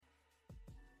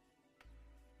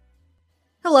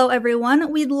Hello,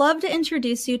 everyone. We'd love to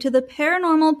introduce you to the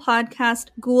paranormal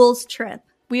podcast Ghouls Trip.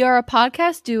 We are a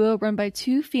podcast duo run by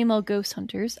two female ghost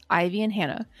hunters, Ivy and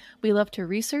Hannah. We love to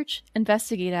research,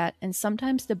 investigate at, and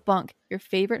sometimes debunk your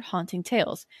favorite haunting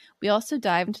tales. We also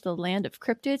dive into the land of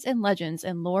cryptids and legends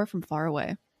and lore from far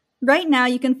away. Right now,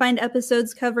 you can find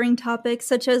episodes covering topics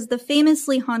such as the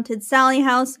famously haunted Sallie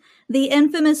House, the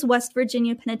infamous West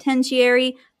Virginia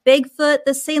Penitentiary, Bigfoot,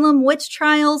 the Salem Witch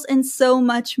Trials, and so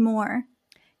much more.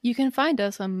 You can find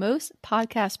us on most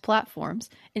podcast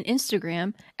platforms and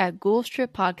Instagram at Ghouls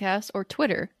Trip Podcast or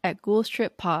Twitter at Ghouls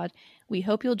Trip Pod. We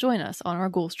hope you'll join us on our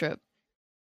Ghouls Trip.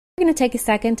 We're going to take a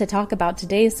second to talk about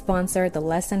today's sponsor, The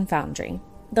Lesson Foundry.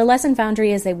 The Lesson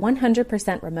Foundry is a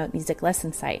 100% remote music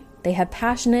lesson site. They have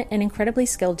passionate and incredibly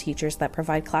skilled teachers that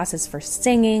provide classes for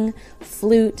singing,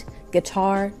 flute,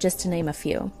 guitar, just to name a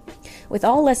few. With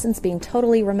all lessons being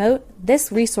totally remote,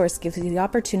 this resource gives you the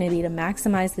opportunity to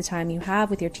maximize the time you have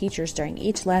with your teachers during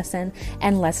each lesson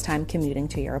and less time commuting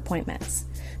to your appointments.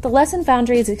 The Lesson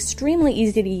Foundry is extremely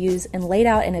easy to use and laid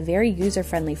out in a very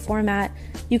user-friendly format.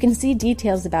 You can see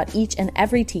details about each and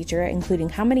every teacher, including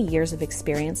how many years of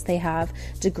experience they have,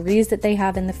 degrees that they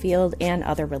have in the field, and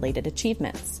other related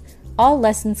achievements. All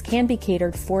lessons can be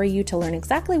catered for you to learn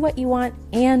exactly what you want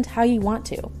and how you want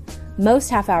to. Most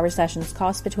half-hour sessions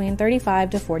cost between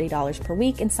 $35 to $40 per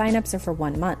week, and sign-ups are for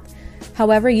 1 month.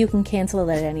 However, you can cancel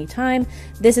it at any time.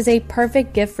 This is a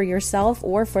perfect gift for yourself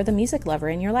or for the music lover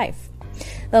in your life.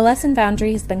 The Lesson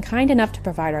Foundry has been kind enough to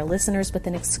provide our listeners with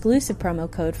an exclusive promo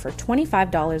code for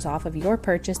 $25 off of your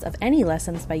purchase of any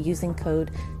lessons by using code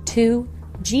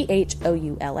 2GHOULS,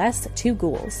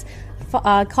 2Ghouls.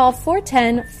 Call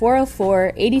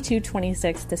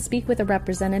 410-404-8226 to speak with a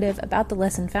representative about the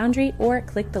Lesson Foundry or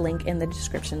click the link in the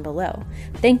description below.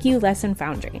 Thank you, Lesson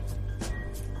Foundry.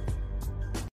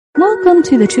 Welcome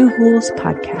to the Two Ghouls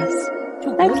podcast.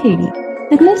 I'm Katie,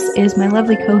 and this is my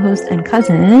lovely co-host and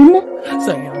cousin.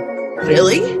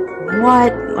 Really?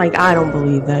 What? Like, I don't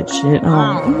believe that shit.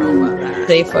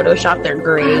 They photoshopped their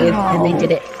grave and they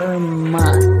did it for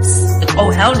months. Oh,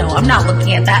 hell no, I'm not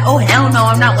looking at that. Oh, hell no,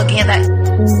 I'm not looking at that.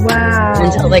 Wow.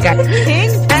 Until they got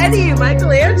King Petty,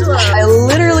 Michelangelo. I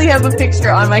literally have a picture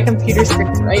on my computer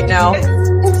screen right now.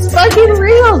 It's fucking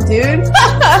real, dude.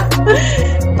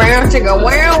 Wow, chicka,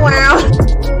 wow, wow.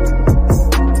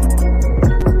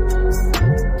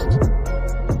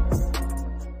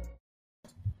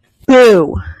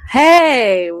 Boo.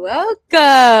 Hey,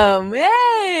 welcome.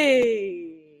 Hey.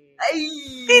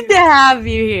 Good to have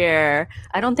you here.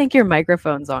 I don't think your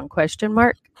microphone's on, question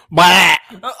mark.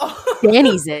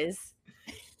 Danny's is.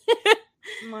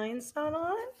 Mine's not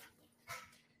on?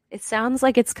 It sounds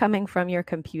like it's coming from your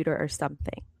computer or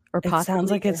something. Or It sounds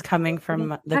like it's coming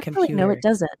from the computer. No, it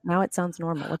doesn't. Now it sounds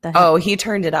normal. What the heck? Oh, he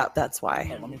turned it up. That's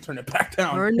why. Let me turn it back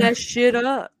down. Turn that shit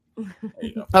up.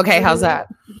 Okay, how's that?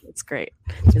 It's great.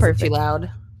 It's Is perfect. it too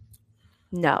loud?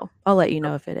 No, I'll let you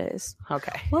know if it is.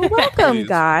 Okay. Well, welcome, Please.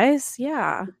 guys.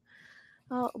 Yeah.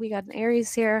 Oh, we got an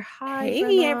Aries here. Hi, Hey,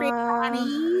 Brenna.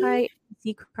 everybody. Hi,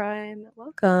 ABC Crime.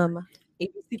 Welcome.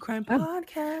 ABC Crime Oh.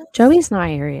 Podcast. Joey's not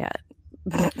here yet.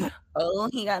 Oh,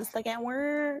 he got stuck at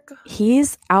work.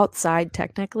 He's outside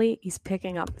technically. He's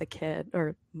picking up the kid,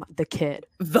 or the kid.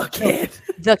 The kid.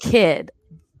 The kid.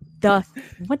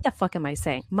 What the fuck am I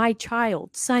saying? My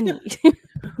child, Sonny.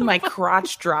 My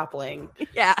crotch droppling.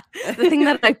 Yeah, the thing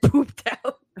that I pooped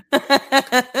out.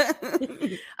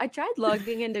 I tried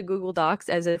logging into Google Docs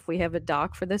as if we have a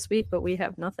doc for this week, but we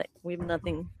have nothing. We have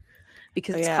nothing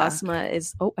because Cosma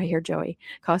is. Oh, I hear Joey.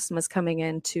 Cosma's coming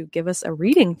in to give us a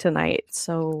reading tonight.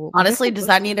 So Honestly, does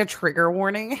that need a trigger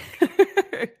warning?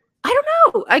 I don't know.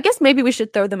 I guess maybe we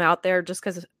should throw them out there just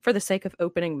because for the sake of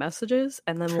opening messages,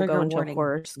 and then we'll go into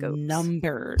horoscopes.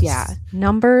 Numbers. Yeah,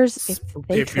 numbers.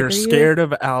 If you're scared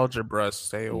of algebra,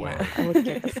 stay away. Yeah, I would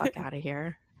get the fuck out of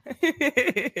here.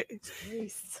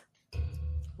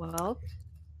 Well,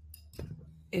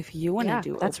 if you want to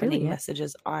do that's opening really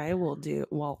messages, I will do.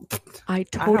 Well, I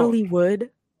totally would,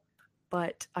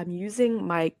 but I'm using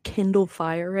my Kindle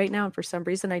Fire right now, and for some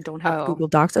reason I don't have Google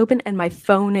Docs open, and my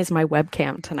phone is my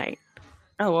webcam tonight.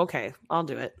 Oh, okay. I'll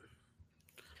do it.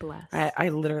 Bless. I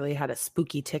literally had a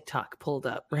spooky TikTok pulled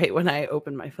up right when I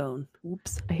opened my phone.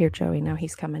 Oops. I hear Joey now.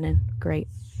 He's coming in. Great.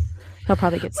 He'll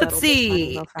probably get settled. Let's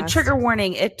see. Trigger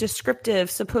warning. It descriptive,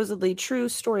 supposedly true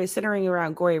stories centering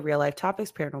around gory real-life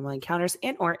topics, paranormal encounters,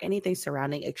 and or anything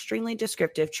surrounding extremely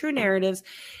descriptive true narratives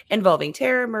involving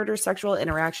terror, murder, sexual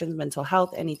interactions, mental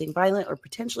health, anything violent or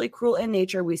potentially cruel in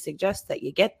nature. We suggest that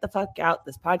you get the fuck out.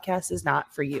 This podcast is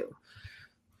not for you.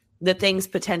 The things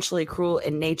potentially cruel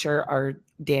in nature are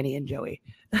Danny and Joey.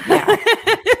 Yeah.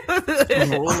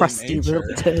 Rolling Crusty nature.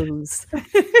 little toes.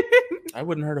 I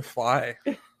wouldn't hurt a fly.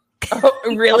 Oh,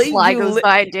 really? A fly You goes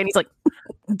by, and Danny's like,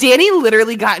 Danny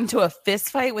literally got into a fist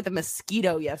fight with a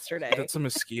mosquito yesterday. That's a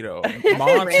mosquito. Moths,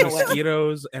 Ran away.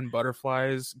 mosquitoes, and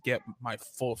butterflies get my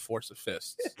full force of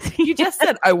fists. You just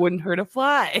said I wouldn't hurt a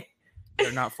fly.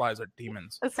 They're not flies, they're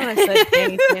demons. that's what I said.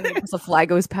 Danny's standing because a fly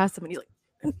goes past him, and he's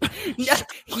like, No,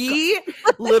 he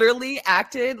literally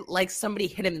acted like somebody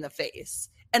hit him in the face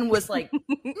and was like,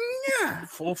 yeah.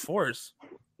 Full force.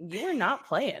 You were not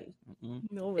playing. Mm-mm.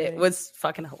 no It was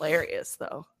fucking hilarious,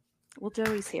 though. Well,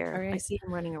 Joey's here. All right. I see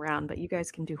him running around, but you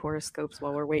guys can do horoscopes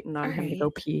while we're waiting on All him to right.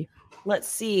 go pee. Let's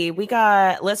see.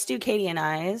 Let's do Katie and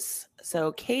I's.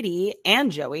 So Katie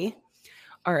and Joey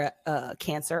are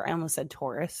Cancer. I almost said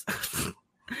Taurus. All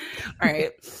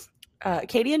right.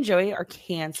 Katie and Joey are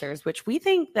Cancers, which we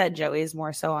think that Joey is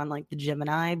more so on like the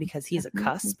Gemini because he's a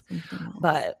cusp.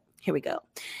 But here we go.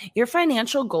 Your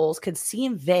financial goals could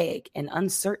seem vague and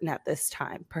uncertain at this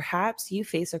time. Perhaps you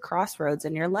face a crossroads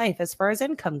in your life as far as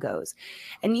income goes,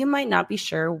 and you might not be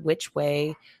sure which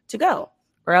way to go.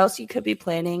 Or else you could be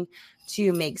planning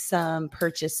to make some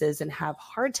purchases and have a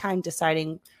hard time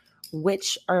deciding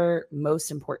which are most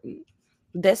important.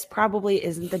 This probably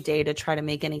isn't the day to try to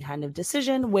make any kind of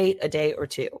decision. Wait a day or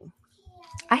two.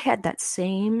 I had that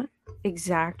same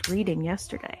exact reading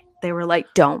yesterday. They were like,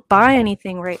 don't buy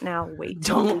anything right now. Wait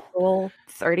till Don't. April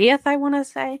 30th, I want to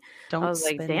say. Don't I was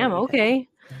like, spend damn, anything. okay.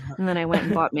 And then I went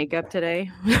and bought makeup today.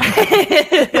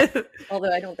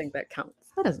 Although I don't think that counts.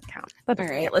 That doesn't count. That All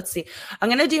doesn't right, count. let's see. I'm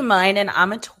gonna do mine, and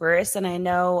I'm a Taurus, and I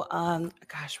know,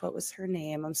 gosh, what was her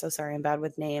name? I'm so sorry, I'm bad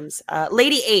with names.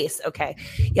 Lady Ace. Okay,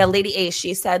 yeah, Lady Ace.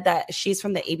 She said that she's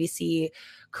from the ABC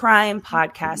Crime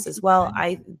podcast as well.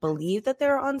 I believe that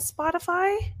they're on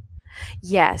Spotify.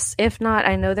 Yes. If not,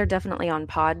 I know they're definitely on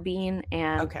Podbean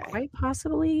and Okay. quite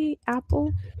possibly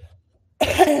Apple.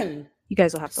 So You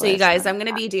guys will have to. you let us guys, know. I'm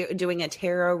gonna be doing a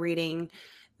tarot reading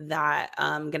that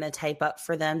I'm gonna type up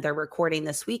for them. They're recording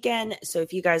this weekend, so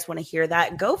if you guys want to hear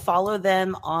that, go follow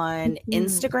them on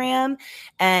Instagram,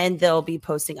 and they'll be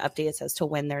posting updates as to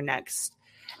when their next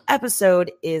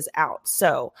episode is out.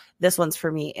 So this one's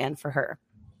for me and for her.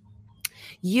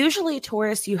 Usually,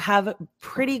 Taurus, you have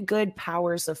pretty good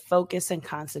powers of focus and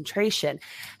concentration.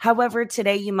 However,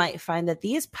 today you might find that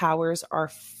these powers are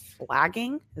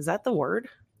flagging. Is that the word?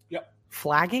 Yep.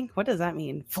 Flagging? What does that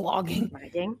mean? Flogging?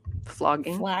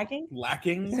 Flogging. Flagging?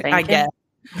 Lacking. I Spanking. guess.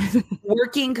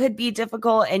 Working could be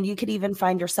difficult, and you could even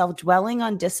find yourself dwelling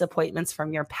on disappointments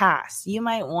from your past. You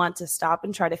might want to stop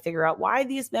and try to figure out why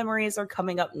these memories are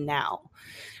coming up now.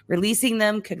 Releasing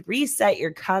them could reset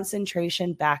your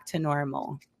concentration back to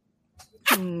normal.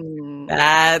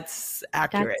 That's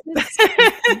accurate.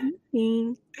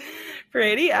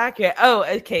 Pretty accurate. Oh,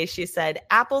 okay. She said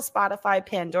Apple, Spotify,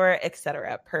 Pandora,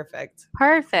 etc. Perfect.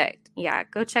 Perfect. Yeah,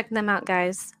 go check them out,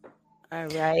 guys. All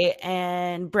right.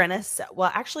 And Brenna,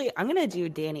 well, actually, I'm going to do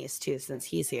Danny's too since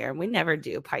he's here. We never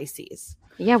do Pisces.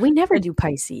 Yeah, we never do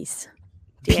Pisces.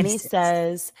 Danny Pieces.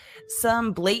 says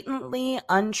some blatantly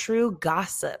untrue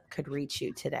gossip could reach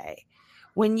you today.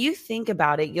 When you think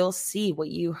about it, you'll see what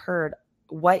you heard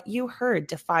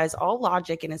defies all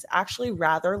logic and is actually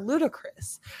rather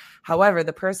ludicrous. However,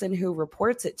 the person who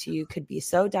reports it to you could be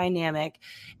so dynamic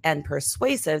and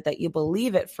persuasive that you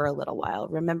believe it for a little while.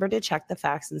 Remember to check the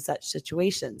facts in such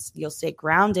situations. You'll stay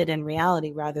grounded in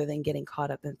reality rather than getting caught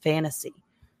up in fantasy.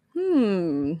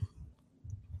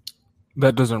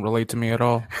 That doesn't relate to me at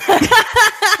all.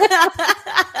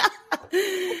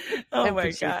 Oh I my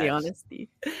appreciate god. the honesty.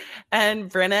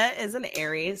 And Brenna is an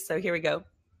Aries, so here we go.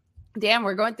 Damn,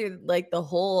 we're going through like the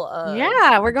whole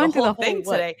Yeah, we're going through whole the thing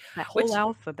whole today. That whole which-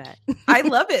 alphabet I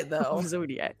love it though. of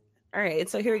zodiac. All right,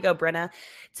 so here we go, Brenna.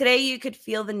 Today you could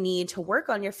feel the need to work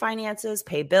on your finances,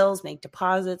 pay bills, make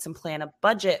deposits, and plan a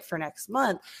budget for next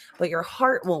month, but your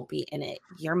heart won't be in it.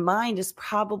 Your mind is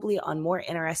probably on more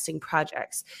interesting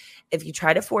projects. If you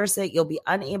try to force it, you'll be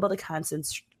unable to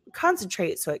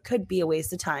concentrate, so it could be a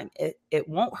waste of time. It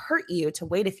won't hurt you to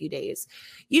wait a few days.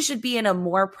 You should be in a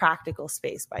more practical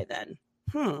space by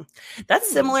then.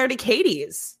 That's similar to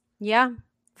Katie's. Yeah,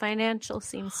 financial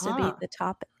seems to be Huh. the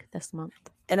topic this month.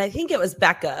 And I think it was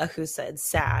Becca who said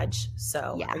Sag.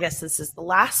 So Yeah. I guess this is the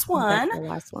last That's one. the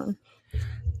last one.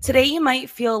 Today, you might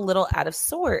feel a little out of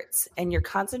sorts and your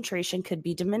concentration could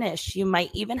be diminished. You might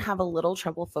even have a little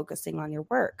trouble focusing on your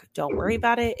work. Don't worry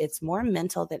about it. It's more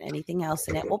mental than anything else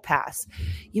and it will pass.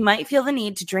 You might feel the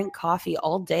need to drink coffee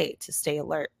all day to stay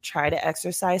alert. Try to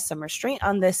exercise some restraint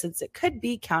on this since it could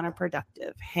be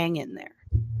counterproductive. Hang in there.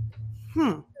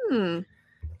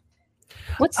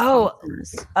 What's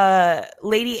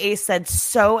Lady A said,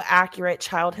 so accurate,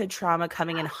 childhood trauma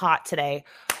coming in hot today.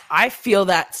 I feel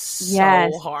that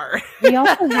so hard. We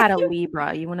also had a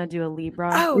Libra. You want to do a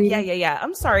Libra? Oh, yeah.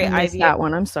 I'm sorry, I missed Ivy. that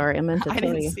one. I'm sorry. I meant to I tell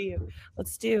didn't you. see you.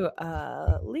 Let's do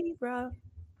Libra.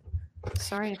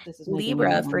 Sorry if this is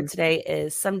Libra for today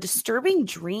is some disturbing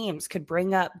dreams could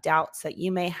bring up doubts that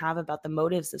you may have about the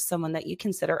motives of someone that you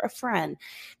consider a friend.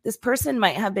 This person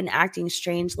might have been acting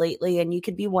strange lately, and you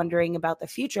could be wondering about the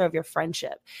future of your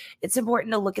friendship. It's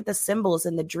important to look at the symbols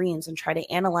in the dreams and try to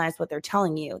analyze what they're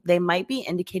telling you. They might be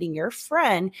indicating your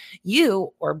friend,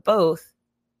 you, or both.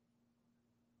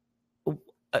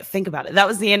 Think about it. That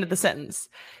was the end of the sentence.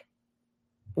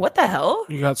 What the hell?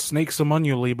 You got snakes among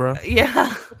you, Libra.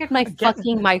 Yeah. Look at my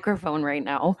fucking microphone right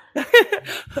now.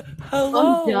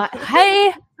 Hello.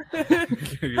 Hey.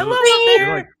 Hello.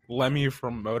 You're like Lemmy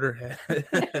from Motorhead.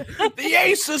 The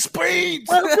Ace of Spades.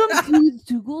 Welcome to the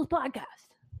Two Ghouls podcast.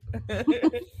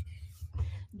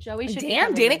 Joey should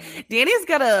Danny's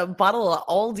got a bottle of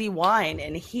Aldi wine,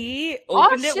 and he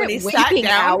opened it when he sat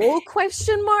down. Owl,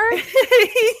 question mark?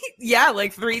 Yeah,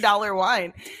 like $3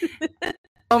 wine.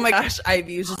 Oh my gosh,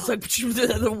 Ivy was just like,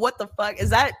 what the fuck? Is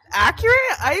that accurate,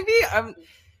 Ivy?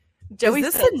 Joey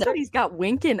said he's got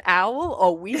winking owl.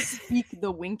 Oh, we speak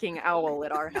the winking owl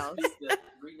at our house.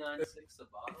 $3.96 a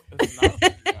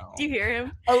bottle. Do you hear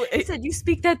him? Oh, he said you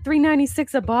speak that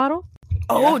 $3.96 a bottle.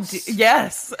 Oh, yes.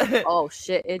 Yes. Oh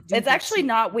shit! It's actually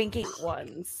not winking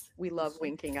ones. We love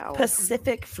winking owls.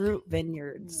 Pacific Fruit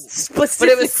Vineyards. But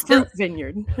it was still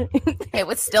vineyard. It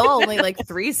was still only like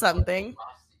 3 something.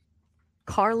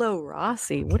 Carlo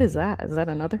Rossi. What is that? Is that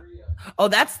another? Oh,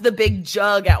 that's the big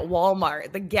jug at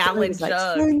Walmart. The gallon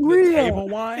jug. The table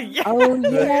wine. Yeah. Oh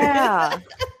yeah.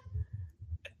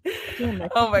 Damn,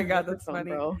 oh my god, that's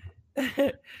funny. Bro.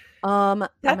 I'm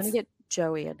gonna get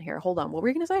Joey in here. Hold on. What were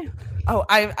you gonna say? Oh,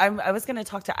 I was gonna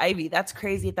talk to Ivy. That's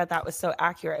crazy that was so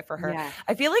accurate for her. Yeah.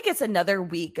 I feel like it's another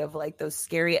week of like those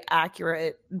scary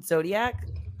accurate zodiac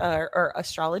or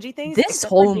astrology things. This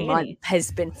whole month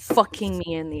has been fucking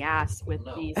me in the ass with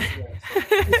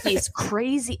these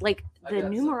crazy, like the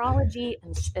numerology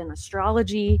and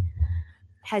astrology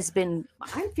has been.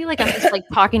 I feel like I'm just like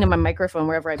talking to my microphone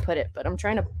wherever I put it, but I'm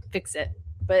trying to fix it.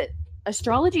 But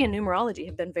astrology and numerology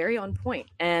have been very on point,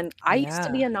 and I used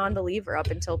to be a non-believer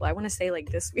up until I want to say like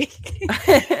this week.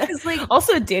 It's like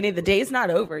also, Danny, the day's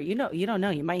not over. You don't know.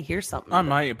 You might hear something. I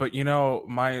might, but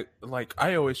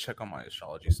I always check on my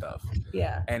astrology stuff.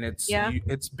 Yeah, and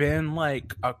it's been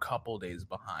like a couple days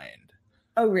behind.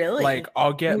 Oh, really? Like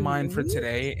I'll get mine for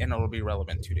today, and it'll be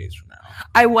relevant 2 days from now.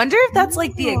 I wonder if that's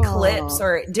like the eclipse,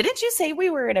 or didn't you say we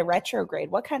were in a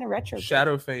retrograde? What kind of retrograde?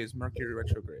 Shadow phase, Mercury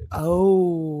retrograde.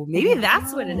 Oh, maybe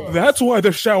that's what it is. That's why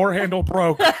the shower handle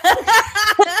broke.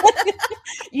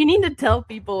 You need to tell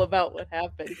people about what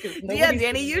happened. Yeah,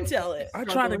 Danny, you tell it. I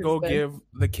tried to go give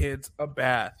the kids a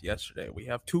bath yesterday. We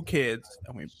have 2 kids,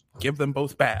 and we give them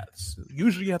both baths,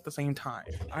 usually at the same time.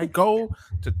 I go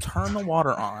to turn the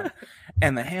water on,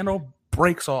 and the handle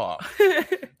breaks off.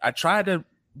 I tried to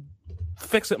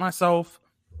fix it myself.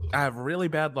 I have really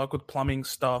bad luck with plumbing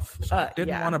stuff, so I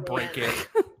didn't want to break it.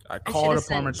 I called a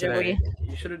plumber today.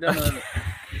 You should have done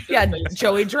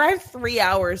Joey, drive 3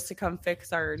 hours to come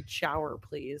fix our shower,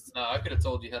 please. No, I could have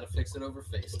told you how to fix it over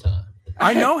FaceTime.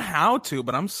 I know how to,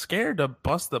 but I'm scared to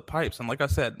bust the pipes. And like I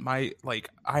said,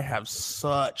 I have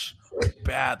such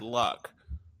bad luck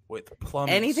with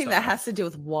plumbing. Anything stuff. that has to do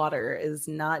with water is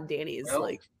not Danny's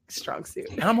strong suit.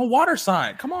 And I'm a water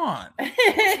sign. Come on. Do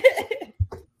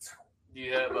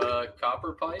you have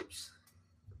copper pipes?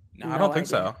 No, I don't think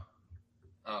so.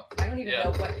 Oh, I don't even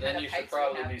know what. Then you should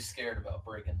probably be scared about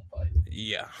breaking the pipe.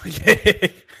 Yeah.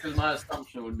 Because my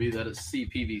assumption would be that it's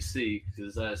CPVC,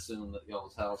 because I assume that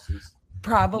y'all's house is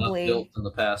probably not built in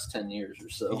the past 10 years or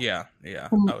so. Yeah.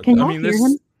 Can you hear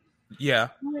him? Yeah.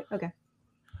 Okay.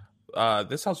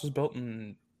 This house was built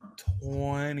in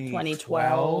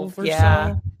 2012 or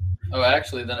so. Oh,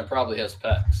 actually, then it probably has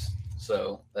PEX.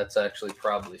 So that's actually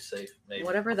probably safe. Maybe.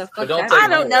 Whatever the fuck. I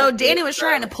don't know. Danny was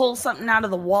trying to pull something out of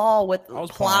the wall with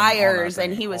pliers,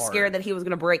 and he was scared that he was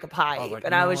going to break a pipe.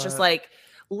 And I was just like,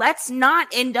 let's not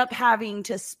end up having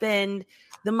to spend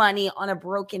the money on a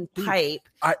broken pipe.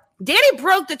 Danny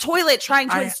broke the toilet trying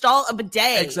to install a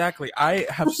bidet. Exactly. I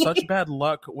have such bad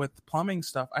luck with plumbing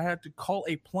stuff. I had to call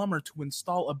a plumber to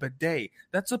install a bidet.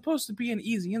 That's supposed to be an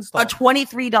easy install. A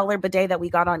 $23 bidet that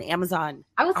we got on Amazon.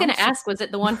 I was going to ask, was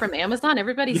it the one from Amazon?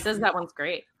 Everybody says that one's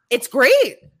great. It's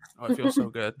great. Oh, it feels so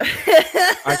good.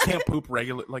 I can't poop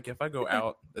regular. Like if I go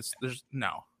out, there's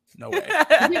no. No way.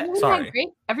 Isn't Sorry. that great?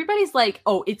 Everybody's like,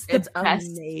 "Oh, it's the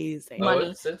best amazing.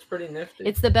 money. It's pretty nifty.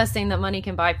 It's the best thing that money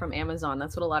can buy from Amazon."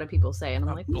 That's what a lot of people say, and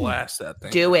I'm like, Blast that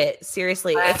thing. Do it.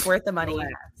 Seriously, it's worth the money.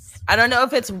 I don't know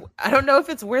if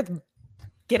it's worth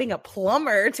getting a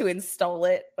plumber to install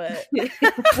it, but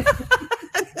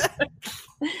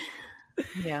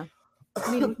yeah. What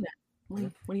are you looking at?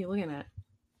 What are you looking at?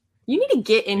 You need to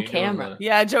get in camera.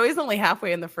 Yeah, Joey's only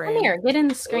halfway in the frame. Come here, get in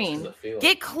the screen.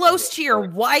 Get close to your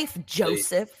wife,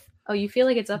 Joseph. Oh, you feel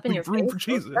like it's up in your Room face? for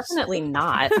Jesus. Definitely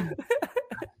not. All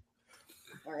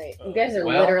right, you guys are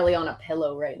literally on a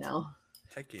pillow right now.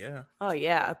 Heck yeah. Oh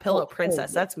yeah, a pillow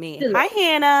princess. That's me. Pillow. Hi,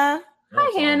 Hannah.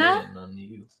 Hi, Hannah.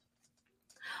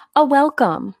 Oh,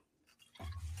 welcome.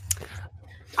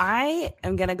 I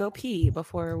am gonna go pee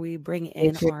before we bring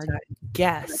in our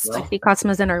guest. I see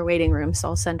Cosmo's in our waiting room, so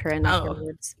I'll send her in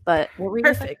afterwards. But what were you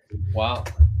Perfect. Wow.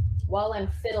 While I'm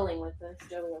fiddling with this,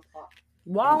 Joey will talk.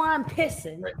 While I'm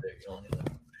pissing. Right there. You don't need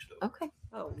that. Okay.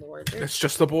 Oh Lord. It's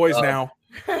just the boys now.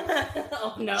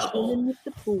 Oh no. Chilling with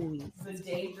the boys. The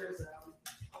danger zone.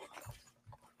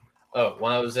 Oh,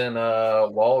 when I was in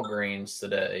Walgreens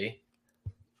today,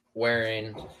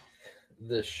 wearing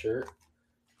this shirt,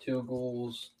 Two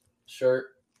Ghouls shirt.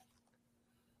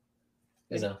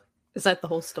 You know. Is that the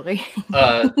whole story?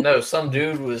 No, some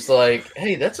dude was like,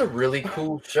 "Hey, that's a really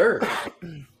cool shirt."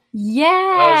 Yeah.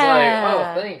 I was like,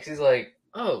 "Oh, thanks." He's like,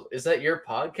 "Oh, is that your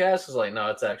podcast?" I was like, "No,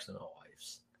 it's actually my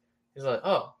wife's." He's like,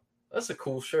 "Oh, that's a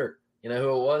cool shirt." You know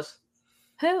who it was?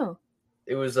 Who?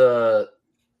 It was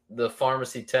the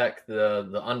pharmacy tech,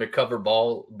 the undercover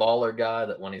baller guy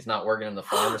that when he's not working in the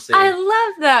pharmacy. I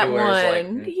love that he wears,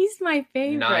 one. like, He's my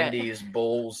favorite. 90s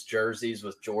Bulls jerseys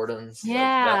with Jordans.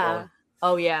 Yeah. That one.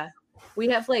 Oh yeah. We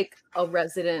have like a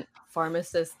resident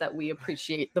pharmacist that we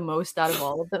appreciate the most out of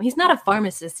all of them. He's not a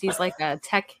pharmacist. He's like a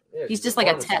tech. Yeah, He's just like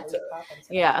a tech.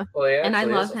 Yeah. Well, he And I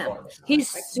actually love is a him. pharmacist.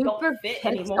 He's don't super fit pissed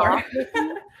anymore. off with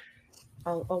me.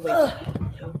 Oh wait.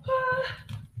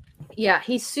 Yeah,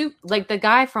 he's like the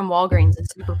guy from Walgreens is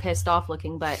super pissed off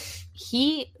looking, but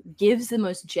he gives the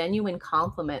most genuine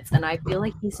compliments, and I feel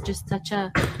like he's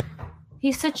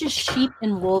such a sheep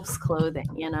in wolf's clothing,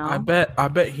 you know. I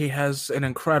bet he has an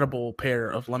incredible pair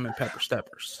of lemon pepper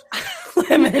steppers.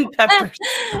 Lemon pepper.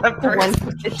 The ones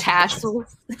with the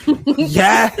tassels.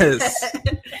 Yes.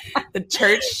 The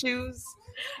church shoes.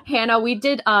 Hannah, we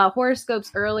did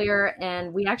horoscopes earlier,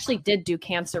 and we actually did do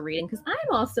Cancer reading because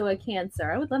I'm also a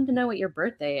Cancer. I would love to know what your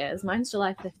birthday is. Mine's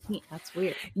July 15th. That's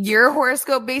weird. Your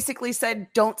horoscope basically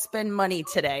said, "Don't spend money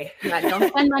today." Yeah, don't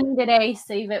spend money today.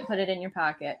 Save it. Put it in your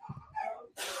pocket.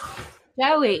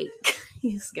 Joey,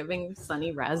 he's giving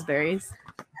Sunny raspberries.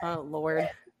 Oh Lord.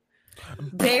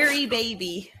 Berry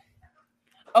baby.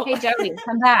 Oh. Hey, Joey,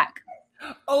 come back.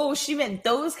 Oh, she meant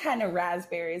those kind of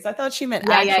raspberries. I thought she meant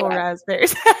Yeah, actual yeah.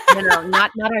 raspberries. No,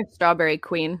 not our strawberry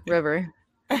queen, River.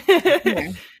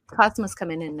 Here. Cosmo's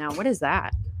coming in now. What is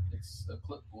that? It's a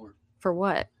clipboard. For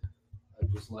what? I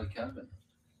just like having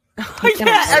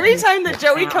Yeah, every time that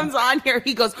Joey comes on here,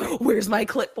 he goes, "Where's my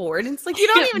clipboard?" And it's like, you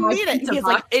don't even need it. He's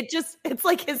like, it's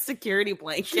like his security She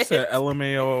blanket. said,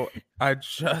 "LMAO, I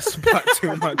just bought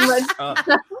too much stuff."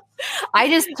 I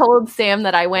just told Sam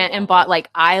that I went and bought like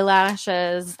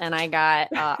eyelashes and I got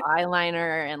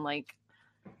eyeliner and like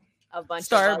a bunch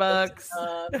Starbucks.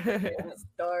 of other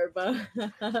stuff.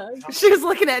 Starbucks. She was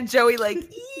looking at Joey like,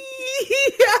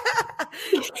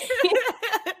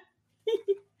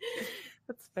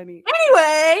 that's funny.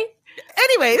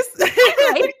 Anyways,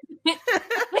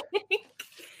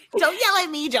 don't yell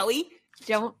at me, Joey.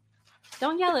 Don't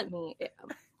yell at me.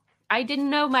 I didn't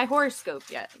know my horoscope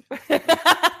yet.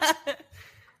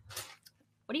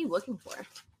 What are you looking for?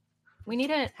 We need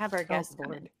to have our guests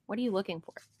come in. What are you looking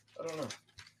for? I don't know.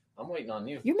 I'm waiting on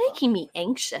you. You're making me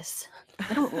anxious.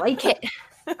 I don't like it.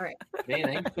 All right. Being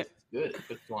anxious is good. It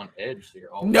puts you on edge. So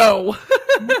you're always No.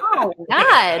 Oh,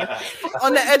 God.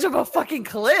 On the edge of a fucking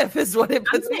cliff is what it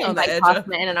puts me on the edge of.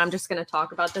 Cosmo in, and I'm just going to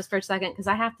talk about this for a second because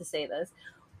I have to say this.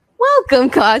 Welcome,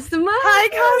 Cosmo.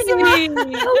 Hi, Cosmo.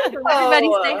 Everybody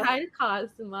say hi to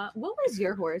Cosmo. What was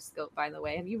your horoscope, by the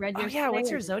way? Have you read yours? Oh, yeah. today?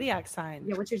 What's your zodiac sign?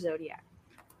 Yeah, what's your zodiac?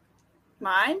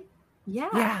 Mine? Yeah.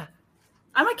 Yeah.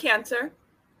 I'm a Cancer.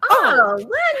 Oh,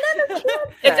 what? Another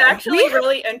Cancer. It's actually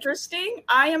really interesting.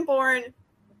 I am born.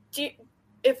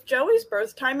 If Joey's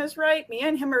birth time is right, me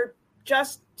and him are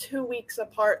just 2 weeks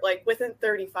apart, like within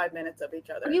 35 minutes of each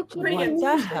other. Are you Pretty kidding?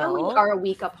 What the We hell? are a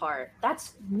week apart.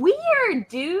 That's weird,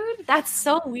 dude. That's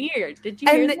so weird. Did you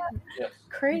hear And that? Yes.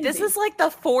 Crazy. This is like the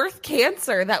 4th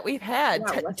Cancer that we've had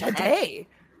Wow, what the today.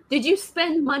 Did you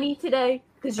spend money today?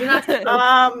 Because you're not.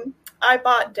 I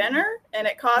bought dinner and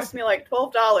it cost me like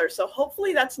 $12. So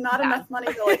hopefully that's not enough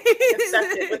money to like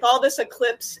accept it with all this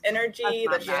eclipse energy,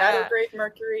 the retrograde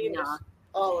Mercury, just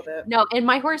all of it. No, in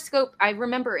my horoscope, I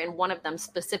remember in one of them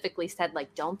specifically said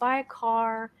like, don't buy a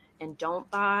car and don't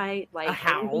buy like a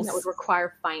house that would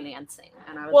require financing.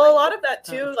 And I was a lot of that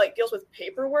too like deals with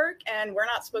paperwork, and we're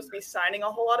not supposed to be signing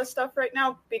a whole lot of stuff right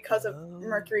now because of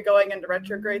Mercury going into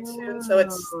retrograde soon. So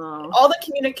it's all the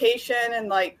communication and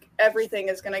like everything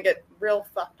is going to get real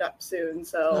fucked up soon.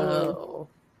 So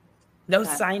no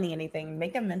signing anything.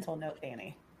 Make a mental note,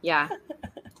 Danny. Yeah.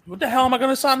 What the hell am I going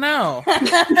to sign now?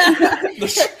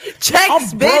 Checks,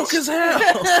 I'm broke as hell.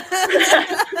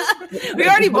 We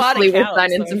already bought a house.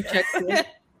 Signing some checks.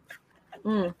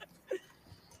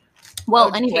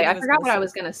 Well, anyway, I forgot what I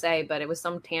was going to say, but it was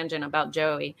some tangent about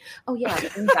Joey. Oh yeah,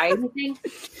 the anxiety thing.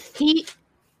 He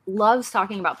loves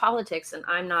talking about politics, and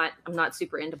I'm not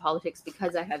super into politics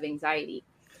because I have anxiety.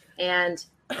 And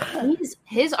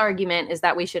his argument is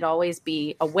that we should always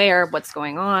be aware of what's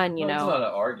going on. You know, it's not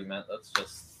an argument. That's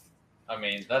just, I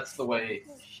mean, that's the way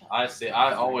I see it.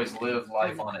 I always live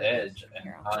life on edge,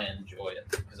 and I enjoy it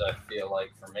because I feel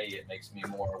like for me it makes me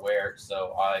more aware.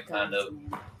 So I kind of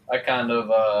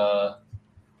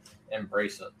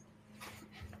embrace it.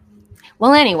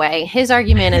 Well, anyway, his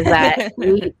argument is that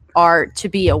we are to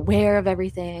be aware of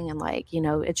everything, and like, you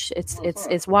know,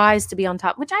 it's wise to be on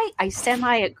top, which I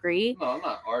semi agree. No, I'm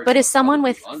not arguing. But as someone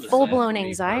with full blown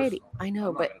anxiety, I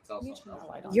know, but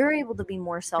you're able to be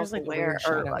more self aware,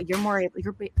 or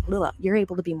you're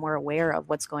able to be more aware of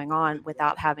what's going on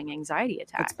without having anxiety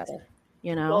attacks.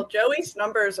 You know. Well, Joey's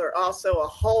numbers are also a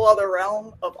whole other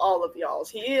realm of all of y'all's.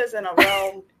 He is in a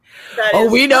realm that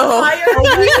is we know.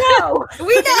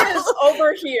 We know.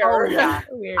 Over here. Oh, yeah.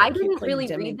 I didn't really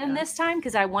read them this time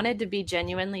because I wanted to be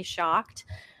genuinely shocked.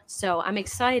 So I'm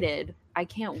excited. I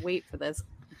can't wait for this.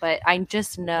 But I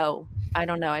just know. I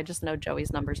don't know. I just know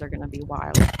Joey's numbers are going to be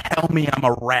wild. Tell me I'm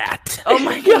a rat. Oh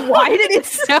my God. Why did it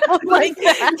sound like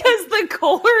that? Because the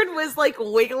cord was like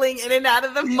wiggling in and out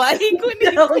of the mic when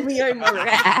you tell me I'm a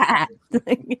rat.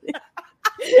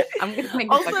 I'm going to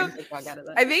make a fucking TikTok out of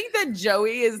that. I think that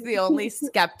Joey is the only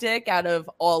skeptic out of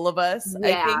all of us.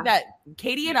 Yeah. I think that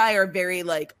Katie and I are very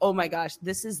like, oh my gosh,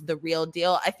 this is the real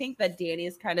deal. I think that Danny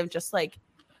is kind of just like,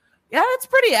 yeah, that's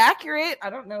pretty accurate. I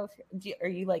don't know. Are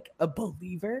you like a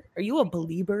believer? Are you a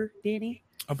believer, Danny?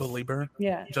 A believer?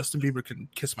 Yeah. Justin Bieber can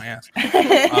kiss my ass.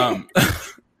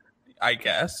 I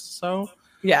guess so.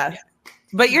 Yeah.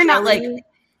 But you're not like...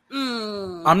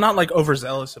 I'm not like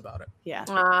overzealous about it. Yeah.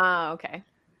 Okay.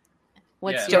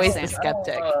 What's Joey's the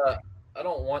skeptic? I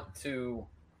don't want to...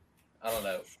 I don't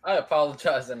know. I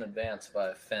apologize in advance if I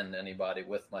offend anybody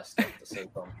with my skepticism.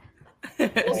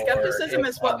 Well, skepticism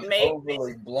is what makes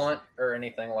overly blunt or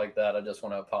anything like that. I just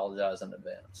want to apologize in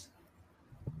advance.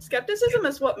 Skepticism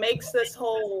is what makes this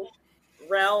whole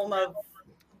realm of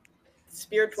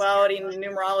spirituality and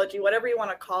numerology, whatever you want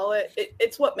to call it,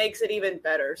 it's what makes it even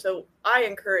better. So I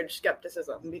encourage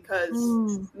skepticism because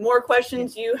more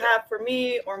questions you have for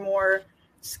me or more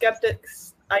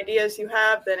skeptics ideas you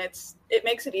have, then it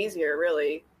makes it easier,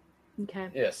 really. Okay.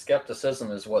 Yeah,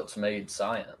 skepticism is what's made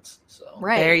science. So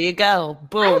right there you go.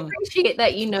 Boom. I appreciate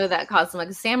that you know that, Cosmo.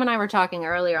 Because Sam and I were talking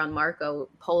earlier on Marco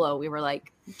Polo. We were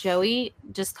like, Joey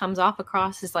just comes off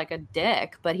across as like a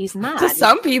dick, but he's not. To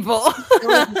some people.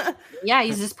 Yeah,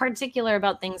 he's just particular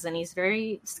about things, and he's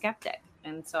very skeptic.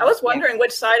 And so I was wondering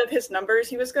which side of his numbers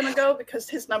he was going to go, because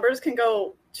his numbers can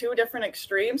go two different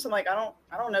extremes. I'm like, I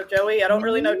don't know Joey. I don't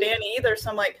really know Danny either.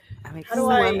 So I'm like, how do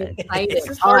I? This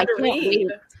is hard to read.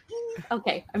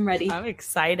 Okay, I'm ready. I'm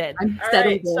excited. All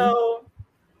right, so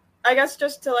I guess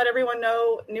just to let everyone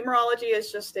know, numerology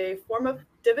is just a form of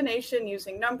divination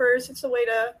using numbers. It's a way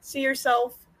to see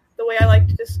yourself. The way I like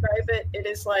to describe it, it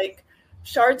is like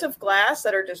shards of glass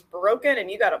that are just broken, and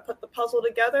you got to put the puzzle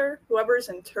together. Whoever's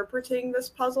interpreting this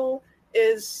puzzle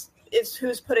is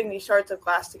who's putting these shards of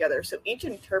glass together. So each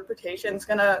interpretation is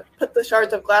going to put the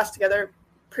shards of glass together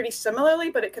pretty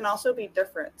similarly, but it can also be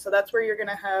different. So that's where you're going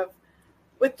to have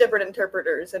with different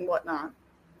interpreters and whatnot.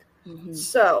 Mm-hmm.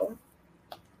 So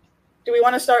do we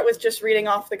want to start with just reading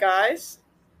off the guys?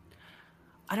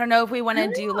 I don't know if we want to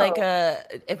do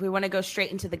if we want to go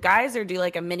straight into the guys or do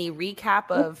like a mini recap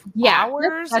of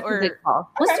ours. That's a good call.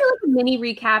 Let's do like a mini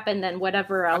recap, and then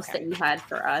whatever else that you had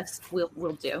for us,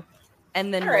 we'll do.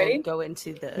 And then we'll go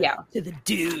into the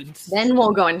dudes. Then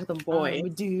we'll go into the boys. Oh,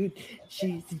 dude,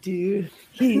 she's a dude.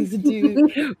 He's a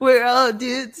dude. We're all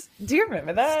dudes. Do you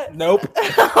remember that? Nope.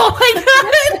 Oh my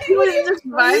god! He was just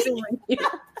vibing with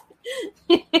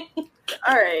you.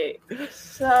 All right.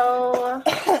 So,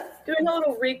 doing a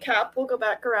little recap, we'll go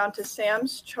back around to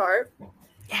Sam's chart.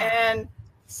 And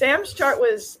Sam's chart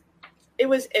was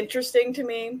interesting to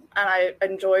me, and I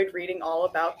enjoyed reading all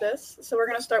about this. So we're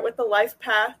going to start with the life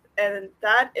path, and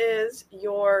that is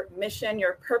your mission,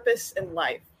 your purpose in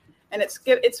life. And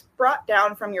it's brought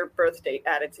down from your birth date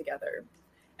added together.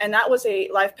 And that was a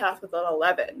life path with an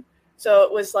 11. So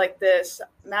it was like this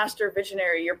master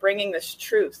visionary. You're bringing this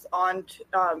truth on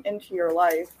into your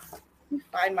life. Let me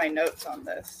find my notes on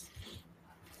this.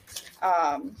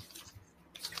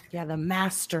 Yeah, the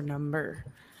master number.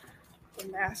 The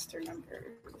master number.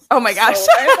 Oh my gosh!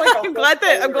 So I'm glad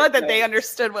that they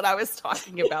understood what I was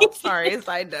talking about. Sorry,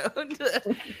 side note.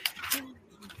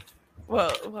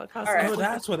 Well, what cost? Right. Oh,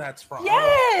 that's where that's from.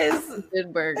 Yes,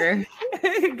 good burger.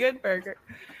 Good burger.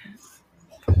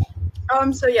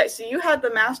 So you had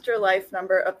the master life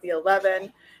number of the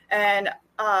 11, and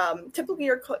typically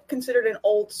you're considered an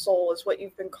old soul, is what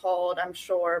you've been called, I'm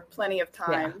sure, plenty of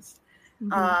times. Yeah.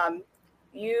 Mm-hmm.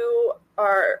 You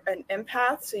are an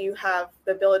empath, so you have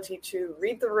the ability to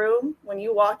read the room when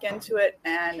you walk into it,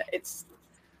 and it's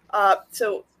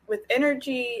so with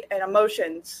energy and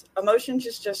emotions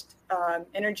is just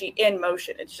energy in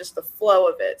motion. It's just the flow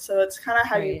of it. So it's kind of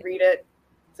how you read it.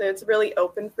 So it's really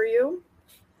open for you.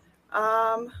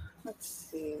 Let's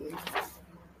see.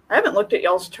 I haven't looked at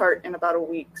y'all's chart in about a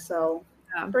week, so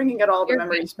I'm bringing all the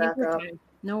memories back up.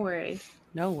 No worries.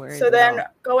 No worries. So then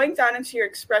going down into your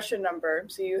expression number,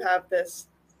 so you have this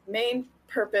main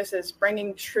purpose is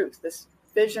bringing truth, this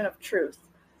vision of truth.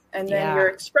 And then your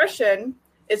expression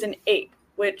is an 8,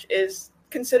 which is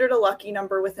considered a lucky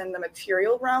number within the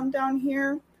material realm down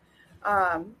here.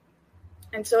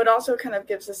 And so it also kind of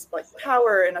gives us like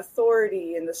power and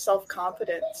authority and the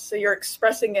self-confidence. So you're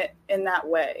expressing it in that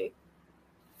way.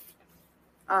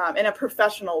 In a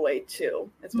professional way too.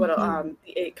 It's what the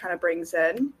 8 kind of brings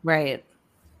in. Right.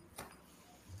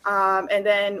 And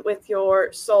then with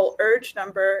your soul urge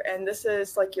number, and this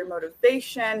is like your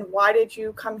motivation. Why did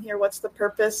you come here? What's the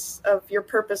purpose of your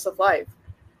purpose of life?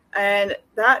 And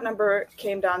that number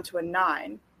came down to a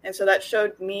 9. And so that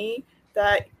showed me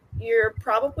that you're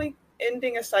probably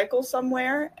ending a cycle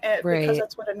somewhere, because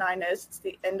that's what a 9 is. It's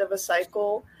the end of a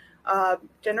cycle.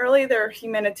 Generally, they're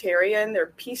humanitarian,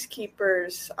 they're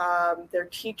peacekeepers, they're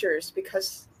teachers,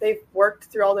 because they've worked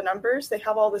through all the numbers. They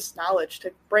have all this knowledge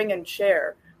to bring and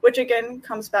share, which again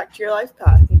comes back to your life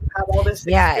path. You have all this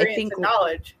experience and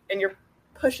knowledge, and you're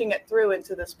pushing it through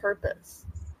into this purpose.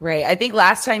 Right. I think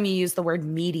last time you used the word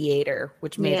mediator,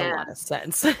 which made a lot of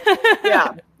sense.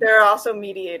 Yeah, there are also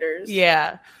mediators.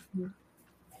 Yeah.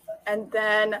 And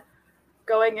then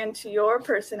going into your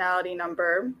personality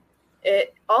number,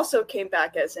 it also came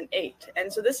back as an 8.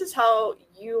 And so this is how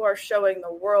you are showing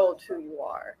the world who you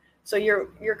are. So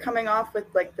you're coming off with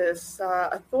like this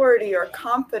authority or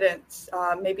confidence,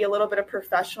 maybe a little bit of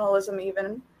professionalism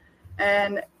even,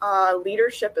 and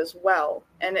leadership as well.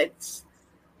 And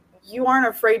you aren't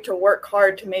afraid to work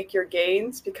hard to make your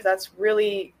gains, because that's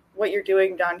really what you're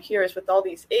doing down here is with all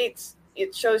these 8s.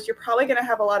 It shows you're probably going to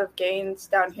have a lot of gains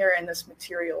down here in this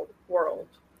material world.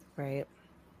 Right.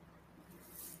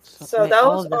 So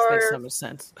those makes so much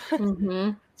sense.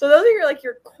 Mm-hmm. So those are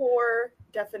your core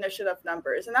definition of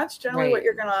numbers. And that's generally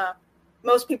what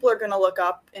most people are going to look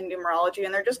up in numerology,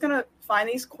 and they're just going to find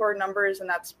these core numbers, and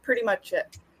that's pretty much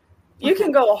it. You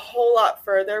can go a whole lot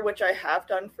further, which I have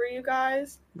done for you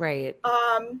guys. Right.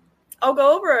 I'll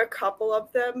go over a couple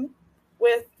of them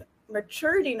with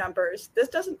maturity numbers. This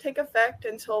doesn't take effect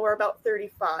until we're about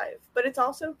 35, but it's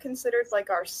also considered like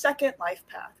our second life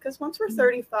path, because once we're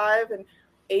 35 and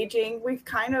aging, we've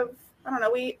kind of,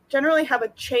 we generally have a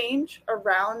change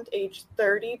around age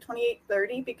 28,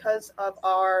 30 because of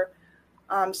our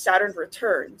Saturn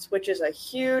returns, which is a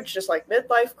huge, just like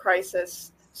midlife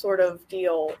crisis sort of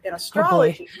deal in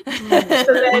astrology.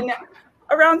 So then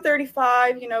around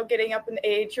 35, getting up in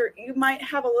age, you might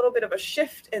have a little bit of a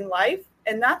shift in life.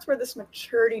 And that's where this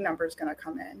maturity number is going to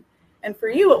come in. And for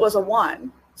you, it was a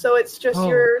 1. So it's just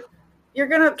you're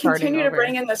going to continue to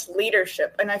bring in this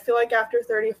leadership. And I feel like after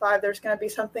 35, there's going to be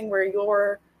something where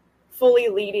you're fully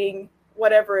leading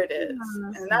whatever it is.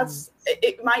 And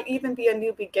it might even be a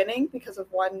new beginning because of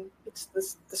 1. It's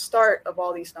the start of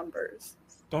all these numbers.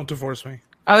 Don't divorce me.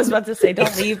 I was about to say,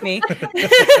 don't leave me.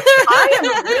 I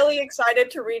am really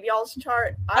excited to read y'all's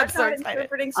chart. I'm so not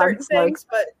interpreting certain things,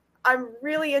 but I'm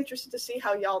really interested to see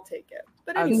how y'all take it.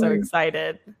 But anyway, I'm so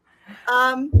excited.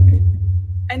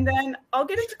 And then I'll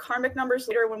get into karmic numbers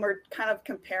later when we're kind of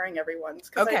comparing everyone's.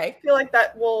 Because I feel like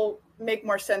that will make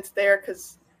more sense there,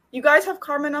 because you guys have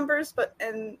karma numbers,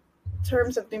 and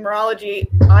terms of numerology,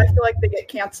 I feel like they get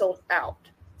canceled out.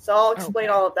 So I'll explain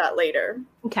all of that later.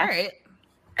 Okay. All right.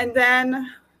 And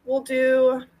then we'll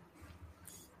do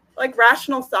like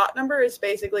rational thought number is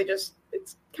basically just,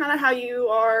 it's kind of how you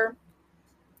are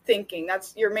thinking.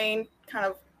 That's your main kind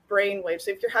of brain wave.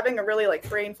 So if you're having a really like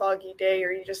brain foggy day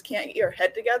or you just can't get your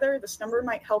head together, this number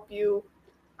might help you,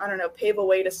 I don't know, pave a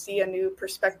way to see a new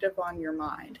perspective on your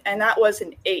mind. And that was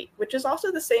an 8, which is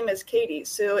also the same as Katie's.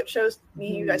 So it shows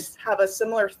me you guys have a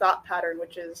similar thought pattern,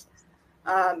 which is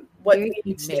what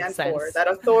we stand for, that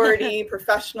authority,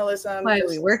 professionalism. Why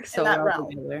we work so well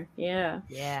realm. Together. Yeah.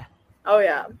 Yeah. Oh,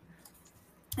 yeah.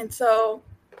 And so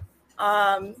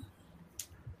then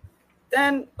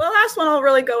the last one I'll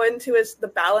really go into is the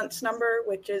balance number,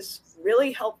 which is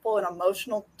really helpful in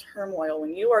emotional turmoil.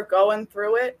 When you are going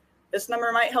through it, this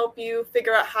number might help you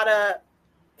figure out how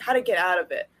to get out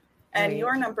of it. And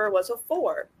your number was a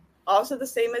 4, also the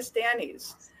same as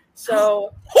Danny's.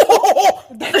 So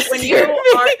when you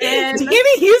are in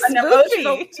an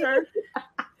emotional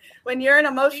when you're in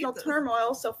emotional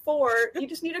turmoil, so 4, you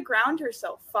just need to ground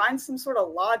yourself. Find some sort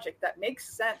of logic that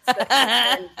makes sense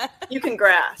that you can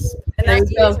grasp. And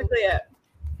that's basically it.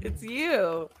 It's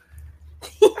you.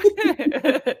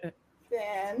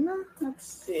 Then, let's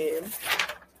see.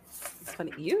 It's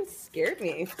funny. You scared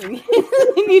me. When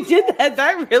you did that,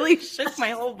 that really shook my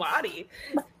whole body.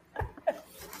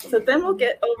 So then we'll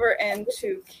get over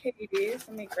into Katie's.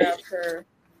 Let me grab her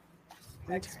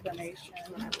explanation.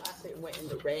 It went in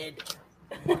the red.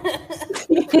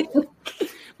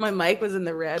 My mic was in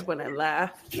the red when I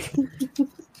laughed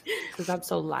because I'm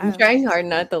so loud. I'm trying hard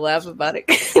not to laugh about it.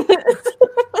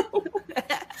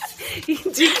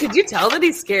 Could you tell that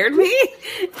he scared me?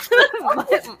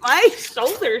 my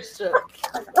shoulders shook.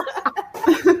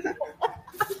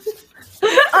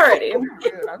 Alrighty.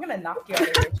 Dude, I'm gonna knock you out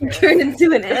of your chair. Turn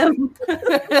into an M.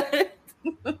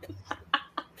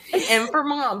 M for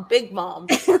mom, big mom.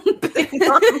 Big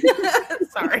mom.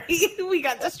 Sorry, we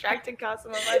got distracted,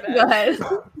 Cosmo. My bad. Go ahead.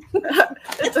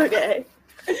 It's okay.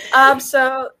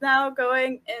 So now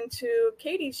going into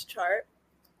Katie's chart.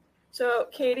 So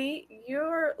Katie,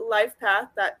 your life path,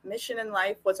 that mission in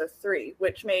life was a 3,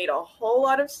 which made a whole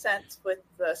lot of sense with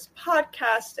this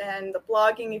podcast and the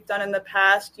blogging you've done in the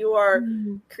past. You are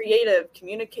creative,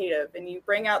 communicative, and you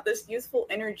bring out this youthful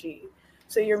energy.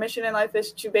 So your mission in life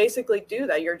is to basically do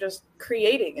that. You're just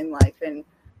creating in life and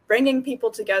bringing people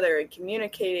together and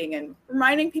communicating and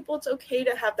reminding people it's okay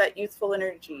to have that youthful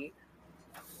energy.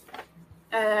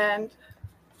 And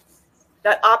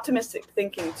that optimistic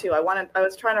thinking too. I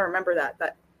was trying to remember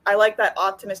that I like that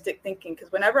optimistic thinking,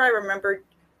 because whenever I remembered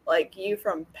like you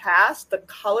from past, the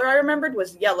color I remembered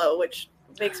was yellow, which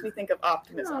makes me think of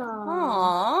optimism.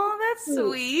 Aww, that's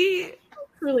sweet.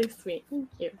 Really sweet. Thank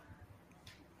you.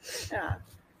 Yeah.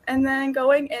 And then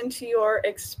going into your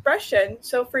expression.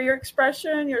 So for your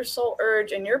expression, your soul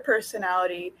urge, and your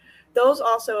personality, those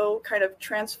also kind of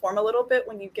transform a little bit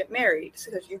when you get married,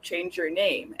 because you change your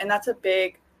name. And that's a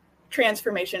big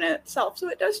transformation in itself. So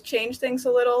it does change things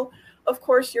a little. Of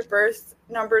course, your birth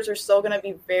numbers are still going to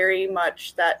be very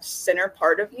much that center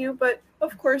part of you, but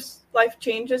of course, life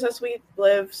changes as we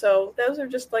live. So those are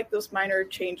just like those minor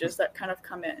changes that kind of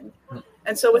come in.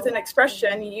 And so with an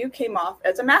expression, you came off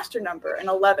as a master number, an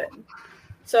 11.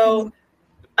 So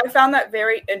I found that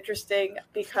very interesting,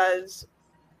 because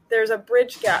there's a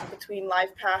bridge gap between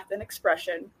life path and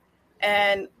expression.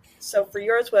 And so for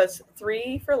yours was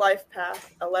 3 for life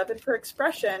path, 11 for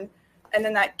expression, and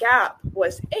then that gap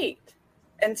was 8.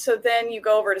 And so then you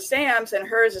go over to Sam's, and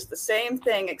hers is the same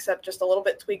thing, except just a little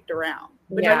bit tweaked around,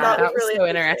 which I thought was really so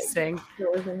interesting.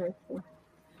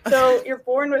 So you're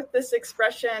born with this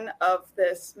expression of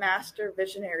this master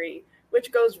visionary,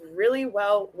 which goes really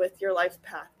well with your life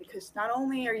path, because not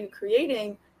only are you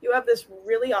creating, you have this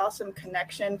really awesome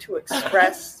connection to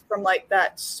express from like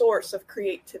that source of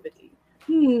creativity.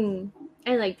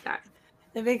 I like that.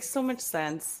 It makes so much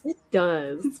sense. It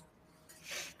does.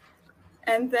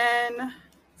 And then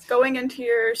going into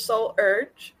your soul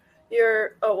urge,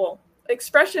 your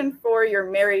expression for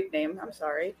your married name. I'm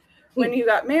sorry. When you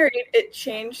got married, it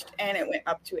changed and it went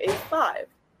up to a 5.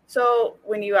 So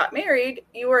when you got married,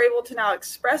 you were able to now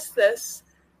express this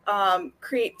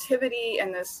creativity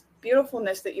and this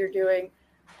beautifulness that you're doing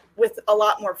with a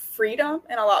lot more freedom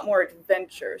and a lot more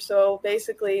adventure. So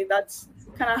basically, that's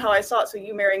kind of how I saw it. So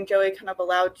you marrying Joey kind of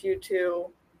allowed you to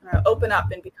open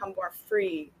up and become more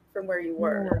free from where you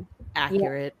were.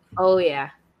 Accurate. Yeah. Oh, yeah.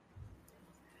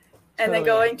 And then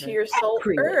going to your soul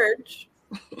urge.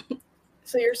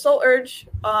 So your soul urge,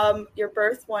 your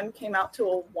birth one came out to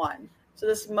a 1. So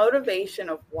this motivation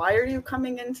of why are you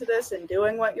coming into this and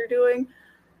doing what you're doing?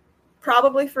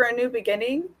 probably for a new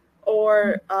beginning,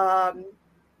 or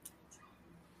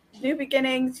new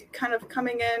beginnings, kind of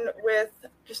coming in with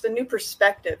just a new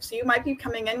perspective. So you might be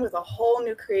coming in with a whole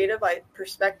new creative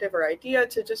perspective or idea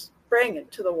to just bring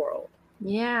it to the world.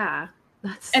 Yeah.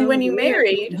 And when you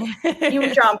married,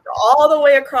 you jumped all the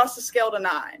way across the scale to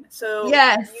 9. So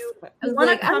yes, you want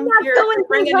to come here to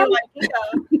bring a new idea,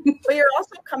 but you're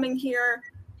also coming here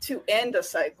to end a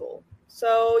cycle.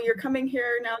 So you're coming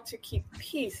here now to keep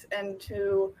peace and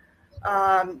to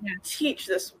teach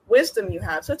this wisdom you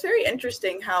have. So it's very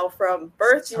interesting how from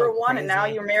birth you were 1 and now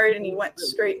you're married and you went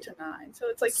straight to 9. So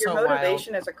it's like your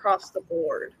motivation is across the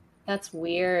board. That's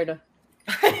weird.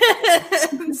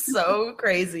 So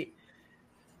crazy.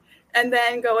 And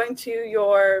then going to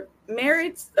your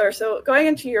going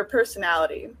into your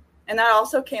personality, and that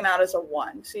also came out as a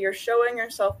 1. So you're showing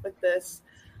yourself with this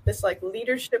like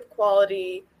leadership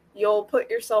quality. You'll put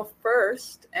yourself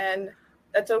first, and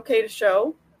that's okay to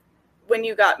show. When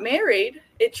you got married,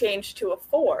 it changed to a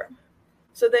 4.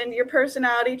 So then your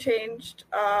personality changed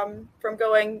from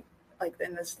going like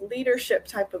in this leadership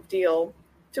type of deal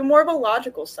to more of a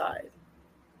logical side.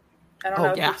 I don't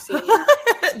know if you've seen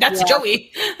that. That's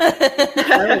Joey.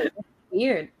 Oh,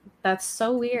 weird. That's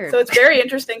so weird. So it's very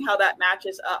interesting how that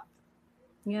matches up.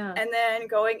 Yeah. And then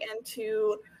going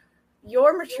into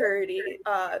your maturity,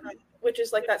 which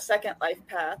is like that second life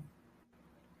path.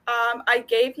 I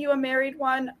gave you a married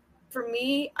one. For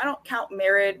me, I don't count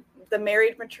the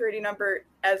married maturity number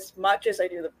as much as I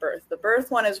do the birth. The birth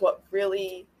one is what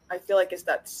really I feel like is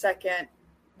that second,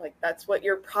 like that's what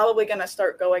you're probably going to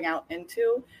start going out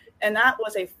into. And that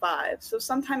was a 5. So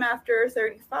sometime after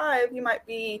 35, you might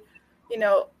be,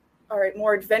 all right,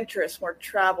 more adventurous, more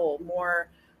travel, more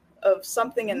of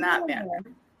something in that manner.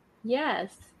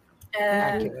 Yes.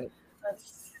 And accurate.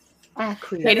 That's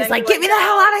accurate. Katie's like, get me the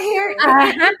hell out of here.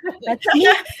 That's me.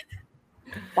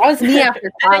 That was me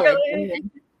after college.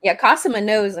 Yeah, Cosima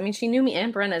knows. I mean, she knew me,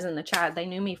 and Brenna's in the chat. They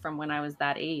knew me from when I was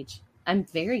that age. I'm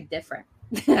very different.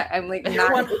 I'm like you're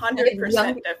 100%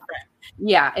 different.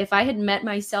 Yeah, if I had met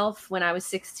myself when I was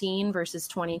 16 versus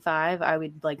 25, I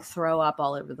would like throw up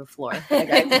all over the floor. Like,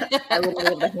 I wouldn't be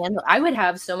able to handle. I would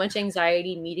have so much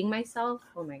anxiety meeting myself.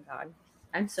 Oh my god,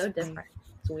 I'm so different.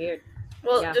 It's weird.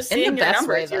 Well, just seeing your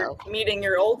numbers, you're meeting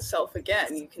your old self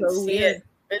again. You can see it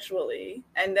visually,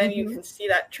 and then you can see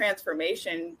that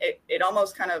transformation. It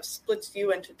almost kind of splits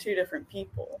you into 2 different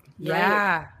people.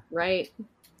 Yeah, right.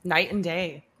 Night and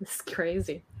day. It's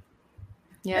crazy.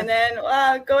 Yeah. And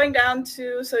then going down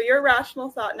to, so your rational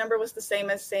thought number was the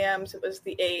same as Sam's. It was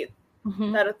the 8,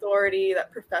 that authority,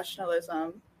 that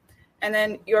professionalism. And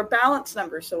then your balance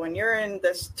number. So when you're in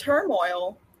this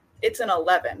turmoil, it's an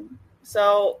 11.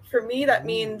 So for me, that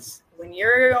means when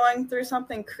you're going through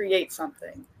something, create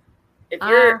something. If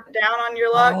you're down on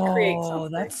your luck, create something. Oh,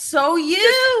 that's so you.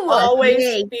 Just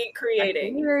always be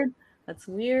creating. That's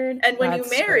weird. And when you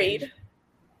married,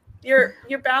 your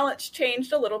balance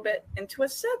changed a little bit into a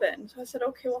 7. So I said,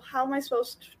 okay, well, how am I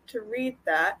supposed to read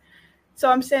that? So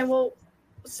I'm saying, well,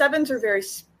 7s are very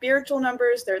spiritual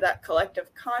numbers. They're that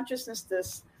collective consciousness,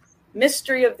 this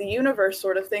mystery of the universe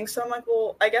sort of thing. So I'm like,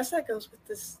 well, I guess that goes with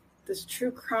this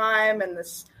true crime and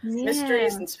this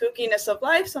mysteries and spookiness of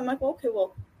life. So I'm like, well, okay,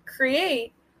 well,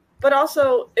 create, but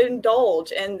also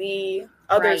indulge in the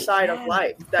other side of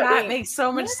life. That makes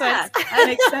so much sense. That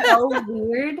makes sense. So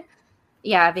weird.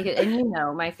 Yeah, because, and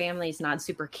my family's not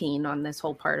super keen on this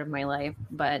whole part of my life,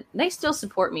 but they still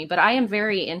support me. But I am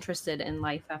very interested in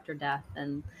life after death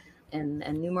and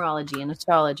numerology and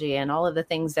astrology and all of the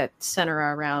things that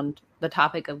center around the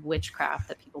topic of witchcraft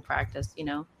that people practice,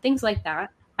 things like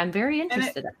that. I'm very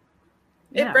interested in.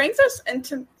 It brings us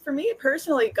into, for me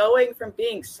personally, going from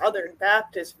being Southern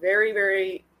Baptist, very,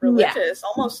 very religious,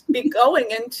 almost be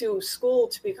going into school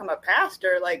to become a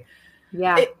pastor. Like,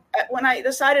 when I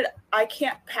decided I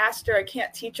can't pastor, I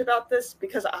can't teach about this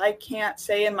because I can't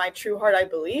say in my true heart I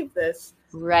believe this.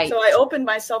 Right. So I opened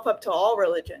myself up to all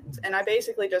religions, and I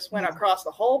basically just went across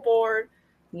the whole board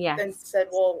and said,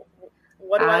 well,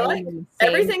 what do I like?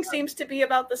 Everything seems to be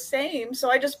about the same. So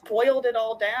I just boiled it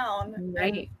all down.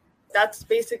 Right. That's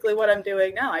basically what I'm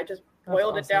doing now. I just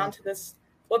boiled it down to this,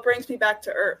 what brings me back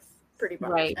to earth, pretty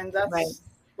much. Right. And that's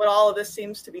what all of this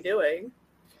seems to be doing.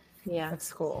 Yeah.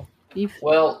 That's cool.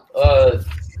 Well,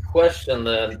 question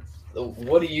then.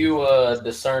 What do you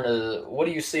discern what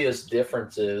do you see as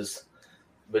differences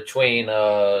between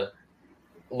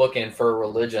looking for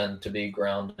religion to be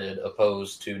grounded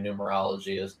opposed to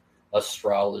numerology, as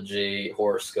astrology,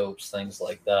 horoscopes, things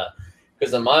like that?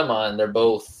 Because in my mind, they're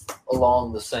both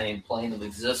along the same plane of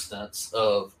existence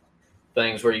of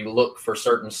things where you look for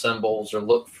certain symbols or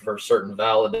look for certain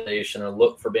validation or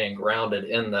look for being grounded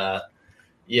in that.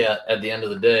 Yet at the end of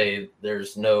the day,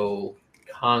 there's no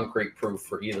concrete proof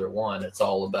for either one. It's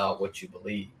all about what you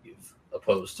believe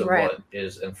opposed to what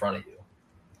is in front of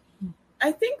you.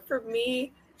 I think for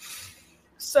me,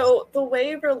 so the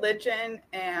way religion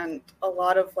and a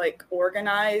lot of like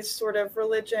organized sort of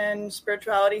religion,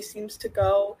 spirituality seems to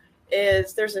go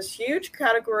is there's this huge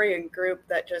category and group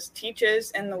that just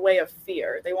teaches in the way of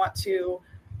fear. They want to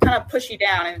kind of push you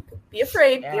down and be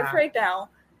afraid now.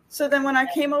 So then when I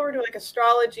came over to like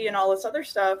astrology and all this other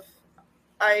stuff,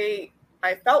 I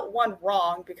felt one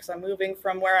wrong because I'm moving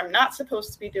from where I'm not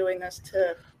supposed to be doing this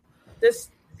to this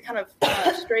kind of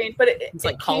strange, but it's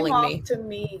like calling me to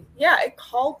me. Yeah, it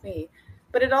called me,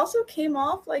 but it also came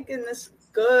off like in this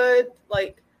good,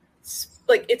 like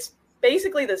it's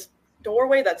basically this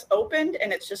doorway that's opened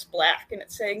and it's just black and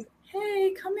it's saying,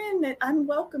 hey, come in, and I'm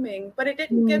welcoming, but it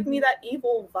didn't give me that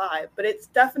evil vibe, but it's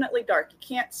definitely dark. You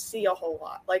can't see a whole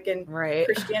lot like in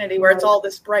Christianity where it's all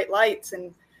this bright lights.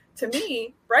 And to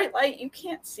me, bright light, you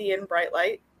can't see in bright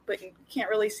light, but you can't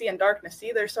really see in darkness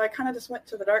either. So I kind of just went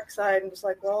to the dark side and was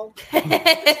like, well,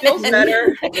 it feels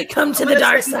better. Come to the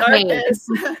dark side.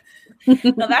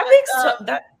 No,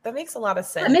 that makes a lot of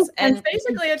sense. And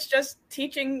basically it's just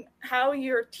teaching how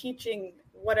you're teaching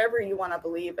whatever you want to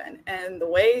believe in. And the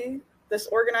way this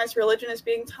organized religion is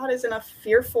being taught is in a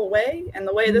fearful way. And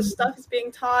the way this stuff is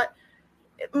being taught,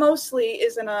 it mostly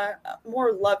is in a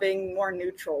more loving, more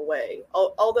neutral way.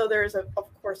 Although there is, of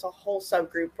course, a whole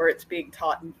subgroup where it's being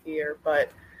taught in fear.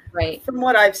 But from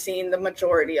what I've seen, the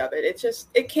majority of it,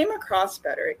 it came across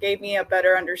better. It gave me a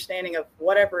better understanding of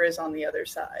whatever is on the other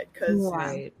side. Because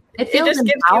it just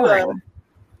gives you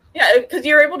because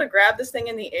you're able to grab this thing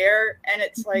in the air and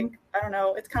it's like, I don't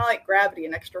know, it's kind of like gravity,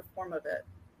 an extra form of it.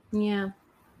 Yeah.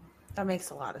 That makes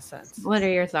a lot of sense. What are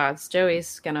your thoughts?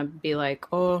 Joey's going to be like,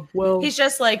 oh, well. He's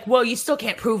just like, well, you still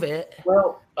can't prove it.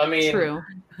 Well, I mean. True.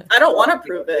 I don't want to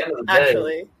prove it,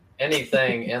 actually.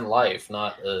 Anything in life,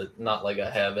 not like I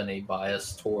have any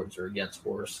bias towards or against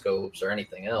horoscopes or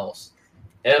anything else.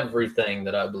 Everything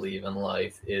that I believe in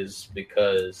life is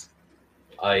because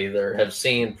I either have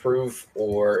seen proof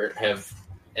or have,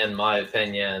 in my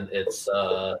opinion, it's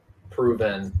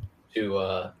proven to,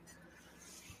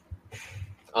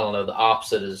 I don't know, the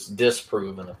opposite is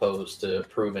disproven opposed to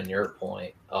proving your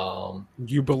point.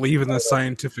 You believe in the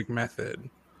scientific method.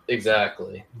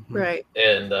 Exactly. Right.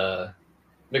 And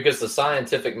because the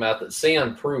scientific method,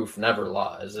 seeing proof never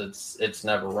lies. It's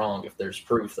never wrong. If there's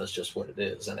proof, that's just what it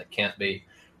is. And it can't be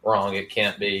wrong. It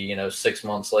can't be, 6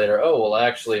 months later, oh, well,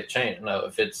 actually it changed. No,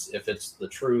 if it's the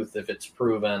truth, if it's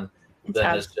proven,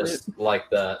 then it's just like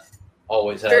that.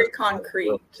 Always has very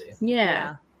concrete.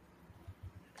 Yeah.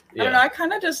 I don't know. I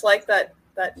kind of just like that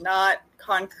not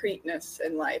concreteness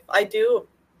in life. I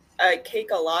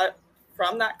take a lot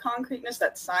from that concreteness,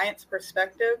 that science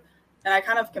perspective, and I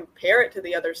kind of compare it to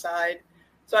the other side.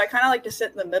 So I kind of like to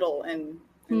sit in the middle and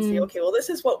see, okay, well, this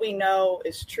is what we know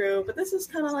is true, but this is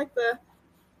kind of like the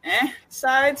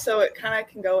side, so it kind of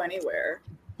can go anywhere.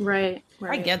 Right.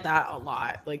 I get that a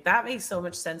lot. Like, that makes so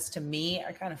much sense to me.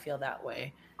 I kind of feel that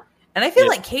way. And I feel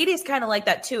like Katie's kind of like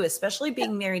that too, especially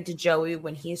being married to Joey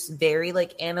when he's very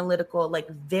like analytical, like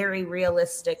very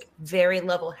realistic, very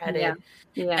level-headed.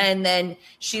 Yeah. And then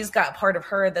she's got part of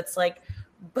her that's like,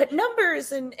 but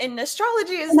numbers and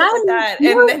astrology and stuff like that.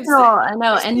 And then I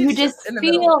know. And you just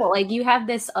feel like you have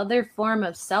this other form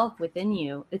of self within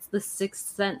you. It's the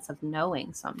sixth sense of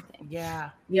knowing something. Yeah.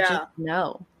 You just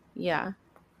know. Yeah.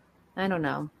 I don't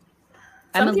know.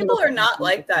 Some people are not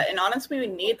like that. And honestly, we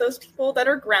need those people that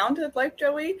are grounded like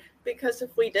Joey, because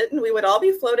if we didn't, we would all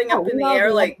be floating up in the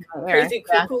air like crazy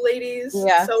cuckoo ladies.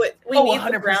 Yeah. So we need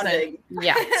 100%. The grounding.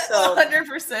 Yeah. So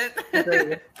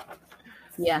 100%.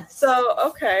 Yeah. So,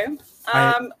 okay.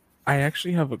 I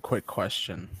actually have a quick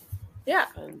question. Yeah.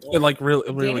 Like really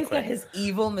Danny's quick. Got his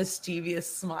evil,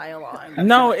 mischievous smile on.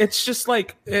 No, it's just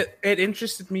like it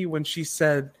interested me when she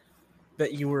said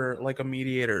that you were like a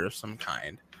mediator of some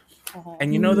kind.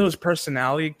 And those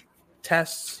personality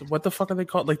tests, what the fuck are they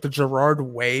called? Like the Gerard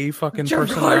Way fucking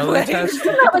personality test?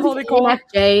 What the hell are they called?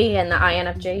 INFJ and the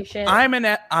INFJ shit. I'm an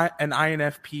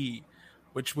INFP,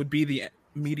 which would be the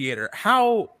mediator.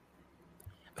 How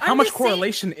much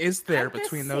correlation is there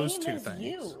between those two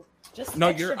things? No,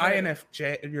 you're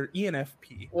INFJ, you're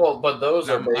ENFP. Well, but those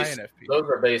are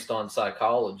based on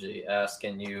psychology,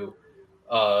 asking you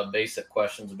basic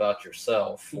questions about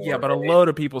yourself. Yeah, but a load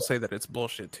of people say that it's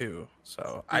bullshit too.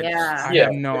 So I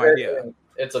have no idea.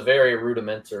 it's a very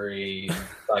rudimentary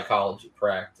psychology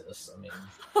practice. I mean,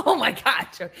 oh my god,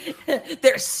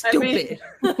 they're stupid.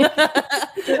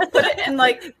 To put it in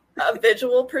like a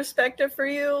visual perspective for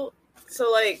you,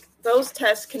 so like those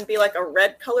tests can be like a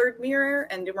red colored mirror,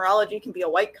 and numerology can be a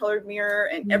white colored mirror,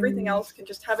 and everything else can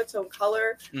just have its own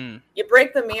color. You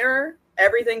break the mirror,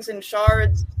 everything's in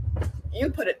shards. You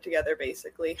put it together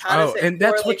basically. How does it and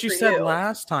that's what you correlate said for you?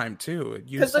 last time too.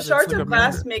 Because the shards of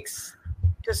glass makes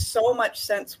just so much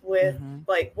sense with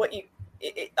like what you.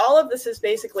 All of this is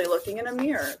basically looking in a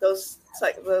mirror. Those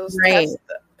tests,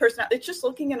 personality. It's just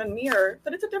looking in a mirror,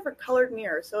 but it's a different colored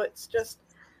mirror. So it's just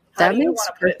how That do you makes want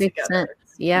to put it perfect together?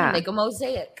 sense. Yeah. Make a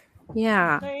mosaic.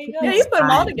 Yeah. There you go. Yeah, you put them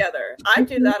all together. I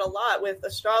do that a lot with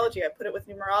astrology. I put it with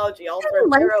numerology. I'll throw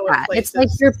tarot in places. It's like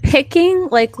you're picking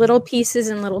like little pieces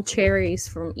and little cherries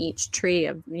from each tree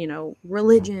of, you know,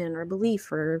 religion or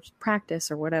belief or practice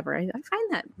or whatever. I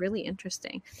find that really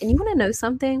interesting. And you want to know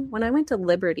something? When I went to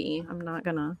Liberty, I'm not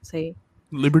going to say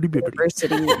Liberty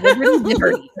University.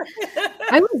 Liberty.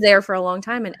 I was there for a long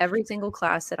time, and every single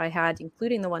class that I had,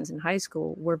 including the ones in high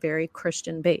school, were very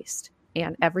Christian based.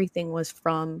 And everything was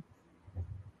from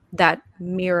that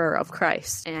mirror of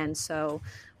Christ. And so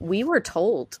we were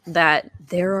told that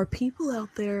there are people out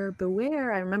there,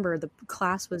 beware. I remember the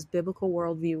class was Biblical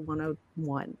Worldview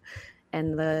 101.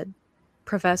 And the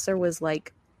professor was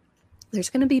like, there's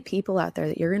going to be people out there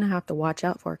that you're going to have to watch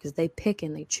out for because they pick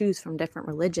and they choose from different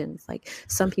religions. Like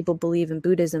some people believe in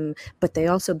Buddhism, but they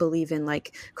also believe in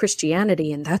like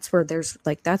Christianity. And that's where there's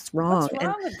like, that's wrong. What's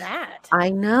wrong with that? I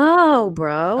know,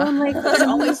 bro. I'm like, It's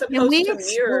only can supposed we to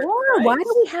mirror explore? Why Christ.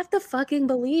 do we have to fucking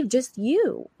believe just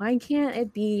you? Why can't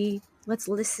it be, let's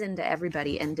listen to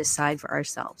everybody and decide for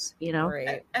ourselves, you know?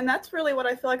 Right. And that's really what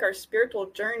I feel like our spiritual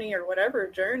journey or whatever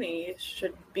journey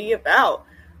should be about.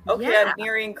 Okay, Yeah. I'm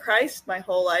mirroring Christ my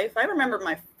whole life. I remember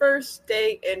my first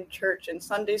day in church in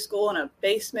Sunday school in a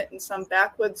basement in some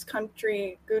backwoods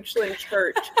country Goochland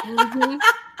church.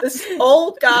 This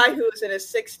old guy who was in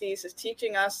his 60s is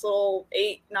teaching us little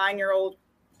 8-9-year-old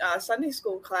Sunday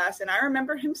school class. And I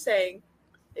remember him saying,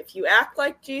 if you act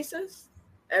like Jesus,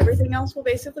 everything else will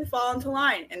basically fall into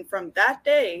line. And from that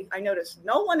day, I noticed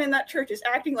no one in that church is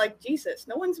acting like Jesus.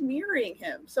 No one's mirroring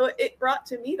him. So it brought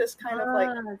to me this kind of like,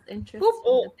 interesting.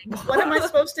 well, what am I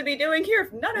supposed to be doing here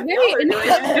if none of Very y'all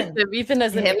are doing it? even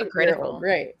as an Hypocritical. 8-year-old,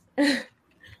 right?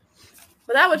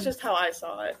 But that was just how I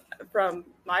saw it from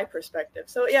my perspective.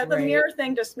 So yeah, the Right. mirror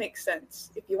thing just makes sense.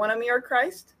 If you want to mirror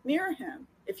Christ, mirror him.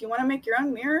 If you want to make your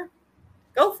own mirror,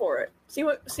 go for it. See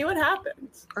what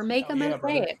happens. Or make a yeah, brother.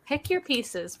 mosaic. Pick your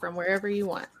pieces from wherever you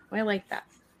want. I like that.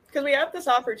 Because we have this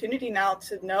opportunity now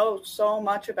to know so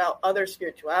much about other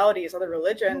spiritualities, other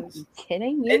religions.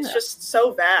 Kidding? It's just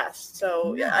so vast.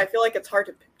 So yeah, I feel like it's hard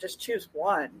to just choose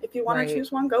one. If you want Right. to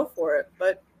choose one, go for it.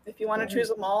 But if you want to choose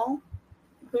them all,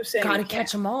 who's saying Gotta you can't?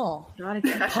 catch them all. Gotta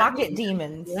get Pocket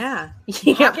demons. Yeah.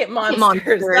 Pocket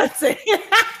monsters. That's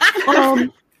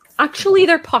it. Actually,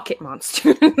 they're pocket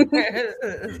monsters.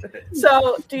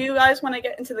 So, do you guys want to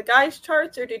get into the guys'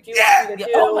 charts, or did you want me to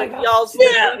do Oh my God. y'all's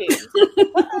readings?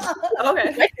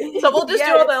 Okay, so we'll just do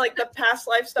Yeah. all the past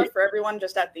life stuff for everyone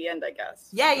just at the end, I guess.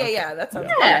 Yeah. That sounds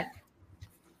Yeah.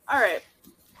 All right.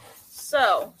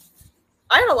 So,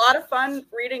 I had a lot of fun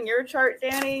reading your chart,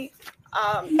 Danny.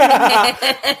 I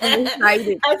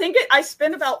think I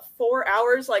spent about 4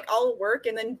 hours, like I'll work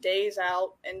and then days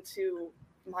out into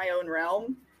my own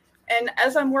realm. And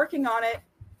as I'm working on it,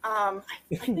 I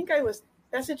think I was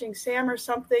messaging Sam or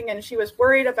something, and she was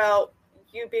worried about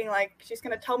you being like, she's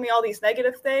going to tell me all these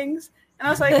negative things. And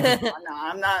I was like, no,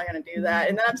 I'm not going to do that.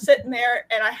 And then I'm sitting there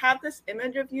and I have this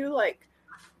image of you like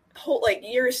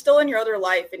you're still in your other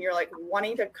life and you're like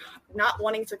not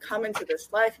wanting to come into this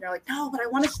life. And you're like, no, but I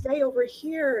want to stay over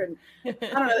here. And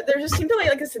I don't know. There just seemed to be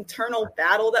like this internal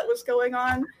battle that was going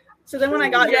on. So then when I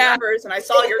got your numbers and I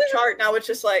saw your chart, now it's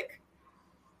just like,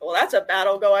 well, that's a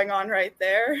battle going on right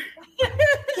there.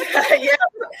 Yeah.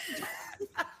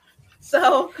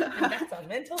 So that's a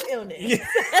mental illness.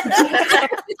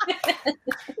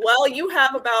 Well, you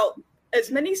have about as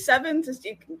many sevens as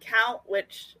you can count,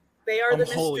 which they are the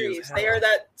mysteries. They are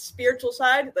that spiritual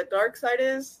side. The dark side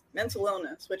is mental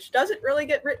illness, which doesn't really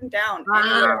get written down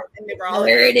anywhere in numerology.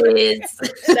 There it is.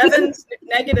 Seven's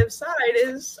negative side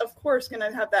is, of course, going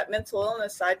to have that mental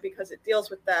illness side because it deals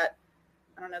with that,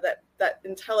 I don't know, that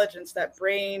intelligence, that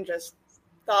brain, just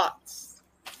thoughts.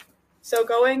 So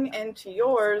going into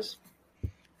yours,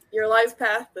 your life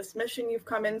path, this mission you've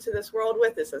come into this world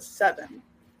with is a 7.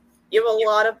 You have a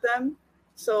lot of them.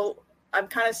 So I'm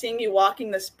kind of seeing you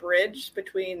walking this bridge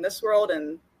between this world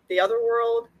and the other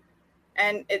world.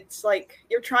 And it's like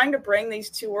you're trying to bring these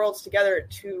two worlds together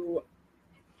to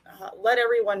let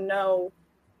everyone know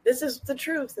this is the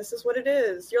truth. This is what it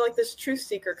is. You're like this truth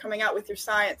seeker coming out with your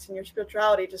science and your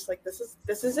spirituality, just like this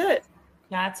is it.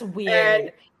 That's weird.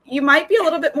 And you might be a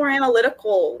little bit more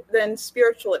analytical than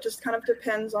spiritual. It just kind of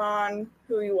depends on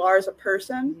who you are as a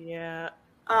person. Yeah.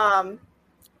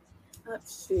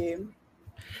 Let's see.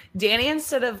 Danny,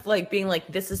 instead of like being like,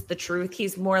 this is the truth,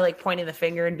 he's more like pointing the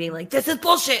finger and being like, this is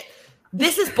bullshit.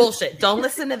 This is bullshit. Don't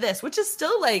listen to this, which is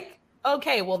still like,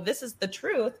 okay, well, this is the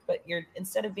truth. But you're,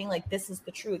 instead of being like, this is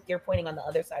the truth, you're pointing on the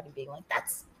other side and being like,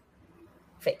 that's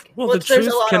fake. Well, the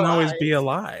truth can always be a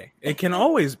lie. It can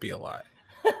always be a lie.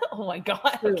 Oh my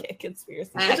God. Okay,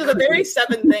 conspiracy. Which is a very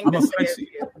Seven thing to say.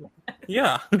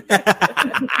 Yeah.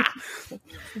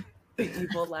 The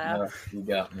evil laugh. You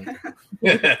got me.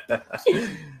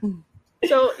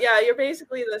 So yeah, you're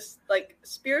basically this like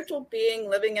spiritual being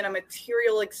living in a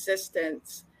material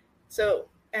existence. So,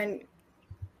 and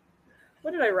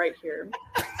what did I write here?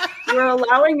 You're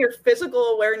allowing your physical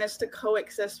awareness to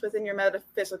coexist within your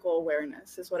metaphysical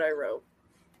awareness is what I wrote.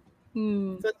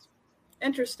 So it's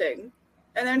interesting.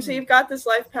 And then so you've got this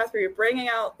life path where you're bringing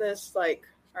out this like,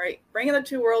 all right, bringing the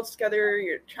two worlds together.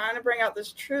 You're trying to bring out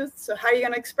this truth. So how are you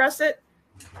going to express it?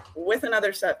 With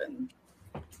another seven.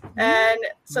 And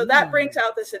so that brings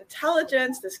out this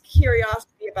intelligence, this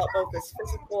curiosity about both this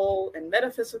physical and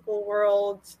metaphysical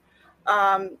worlds.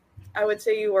 I would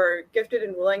say you were gifted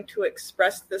and willing to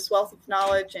express this wealth of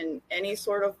knowledge in any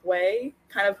sort of way,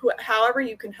 kind of however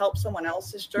you can help someone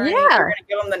else's journey. You're going to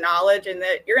give them the knowledge and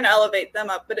that you're going to elevate them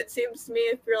up. But it seems to me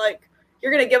if you're like,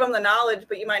 you're going to give them the knowledge,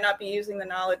 but you might not be using the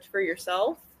knowledge for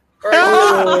yourself. Or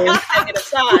take it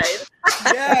aside.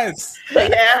 Yes.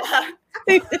 Yeah.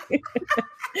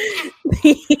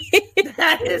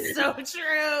 That is so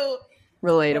true.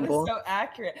 Relatable. So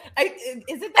accurate.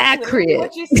 Is it accurate?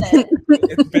 What you said?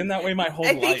 It's been that way my whole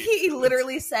life. I think he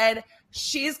literally said,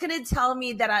 she's going to tell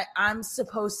me that I'm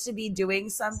supposed to be doing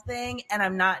something and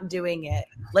I'm not doing it.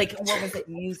 Like, what was it?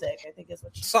 Music, I think is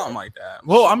what she Something like that.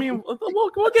 Well, I mean,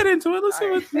 we'll get into it. Let's see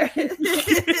what.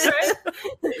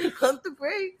 Pump the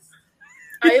brakes.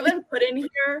 I even put in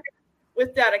here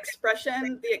with that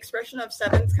expression, the expression of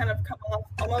sevens kind of come off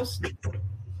almost,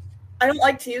 I don't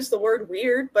like to use the word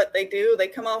weird, but they do. They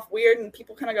come off weird and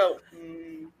people kind of go,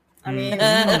 I mean,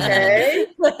 okay.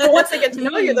 But once they get to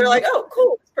know you, they're like, oh,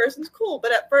 cool. This person's cool.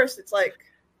 But at first it's like,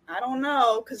 I don't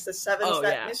know, because the seven's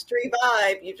mystery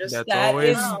vibe. You just that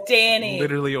is Danny.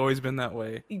 Literally always been that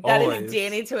way. That is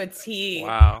Danny to a T.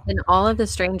 Wow. And all of the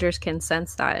strangers can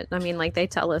sense that. I mean, like they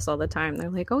tell us all the time. They're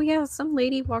like, "Oh yeah, some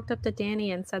lady walked up to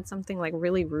Danny and said something like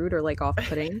really rude or like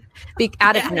off-putting,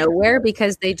 out of nowhere,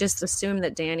 because they just assume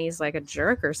that Danny's like a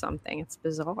jerk or something." It's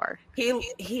bizarre.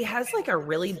 He has like a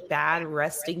really bad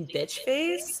resting bitch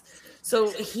face.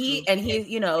 So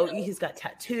he's got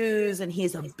tattoos and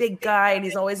he's a big guy and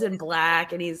he's always in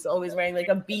black and he's always wearing like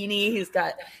a beanie. He's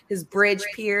got his bridge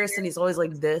pierced and he's always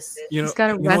like this. He's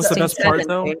got a what's the best part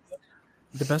though? face.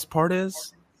 The best part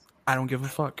is I don't give a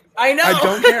fuck. I know. I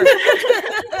don't care.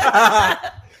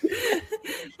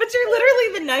 But you're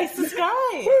literally the nicest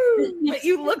guy. But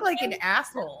you look like an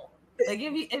asshole. Like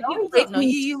if you don't know,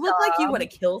 you look like you want to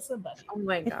kill somebody. Oh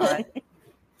my God.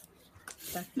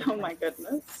 Oh my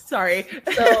goodness. Sorry.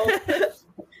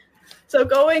 So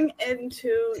going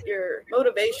into your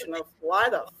motivation of why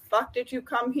the fuck did you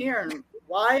come here and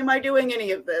why am I doing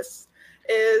any of this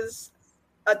is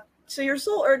so your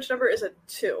soul urge number is a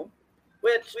 2,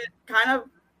 which kind of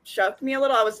shocked me a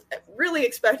little. I was really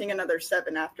expecting another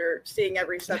 7 after seeing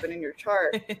every 7 in your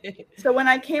chart. So when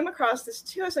I came across this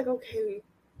 2, I was like, okay,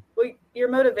 well, your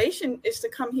motivation is to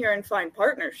come here and find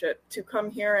partnership, to come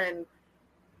here and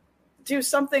do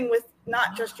something with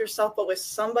not just yourself, but with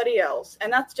somebody else.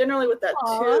 And that's generally what that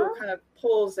 2 kind of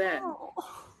pulls in.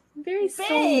 Very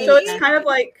sweet. So it's kind of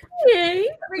like,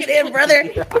 bring it in, brother.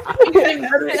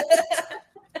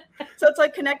 So it's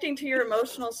like connecting to your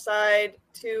emotional side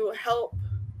to help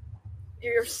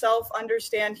yourself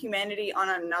understand humanity on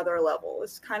another level.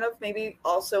 It's kind of maybe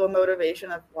also a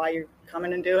motivation of why you're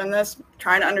coming and doing this,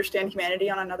 trying to understand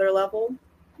humanity on another level.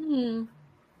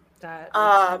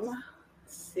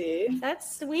 See,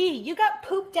 that's sweet. You got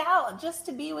pooped out just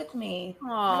to be with me.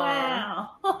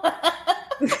 Wow.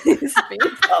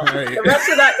 The rest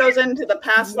of that goes into the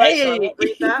past life, so I won't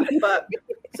read that. But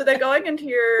so they're going into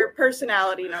your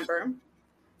personality number.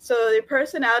 So the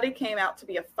personality came out to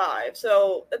be a 5.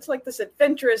 So it's like this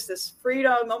adventurous, this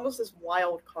freedom, almost this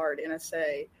wild card in a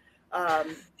say.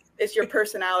 It's your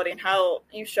personality and how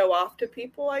you show off to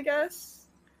people, I guess.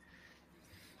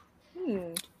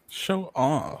 Show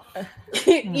off.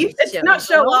 It's not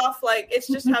show off. Like, it's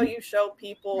just how you show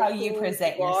people How you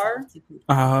present yourself to people.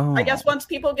 Oh. I guess once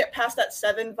people get past that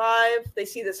 7 vibe, they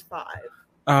see this 5.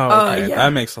 Oh, okay.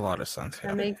 That makes a lot of sense.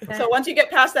 That makes sense. So once you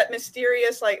get past that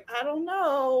mysterious, like, I don't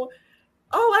know.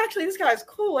 Oh, actually, this guy's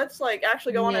cool. Let's like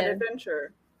actually go on an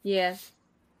adventure. Yeah.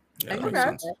 Yeah, that Okay.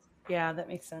 makes sense. Yeah, that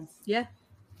makes sense. Yeah.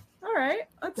 All right.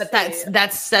 Let's But see.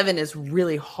 that 7 is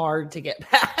really hard to get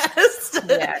past.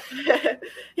 Yeah.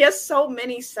 He has so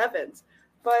many 7s.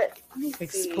 But let me see.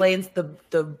 Explains the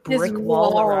His brick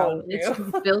wall around it's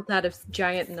you. built out of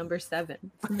giant number 7.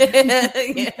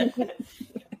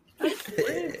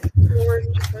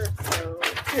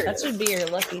 That should be your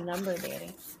lucky number,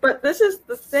 Danny. But this is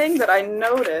the thing that I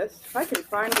noticed. If I can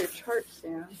find your chart,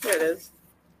 Sam. Here it is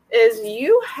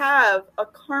you have a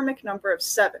karmic number of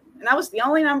 7. And that was the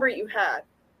only number you had.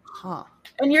 Huh.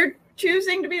 And you're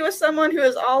choosing to be with someone who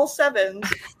is all 7s.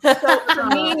 So for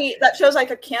me, that shows like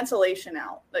a cancellation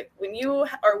out. Like when you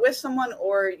are with someone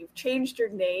or you've changed your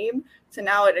name to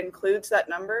now it includes that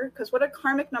number. Because what a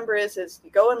karmic number is you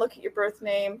go and look at your birth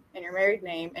name and your married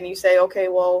name and you say, okay,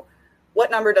 well, what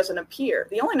number doesn't appear?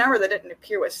 The only number that didn't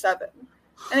appear was 7.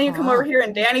 And then you come over here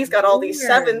and Danny's got all these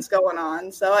 7s going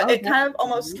on. So it kind of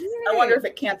almost, I wonder if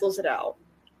it cancels it out.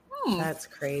 That's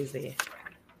crazy.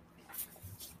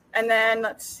 And then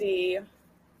let's see,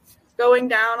 going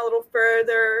down a little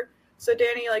further. So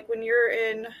Danny, like when you're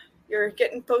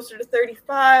getting closer to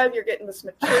 35, you're getting this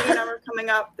maturity number coming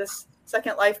up, this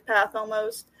second life path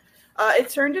almost. It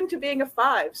turned into being a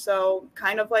 5. So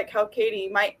kind of like how Katie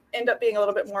might end up being a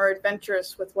little bit more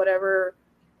adventurous with whatever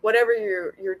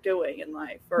you're doing in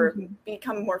life, or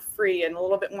become more free and a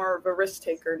little bit more of a risk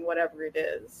taker in whatever it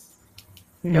is.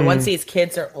 Yeah, once these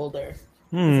kids are older,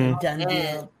 it's a done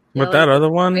deal. With that other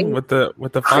one, with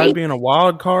the 5 being a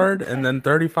wild card and then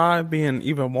 35 being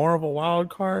even more of a wild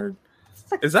card,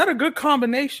 is that a good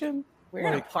combination? We're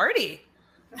in a party.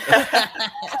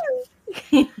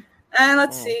 And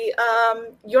let's see,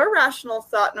 your rational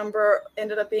thought number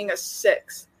ended up being a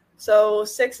 6. So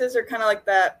 6s are kind of like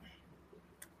that.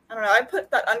 I don't know. I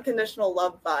put that unconditional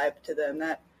love vibe to them.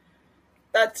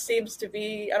 That seems to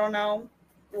be, I don't know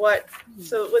what.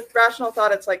 So with rational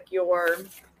thought, it's like your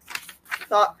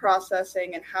thought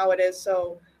processing and how it is.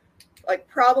 So like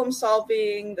problem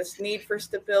solving, this need for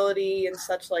stability and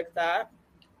such like that.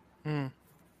 And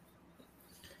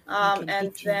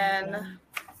then,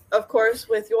 of course,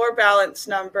 with your balance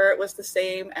number, it was the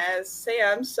same as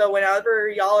Sam's. So whenever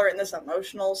y'all are in this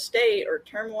emotional state or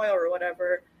turmoil or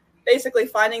whatever, basically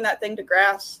finding that thing to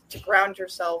grasp, to ground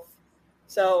yourself.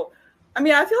 So, I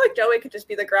mean, I feel like Joey could just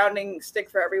be the grounding stick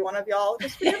for every one of y'all.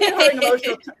 Just be having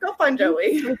emotional. Go find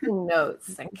Joey. Taking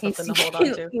notes. In case Something to hold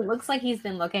on to. he looks like he's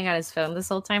been looking at his phone this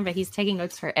whole time, but he's taking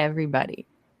notes for everybody.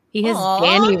 He has Aw,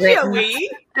 Danny written. Joey.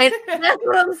 That's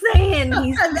what I'm saying.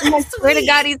 I swear to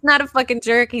God, he's not a fucking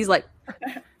jerk. He's like,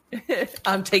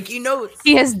 I'm taking notes.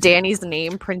 he has Danny's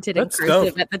name printed in That's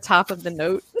cursive dope. at the top of the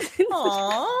note.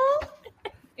 Aww.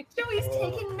 Joey's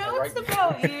taking notes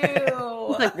about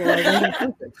you. Like,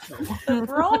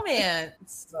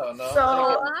 Romance. No.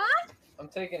 So, I'm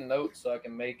taking notes so I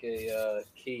can make a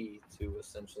key to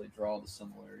essentially draw the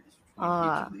similarities between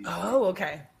each of these. Oh,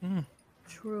 okay.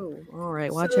 True. All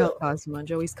right, watch So- out, Cosmo.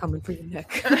 Joey's coming for your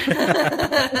neck.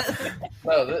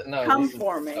 No, Come this is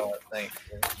for me. how I think.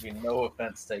 There's be no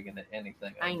offense taken to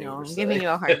anything. I do know. or I'm say. giving you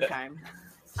a hard time.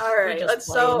 all right, Just let's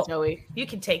playing, Joey. You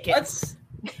can take it.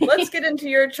 let's get into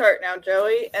your chart now,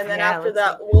 Joey, and then Yeah, after let's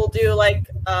that we'll do like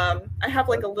I have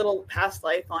like a little past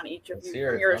life on each of Let's you hear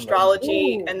from it. your I'm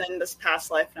astrology, ready. and then this past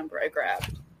life number I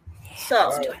grabbed. All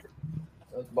So, right.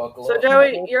 Let's buckle so up.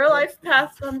 Joey, your life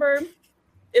path number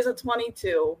is a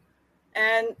 22,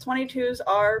 and 22s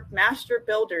are master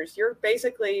builders. You're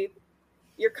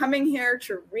coming here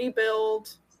to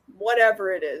rebuild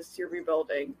whatever it is you're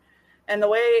rebuilding. And the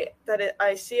way that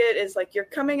I see it is like you're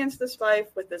coming into this life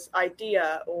with this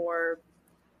idea or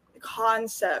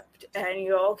concept, and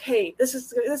you go, okay, this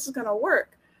is going to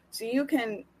work. So you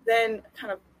can then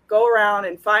kind of go around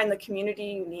and find the community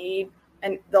you need,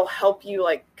 and they'll help you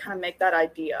like kind of make that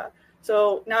idea.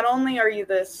 So not only are you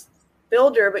this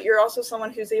builder, but you're also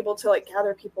someone who's able to like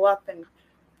gather people up and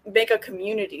make a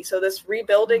community. So this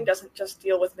rebuilding doesn't just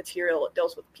deal with material, it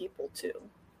deals with people too.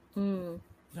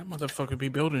 That motherfucker be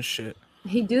building shit.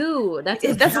 He do. That's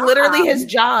literally his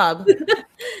job.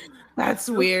 That's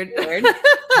weird.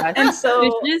 And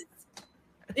so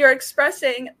you're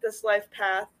expressing this life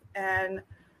path and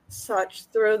such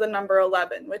through the number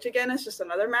 11, which again is just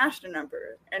another master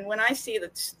number. And when I see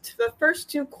the first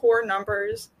 2 core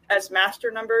numbers as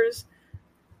master numbers,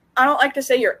 I don't like to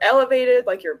say you're elevated,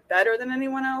 like you're better than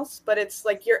anyone else, but it's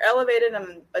like you're elevated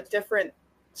in a different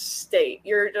state.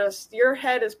 Your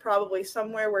head is probably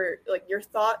somewhere where like your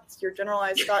thoughts, your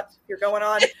generalized thoughts, you're going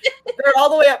on, they're all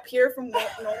the way up here from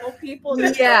normal people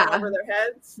and going over their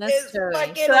heads. That's so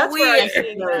that's weird. where I'm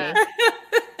seeing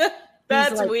that.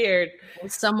 That's like, weird.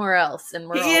 Somewhere else, and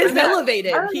he is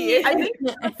elevated. He is. I think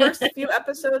the first few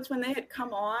episodes when they had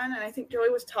come on, and I think Joey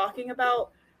was talking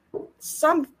about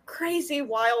some crazy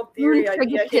wild theory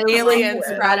idea. Aliens,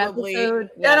 probably. And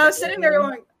I was sitting there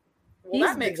going, well,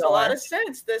 that makes a lot of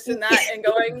sense, this and that, and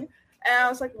going, and I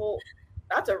was like, well,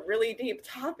 that's a really deep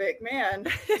topic, man.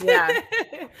 Yeah.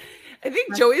 I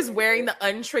think Joey's wearing the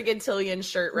Untrigatillion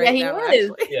shirt right now. Is.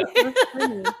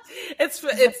 Actually.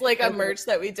 It's like a merch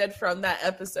that we did from that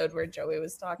episode where Joey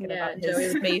was talking about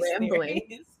his space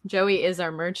theories. Joey is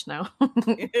our merch now.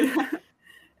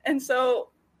 And so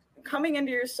coming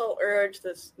into your soul urge,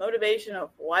 this motivation of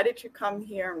why did you come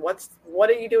here and what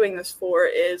are you doing this for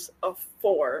is a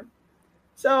 4.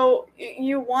 So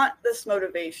you want this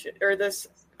motivation or this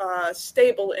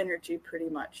stable energy pretty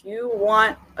much. You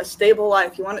want a stable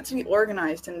life. You want it to be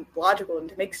organized and logical and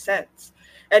to make sense.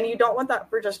 And you don't want that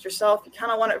for just yourself. You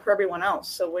kind of want it for everyone else.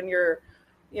 So when you're,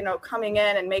 coming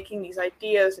in and making these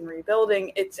ideas and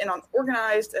rebuilding, it's in an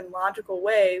organized and logical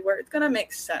way where it's going to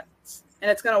make sense. And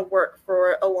it's going to work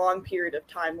for a long period of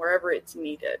time wherever it's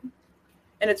needed.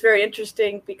 And it's very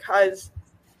interesting because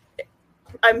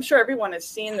I'm sure everyone has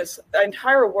seen this. The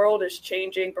entire world is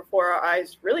changing before our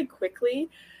eyes really quickly.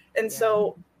 And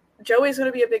so Joey's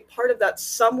going to be a big part of that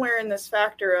somewhere in this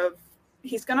factor of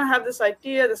he's going to have this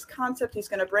idea, this concept. He's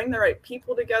going to bring the right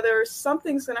people together.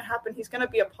 Something's going to happen. He's going to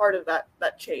be a part of that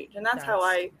change. And that's how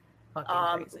I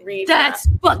read That's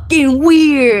fucking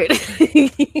weird.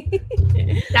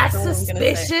 That's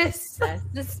suspicious. That's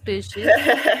suspicious.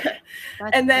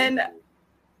 And then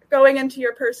going into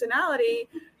your personality,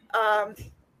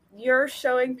 you're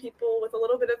showing people with a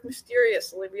little bit of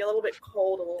mysterious, maybe a little bit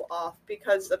cold, a little off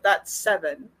because of that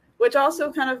 7, which also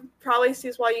kind of probably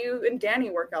sees why you and Danny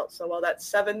work out so well. That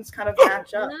 7s kind of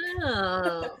match up.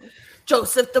 Oh.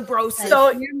 Joseph the Brosis. So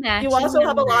you also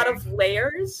have a lot of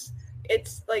layers.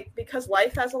 It's like because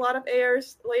life has a lot of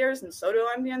layers and so do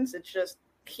onions. It's just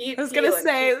keep. I was gonna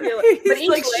say, but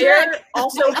each layer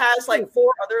also has like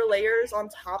 4 other layers on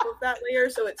top of that layer,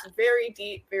 so it's very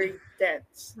deep, very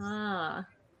dense.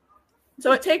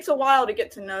 So it takes a while to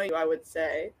get to know you, I would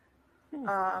say.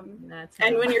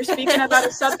 And when you're speaking about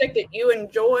a subject that you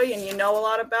enjoy and you know a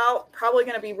lot about, probably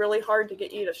going to be really hard to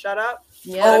get you to shut up.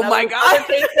 Yeah. Oh my God.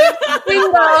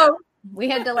 We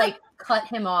had to cut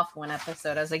him off one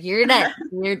episode. I was like, "You're done.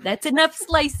 That's enough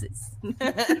slices."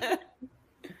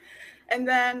 And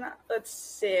then let's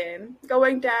see,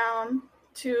 going down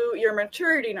to your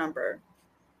maturity number.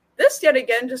 This yet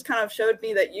again just kind of showed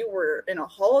me that you were in a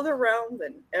whole other realm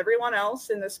than everyone else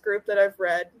in this group that I've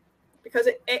read, because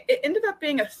it ended up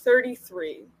being a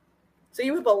 33. So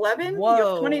you have 11, you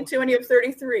have 22, and you have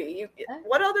 33.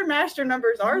 What other master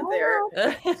numbers are there?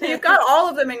 So you've got all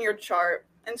of them in your chart.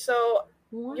 And so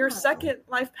your second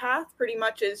life path pretty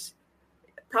much is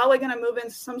probably going to move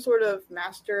into some sort of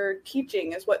master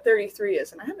teaching is what 33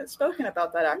 is. And I haven't spoken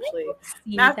about that actually.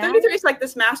 33 is like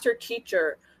this master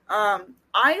teacher.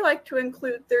 I like to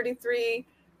include 33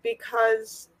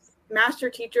 because master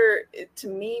teacher, to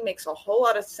me, makes a whole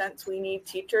lot of sense. We need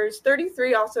teachers.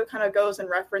 33 also kind of goes and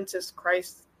references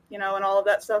Christ, and all of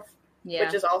that stuff,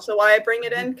 which is also why I bring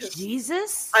it in. Because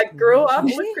Jesus, I grew up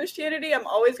with Christianity. I'm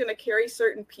always going to carry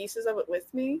certain pieces of it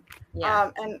with me.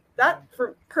 And that,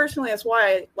 personally, is why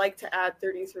I like to add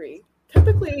 33.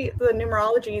 Typically, the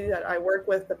numerology that I work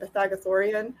with, the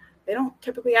Pythagorean, they don't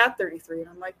typically add 33. And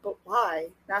I'm like, but why?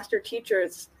 Master teacher,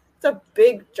 it's a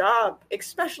big job,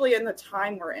 especially in the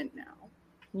time we're in now.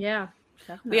 Yeah.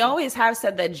 Definitely. We always have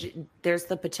said that there's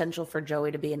the potential for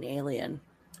Joey to be an alien.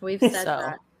 We've said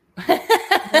that.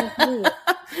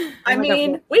 I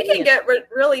mean, we can get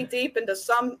really deep into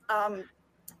some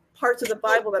parts of the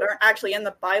Bible that aren't actually in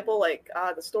the Bible, like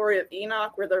the story of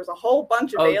Enoch, where there's a whole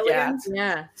bunch of aliens.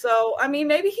 Yeah. So, I mean,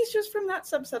 maybe he's just from that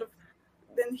subset of.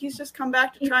 Then he's just come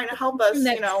back to trying to help us,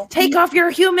 Take off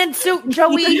your human suit,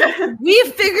 Joey.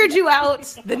 We've figured you out.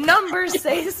 The numbers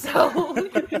say so.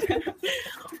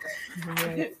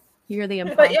 You're the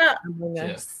imposter. But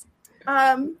yeah. Us.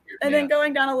 And then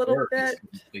going down a little bit.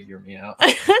 Figure me out.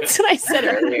 That's what I said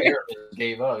earlier.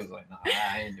 Gave up. He's like, "No,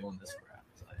 I ain't doing this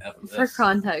crap." For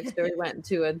context, we went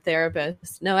to a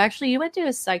therapist. No, actually, you went to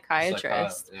a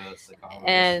psychiatrist.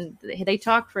 And they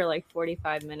talked for like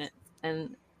 45 minutes.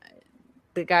 And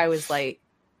the guy was like,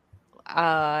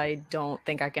 "I don't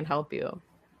think I can help you."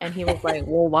 And he was like,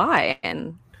 "Well, why?"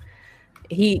 And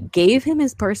he gave him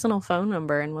his personal phone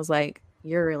number and was like,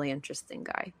 "You're a really interesting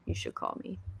guy. You should call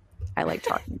me. I like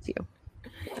talking to you."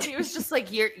 He was just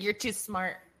like, "You're too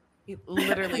smart." He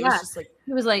literally was just like,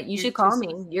 he was like, "You should call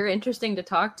me. You're interesting to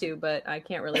talk to, but I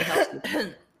can't really help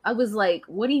you." I was like,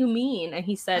 "What do you mean?" And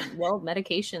he said, "Well,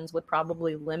 medications would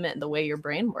probably limit the way your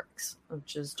brain works,"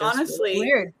 which is just honestly really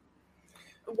weird.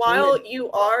 While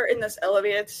you are in this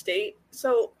elevated state,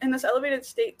 so in this elevated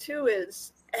state too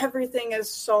is everything is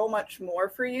so much more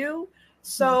for you.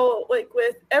 So like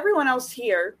with everyone else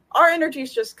here, our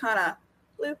energy's just kind of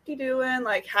loop-de-doing,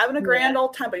 like having a grand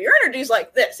old time, but your energy's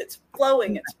like this, it's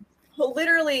flowing, it's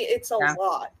literally, it's a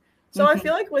lot. So I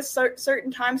feel like with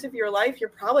certain times of your life, you're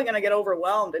probably going to get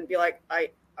overwhelmed and be like, I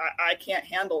can't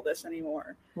handle this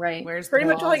anymore. Right. Pretty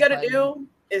much all you got to do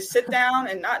is sit down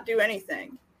and not do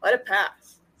anything. Let it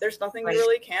pass. There's nothing you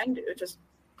really can do. Just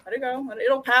let it go.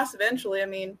 It'll pass eventually. I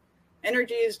mean,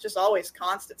 energy is just always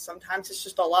constant. Sometimes it's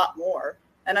just a lot more.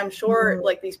 And I'm sure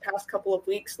like these past couple of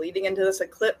weeks leading into this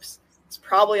eclipse, it's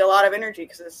probably a lot of energy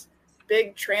because this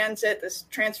big transit, this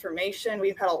transformation,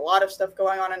 we've had a lot of stuff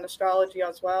going on in astrology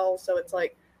as well. So it's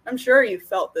like, I'm sure you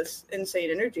felt this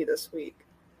insane energy this week.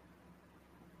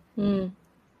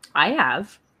 I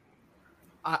have.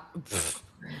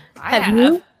 have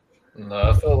you? No,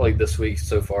 I felt like this week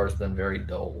so far has been very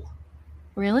dull.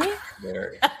 Really?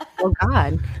 Very. Oh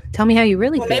God! Tell me how you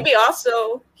really feel. Maybe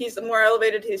also he's more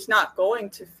elevated. He's not going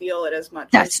to feel it as much.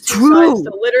 That's He's true. To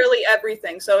literally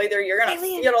everything. So either you're gonna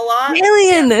feel a lot,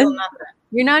 Alien. or nothing.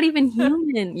 You're not even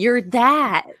human. You're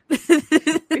that.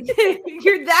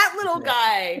 You're that little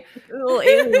guy. Little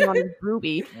alien on his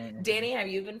booby. Danny, have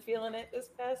you been feeling it this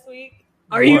past week?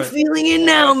 Are you feeling it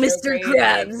now, Mr.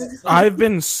 Krabs? I've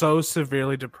been so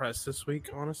severely depressed this week,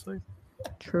 honestly.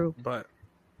 True. But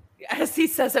as he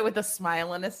says it with a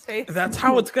smile on his face. That's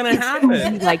how it's going to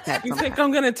happen. Like that. You think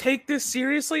I'm going to take this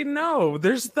seriously? No.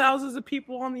 There's thousands of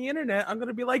people on the internet. I'm going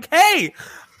to be like, hey,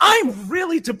 I'm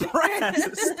really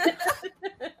depressed.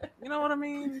 You know what I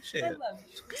mean? Shit.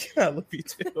 I love you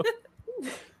too.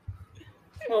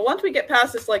 Well, once we get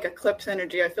past this like eclipse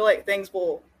energy, I feel like things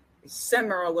will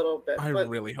simmer a little bit. I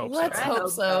really hope Let's so. hope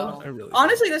so. I really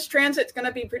Honestly, this transit's going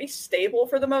to be pretty stable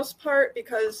for the most part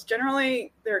because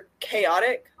generally they're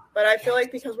chaotic. But I feel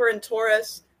like because we're in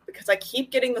Taurus, because I keep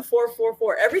getting the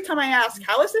 444, every time I ask,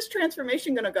 how is this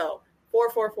transformation going to go?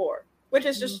 444, which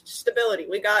is just stability.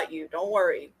 We got you. Don't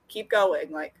worry. Keep going.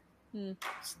 Like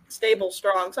stable,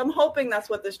 strong. So I'm hoping that's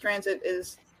what this transit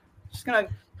is. Just going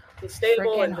to be stable.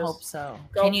 Freaking and just hope so.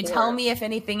 go Can you for tell it. me if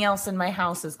anything else in my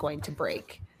house is going to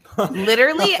break?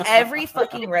 Literally every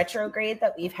fucking retrograde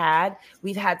that we've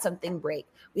had something break.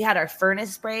 We had our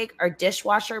furnace break, our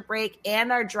dishwasher break,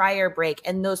 and our dryer break.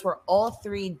 And those were all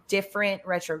three different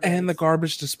retrogrades. And the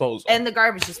garbage disposal.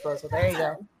 There you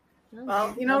go.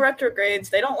 Well, you know, retrogrades,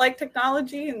 they don't like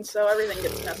technology, and so everything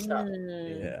gets messed up.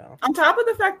 Yeah. On top of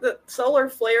the fact that solar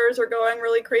flares are going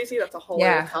really crazy, that's a whole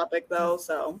Yeah. other topic, though.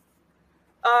 So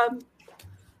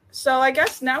I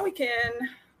guess now we can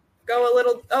go a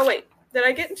little. Oh wait, did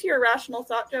I get into your rational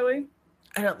thought, Joey?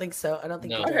 I don't think so. I don't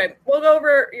think No. you did. Okay, we'll go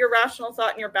over your rational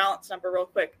thought and your balance number real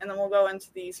quick, and then we'll go into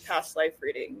these past life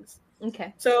readings.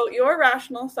 Okay. So your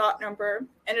rational thought number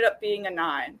ended up being a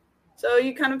 9. So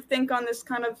you kind of think on this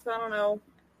kind of, I don't know,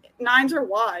 9s are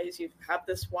wise. You have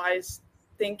this wise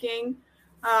thinking.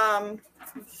 Let's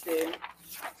see.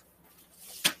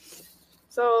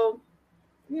 So,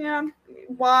 yeah,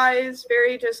 wise,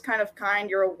 very just kind of kind.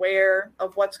 You're aware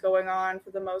of what's going on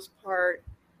for the most part.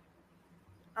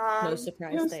 No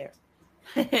surprise there.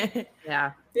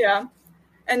 Yeah. Yeah.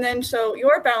 And then so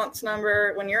your balance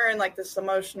number when you're in like this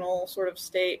emotional sort of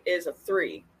state is a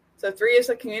 3. So 3 is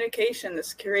the communication,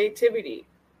 this creativity,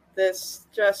 this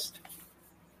just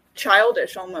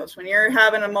childish almost. When you're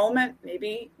having a moment,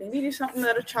 maybe do something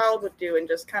that a child would do and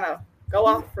just kind of go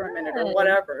off for a minute or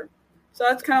whatever. So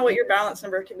that's kind of what your balance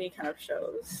number to me kind of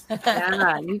shows.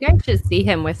 Yeah, you guys should see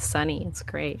him with Sunny. It's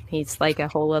great. He's like a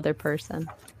whole other person.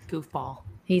 Goofball.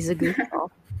 He's a goofball.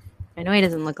 I know he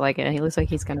doesn't look like it. He looks like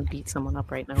he's going to beat someone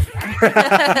up right now.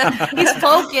 He's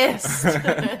focused.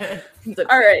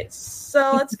 All right,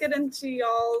 so let's get into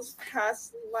y'all's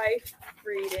past life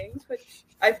readings, which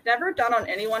I've never done on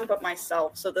anyone but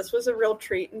myself. So this was a real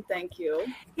treat, and thank you.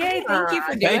 Yay, thank you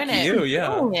for doing Thank it. you, yeah.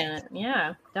 Oh,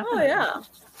 yeah, Oh, definitely. yeah.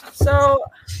 So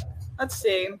let's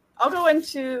see. I'll go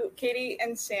into Katie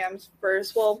and Sam's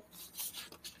first. Well,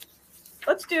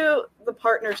 let's do the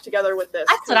partners together with this.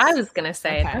 That's what I was going to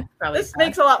say. Okay. That's probably This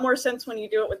makes a lot more sense when you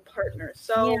do it with partners.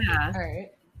 So, yeah. All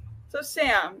right. so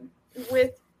Sam,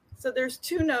 so there's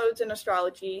 2 nodes in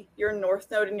astrology, your north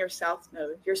node and your south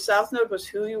node. Your south node was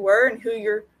who you were and who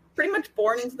you're pretty much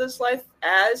born into this life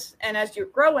as you're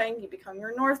growing, you become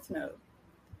your north node.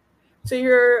 So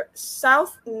your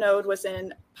south node was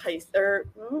in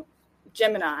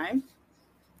Gemini.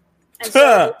 And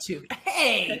so,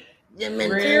 hey, so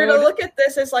you're to look at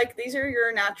this as like, these are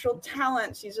your natural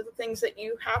talents. These are the things that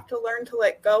you have to learn to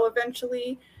let go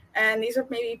eventually. And these are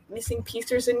maybe missing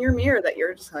pieces in your mirror that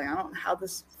you're just like, I don't know how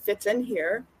this fits in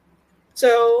here.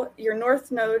 So your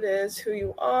north node is who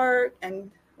you are. And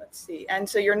let's see. And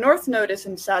so your north node is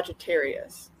in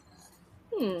Sagittarius.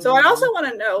 So I also want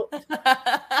to note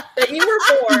that you were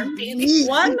born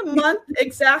 1 month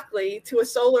exactly to a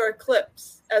solar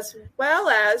eclipse, as well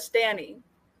as Danny.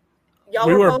 Y'all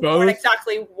were both born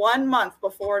exactly 1 month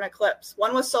before an eclipse.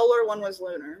 One was solar, one was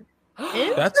lunar.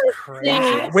 That's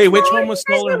crazy. Wait, which one was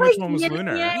solar and which one was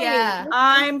lunar? Yeah.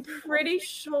 I'm pretty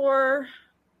sure.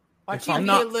 If I'm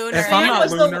not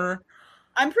lunar.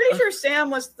 I'm pretty sure Sam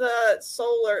was the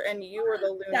solar and you were the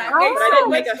lunar. But I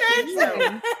didn't make a huge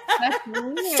note.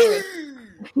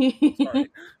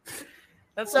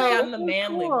 That's why I'm the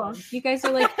manly one. You guys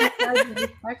are like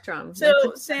the spectrum.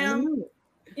 So Sam,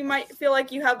 you might feel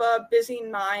like you have a busy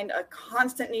mind, a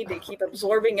constant need to keep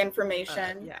absorbing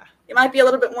information. You might be a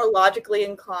little bit more logically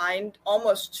inclined,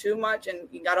 almost too much, and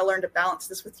you got to learn to balance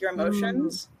this with your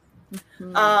emotions.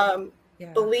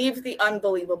 Believe the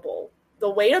unbelievable. The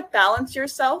way to balance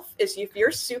yourself is if you're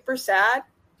super sad,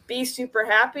 be super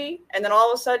happy, and then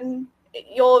all of a sudden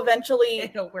you'll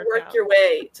eventually work your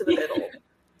way to the middle.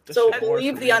 So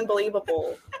believe the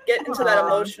unbelievable. Get into that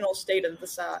emotional state of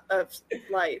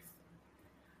life.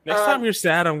 Next time you're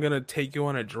sad, I'm going to take you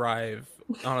on a drive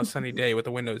on a sunny day with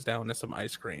the windows down and some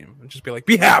ice cream and just be like,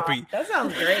 be happy. That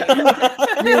sounds great.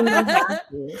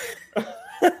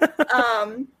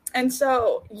 And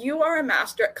so you are a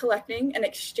master at collecting and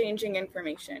exchanging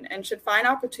information and should find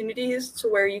opportunities to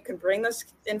where you can bring this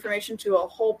information to a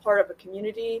whole part of a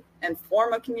community and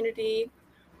form a community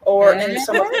or in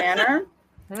some manner.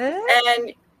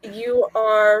 And you're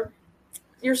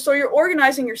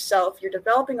organizing yourself. You're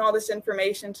developing all this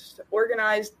information to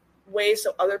organize ways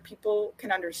so other people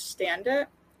can understand it.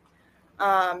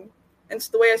 And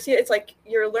so the way I see it, it's like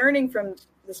you're learning from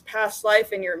this past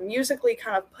life and you're musically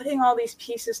kind of putting all these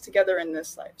pieces together in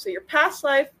this life. So your past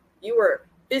life, you were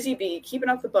busy bee, keeping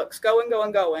up the books, going.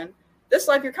 This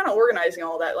life, you're kind of organizing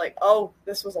all that, like, oh,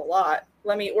 this was a lot.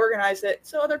 Let me organize it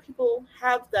so other people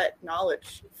have that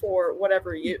knowledge for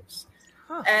whatever use.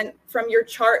 And from your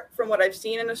chart, from what I've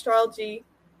seen in astrology,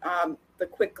 the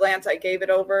quick glance I gave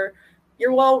it over,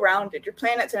 you're well-rounded. Your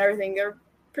planets and everything, they're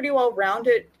pretty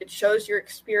well-rounded. It shows your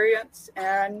experience,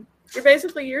 and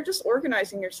you're just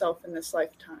organizing yourself in this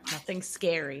lifetime. Nothing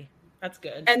scary. That's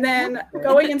good. And then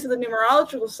going into the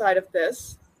numerological side of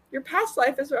this, your past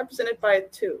life is represented by a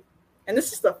 2. And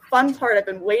this is the fun part. I've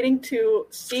been waiting to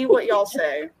see what y'all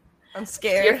say. I'm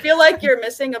scared. Do you feel like you're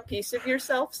missing a piece of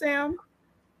yourself, Sam?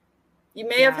 You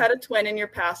may have had a twin in your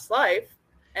past life.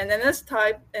 And then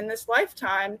in this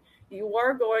lifetime, you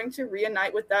are going to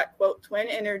reunite with that, quote, twin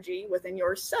energy within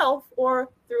yourself or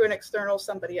through an external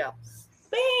somebody else.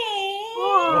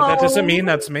 Well, that doesn't mean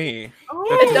that's me.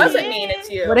 It doesn't mean it's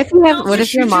you. What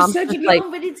if your mom said like,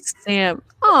 Sam?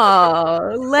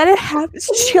 Oh, let it happen.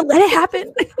 Let it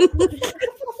happen.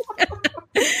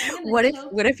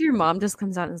 What if your mom just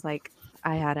comes out and is like,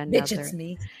 I had another. Bitch, it's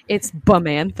me. It's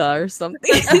Bamantha or something.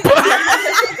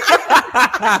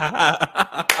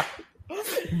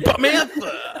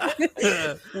 Bamantha.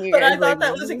 But I thought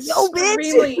that was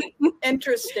extremely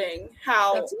interesting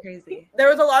how that's crazy. There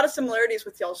was a lot of similarities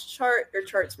with y'all's chart. Your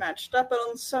charts matched up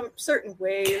in some certain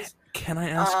ways. Can I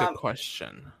ask a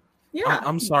question? Yeah.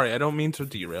 I'm sorry. I don't mean to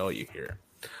derail you here.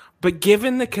 But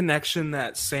given the connection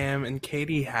that Sam and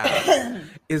Katie have,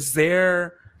 is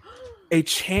there a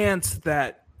chance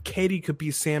that Katie could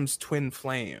be Sam's twin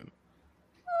flame?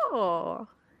 Oh.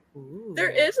 Ooh. There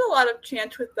is a lot of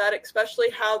chance with that, especially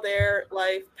how their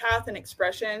life path and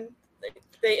expression,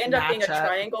 they end up being a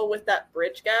triangle with that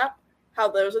bridge gap, how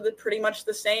those are pretty much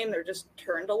the same. They're just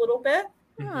turned a little bit.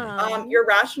 Your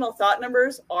rational thought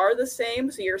numbers are the same,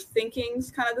 so your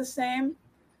thinking's kind of the same.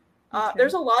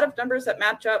 There's a lot of numbers that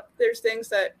match up. There's things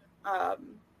that,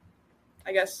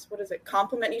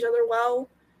 complement each other well.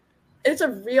 It's a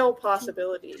real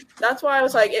possibility. That's why I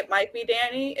was like, it might be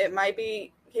Danny, it might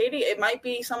be Katie, it might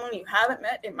be someone you haven't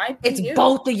met, it might be you.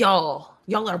 Both of y'all.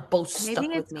 Y'all are both stuck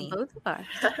with me. Both of us.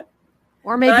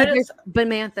 Or maybe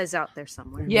Bamantha's out there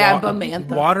somewhere. Yeah,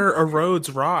 Bamantha. Water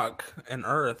erodes rock and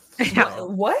earth. So.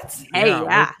 What?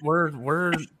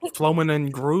 We're flowing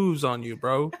in grooves on you,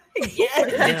 bro.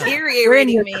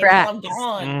 Deteriorating me. I'm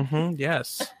gone.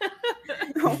 Yes.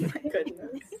 Oh my goodness.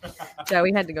 Yeah,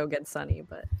 we had to go get Sunny,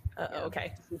 but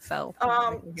Okay. He fell.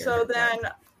 So then,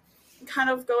 kind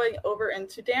of going over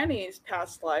into Danny's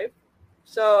past life.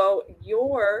 So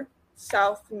your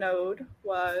south node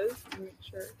was. Let me make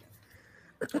sure.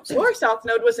 Your south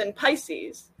node was in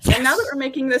Pisces, and now that we're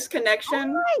making this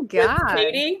connection with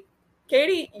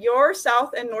Katie, your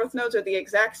south and north nodes are the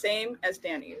exact same as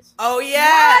Danny's. Oh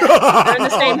yeah, they're in the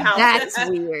same house. That's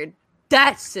weird.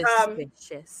 That's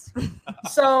suspicious.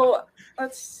 So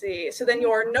let's see. So then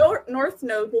your north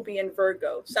node will be in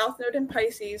Virgo, south node in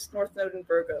Pisces, north node in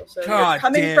Virgo. So you're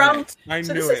coming from.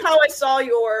 So this is how I saw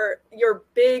your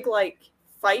big like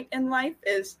fight in life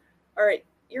is all right.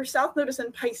 Your south node is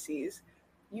in Pisces.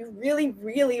 You really,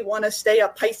 really want to stay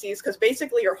up Pisces because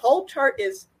basically your whole chart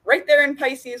is right there in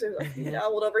Pisces. There's like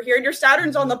over here, and your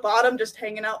Saturn's on the bottom, just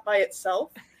hanging out by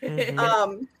itself.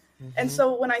 And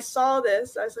so when I saw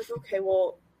this, I was like, okay,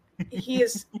 well, he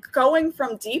is going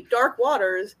from deep, dark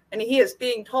waters, and he is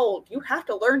being told, you have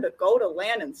to learn to go to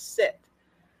land and sit.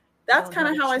 That's kind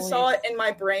of how I saw it in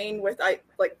my brain with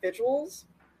visuals.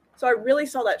 So I really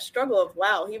saw that struggle of,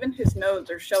 wow, even his nodes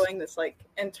are showing this like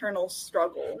internal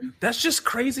struggle. That's just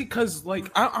crazy because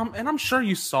I'm sure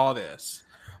you saw this,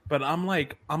 but I'm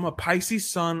a Pisces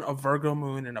sun, a Virgo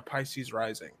moon, and a Pisces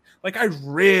rising. Like I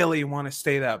really want to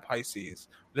stay that Pisces.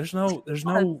 There's no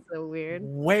so weird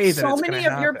way that so it's many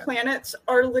of your planets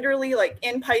are literally like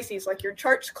in Pisces. Like your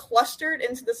chart's clustered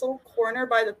into this little corner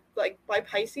by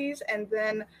Pisces, and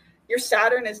then your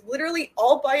Saturn is literally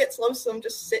all by its lonesome,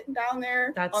 just sitting down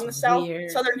there on the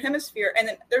southern hemisphere. And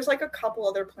then there's like a couple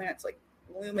other planets like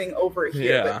looming over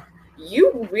here. Yeah. But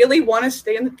you really want to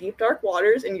stay in the deep, dark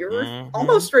waters, and you're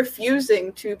almost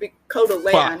refusing to go to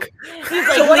land. He's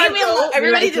like, leave me alone.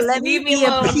 Everybody just leave me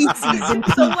alone.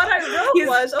 So what I wrote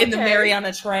was, okay. In the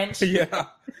Mariana Trench. Yeah.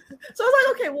 So I was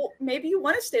like, okay, well, maybe you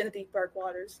want to stay in the deep, dark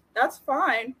waters. That's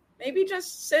fine. Maybe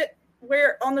just sit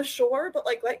on the shore, but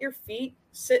like let your feet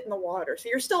sit in the water. So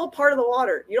you're still a part of the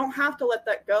water. You don't have to let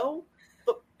that go,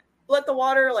 but let the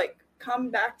water like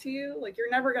come back to you. Like you're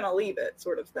never going to leave it,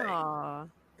 sort of thing. Aww.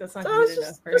 That's not so it's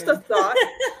just a thought.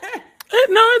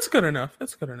 No, it's good enough.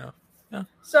 It's good enough. Yeah.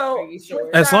 So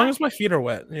as long as my feet are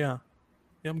wet, yeah,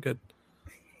 I'm good.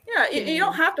 Yeah, you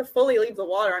don't have to fully leave the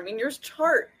water. I mean, your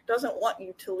chart doesn't want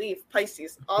you to leave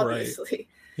Pisces, obviously.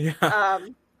 Right. Yeah.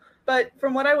 But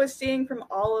from what I was seeing from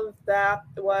all of that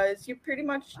was you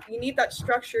need that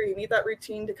structure, you need that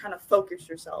routine to kind of focus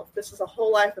yourself. This is a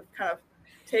whole life of kind of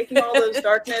taking all those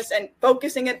darkness and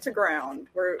focusing it to ground.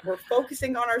 We're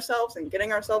focusing on ourselves and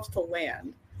getting ourselves to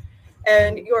land.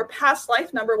 And your past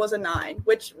life number was a 9,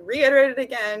 which reiterated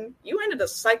again, you ended a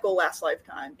cycle last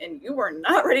lifetime and you were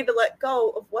not ready to let go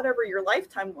of whatever your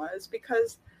lifetime was,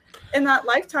 because in that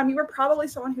lifetime, you were probably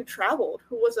someone who traveled,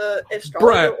 who was an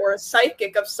astrologer or a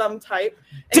psychic of some type.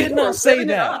 Did not say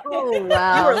that. Oh,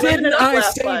 wow. Didn't I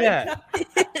say that?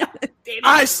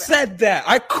 I said that.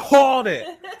 I called it.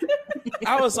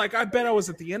 I was like, I bet I was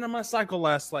at the end of my cycle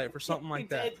last life or something like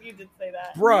that. You did say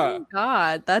that. Bruh. Oh,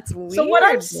 God, that's weird. So what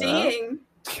I'm seeing,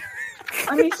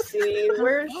 let me see,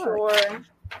 where's your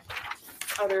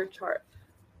other chart?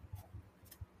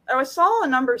 I saw a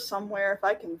number somewhere, if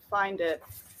I can find it.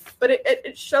 But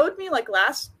it showed me like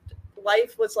last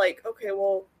life was like, okay,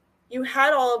 well, you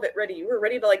had all of it ready. You were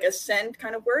ready to like ascend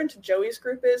kind of where into Joey's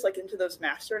group is, like into those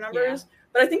master numbers. Yeah.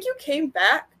 But I think you came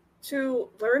back to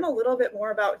learn a little bit more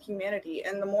about humanity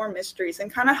and the more mysteries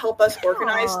and kind of help us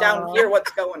organize down here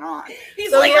what's going on.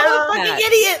 He's like, I'm a fucking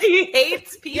idiot. He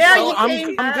hates people. Yeah,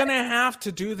 I'm going to have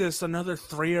to do this another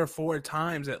 3 or 4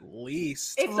 times at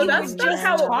least. So that's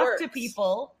how it works. To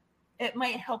people. It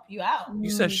might help you out. You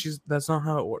said that's not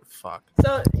how it works. Fuck.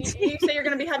 So you say you're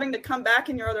going to be having to come back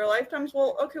in your other lifetimes.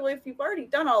 Well, okay, well, if you've already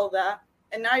done all of that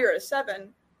and now you're a 7,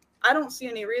 I don't see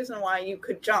any reason why you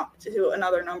could jump to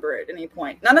another number at any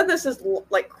point. None of this is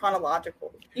like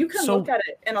chronological. You can look at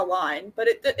it in a line, but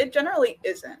it generally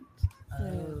isn't.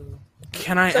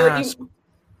 Can I ask?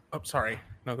 Sorry.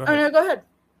 No, go ahead. Oh, no, go ahead.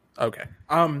 Okay.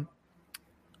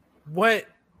 What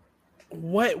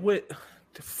would...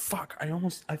 Fuck!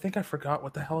 I think I forgot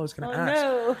what the hell I was going to ask.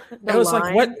 No. I was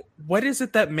like, what is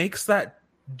it that makes that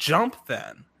jump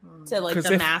then? To like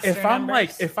the master if I'm numbers?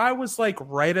 like, if I was like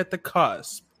right at the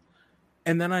cusp,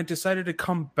 and then I decided to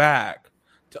come back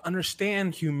to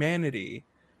understand humanity,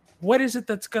 what is it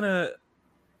that's gonna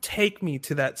take me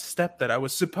to that step that I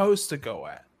was supposed to go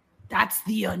at? That's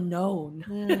the unknown.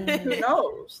 Who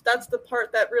knows? That's the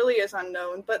part that really is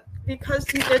unknown. But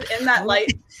because you did in that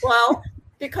light,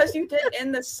 because you did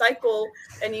in this cycle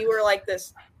and you were like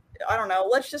this, I don't know,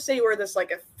 let's just say you were this like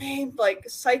a famed like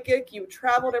psychic, you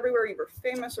traveled everywhere, you were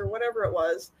famous or whatever it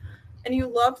was, and you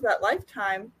loved that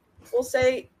lifetime, we'll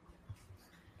say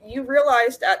you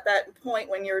realized at that point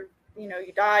when you're, you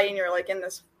die and you're like in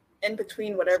this in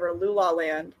between whatever Lula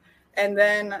land, and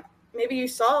then maybe you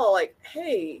saw like,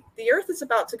 hey, the Earth is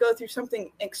about to go through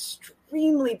something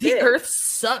extremely big. The Earth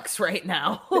sucks right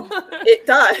now. It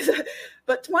does.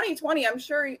 But 2020, I'm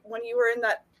sure when you were in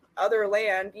that other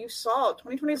land, you saw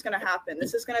 2020 is going to happen.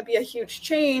 This is going to be a huge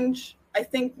change. I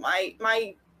think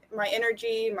my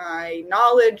energy, my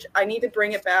knowledge, I need to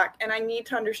bring it back, and I need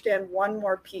to understand one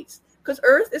more piece. Because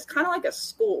Earth is kind of like a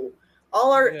school.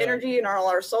 All our energy and all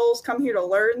our souls come here to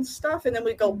learn stuff, and then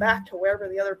we go back to wherever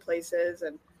the other place is.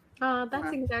 And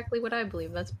that's exactly what I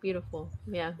believe. That's beautiful.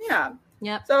 Yeah. Yeah.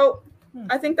 Yep. So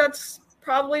I think that's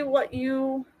probably what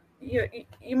you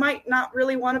might not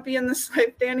really want to be in this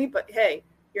life, Danny, but hey,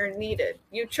 you're needed.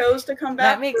 You chose to come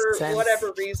back for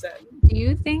whatever reason. Do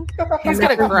you think he's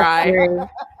gonna cry?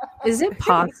 Is it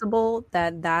possible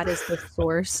that is the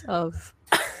source of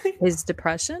his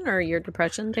depression or your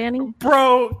depression, Danny?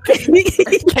 Bro,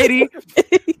 Katie,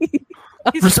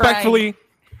 respectfully,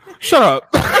 shut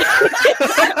up.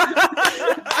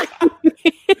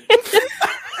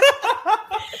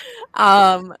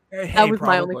 That was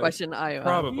my only question.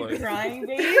 Probably. Crying,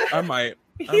 baby? I might.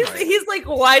 He's like,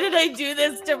 why did I do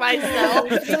this to myself?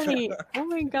 Danny, oh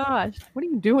my gosh. What are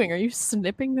you doing? Are you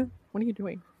snipping them? What are you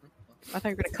doing? I thought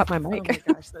you were going to cut my mic.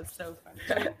 Oh my gosh, that's so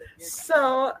funny.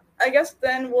 So I guess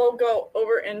then we'll go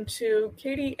over into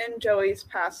Katie and Joey's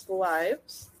past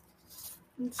lives.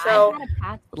 So I had a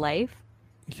past life.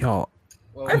 Y'all,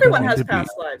 everyone has past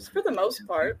lives for the most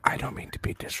part. I don't mean to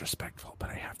be disrespectful,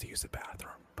 but I have to use the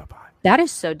bathroom. Bye-bye. That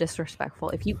is so disrespectful.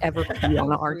 If you ever pee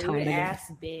on our time Rude again.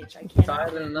 ass bitch. I can't Tie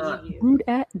it in a knot. Rude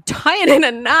ass. Tie it in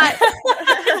a knot.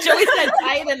 Joey said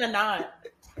tie it in a knot.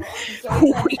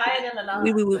 Joey said tie it in a knot.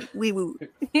 Wee woo.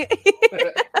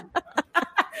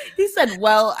 He said,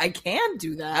 well, I can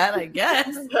do that, I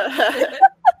guess.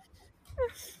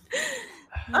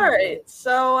 All right,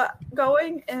 so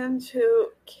going into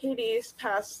Katie's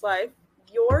past life,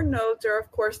 your nodes are, of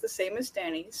course, the same as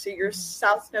Danny's. So your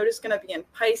south node is going to be in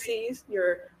Pisces.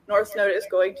 Your north node is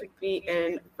going to be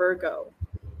in Virgo.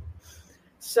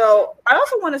 So I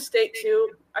also want to state,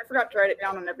 too, I forgot to write it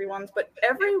down on everyone's, but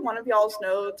every one of y'all's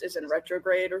nodes is in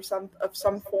retrograde or some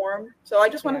form. So I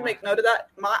just wanted to make note of that.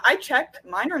 I checked.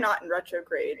 Mine are not in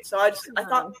retrograde. So I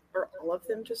thought, were all of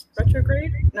them just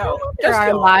retrograde? No. Just Our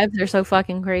y'all. lives are so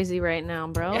fucking crazy right now,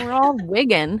 bro. We're all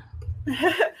wigging.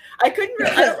 I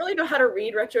don't really know how to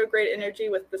read retrograde energy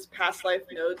with this past life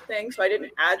node thing, so I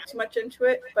didn't add too much into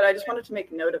it, but I just wanted to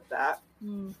make note of that.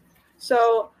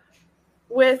 So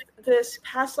with this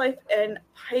past life in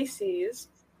Pisces,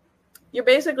 you're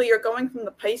going from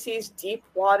the Pisces deep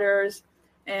waters,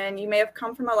 and you may have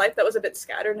come from a life that was a bit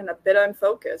scattered and a bit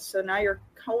unfocused. So now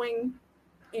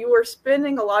you were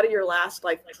spending a lot of your last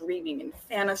life dreaming and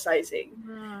fantasizing.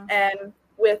 And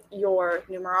with your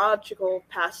numerological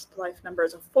past life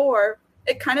numbers of 4,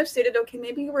 it kind of stated, okay,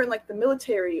 maybe you were in like the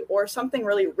military or something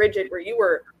really rigid where you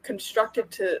were constructed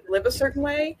to live a certain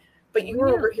way, but you were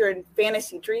over here in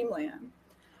fantasy dreamland.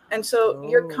 And so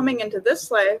you're coming into this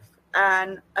life,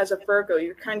 and as a Virgo,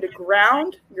 you're trying to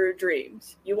ground your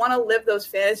dreams. You want to live those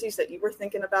fantasies that you were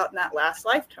thinking about in that last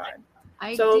lifetime.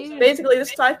 Basically,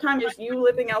 this lifetime is you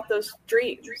living out those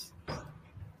dreams.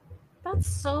 That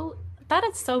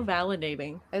is so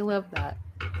validating. I love that.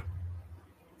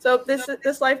 So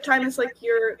this lifetime is like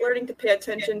you're learning to pay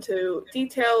attention to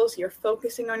details. You're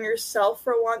focusing on yourself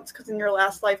for once, because in your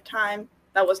last lifetime,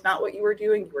 that was not what you were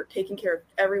doing. You were taking care of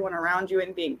everyone around you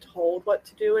and being told what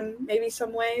to do in maybe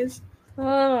some ways.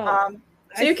 So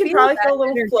you can probably feel a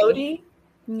little floaty,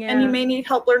 and you may need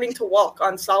help learning to walk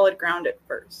on solid ground at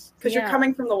first, because you're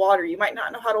coming from the water. You might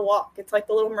not know how to walk. It's like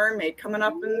the Little Mermaid coming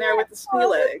up in there with the ski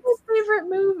legs. That's my favorite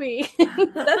movie.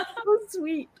 That's so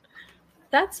sweet.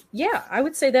 I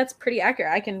would say that's pretty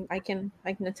accurate. I can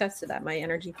attest to that. My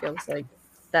energy feels like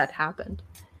that happened.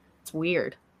 It's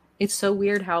weird. It's so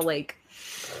weird how I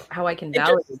can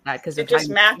validate that, because it just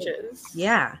matches.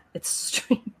 Yeah, it's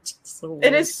strange. It's so weird.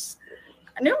 It is.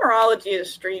 Numerology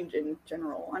is strange in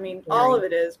general. I mean, all of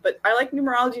it is, but I like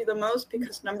numerology the most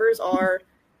because numbers are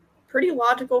pretty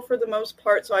logical for the most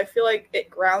part. So I feel like it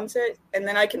grounds it, and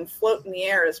then I can float in the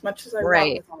air as much as I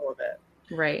want with all of it.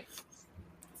 Right.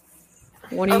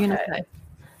 What are you going to say?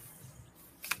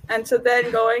 And so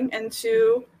then going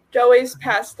into Joey's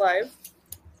past life.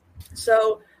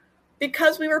 So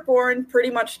because we were born pretty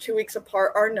much 2 weeks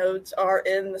apart, our nodes are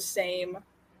in the same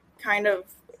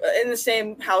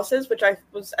houses, which I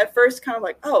was at first kind of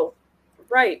like, oh,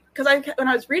 right. Because when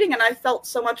I was reading it, I felt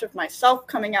so much of myself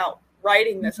coming out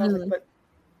writing this. I was like, but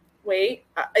wait,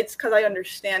 it's because I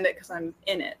understand it because I'm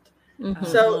in it. Mhm.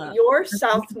 So your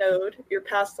south node, your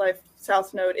past life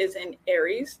south node, is in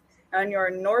Aries, and your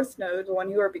north node, the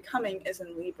one you are becoming, is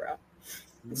in Libra.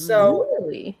 So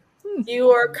Really?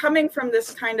 you are coming from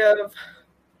this kind of,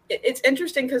 it's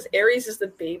interesting because Aries is the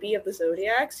baby of the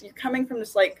zodiac. So you're coming from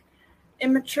this like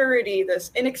immaturity,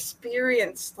 this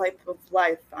inexperienced type of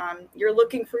life. You're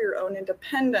looking for your own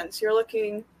independence. You're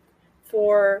looking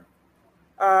for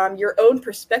your own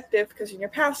perspective, because in your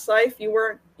past life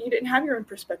you didn't have your own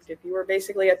perspective. You were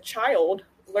basically a child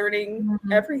learning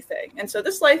everything. And so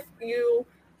this life you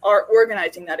are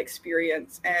organizing that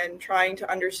experience and trying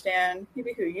to understand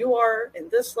maybe who you are in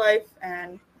this life,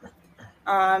 and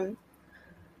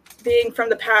being from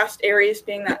the past, Aries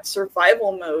being that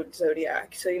survival mode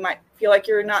zodiac. So you might feel like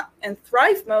you're not in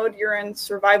thrive mode, you're in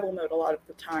survival mode a lot of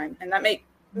the time. And that make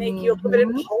you a little bit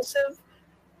impulsive,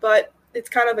 but it's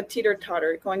kind of a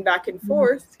teeter-totter going back and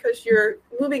forth, because you're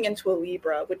moving into a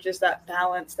Libra, which is that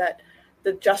balance, that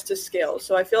the justice scale.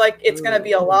 So I feel like it's going to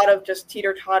be a lot of just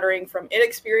teeter-tottering from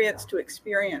inexperience to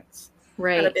experience,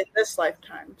 kind of in this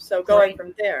lifetime. So going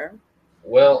from there.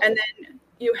 Well, and then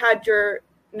you had your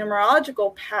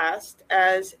numerological past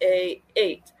as a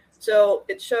 8. So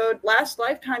it showed last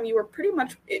lifetime you were pretty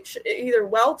much either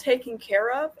well taken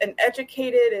care of and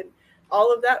educated and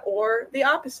all of that, or the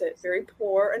opposite, very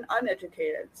poor and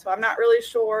uneducated. So I'm not really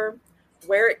sure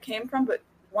where it came from, but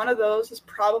one of those is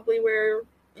probably where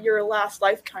your last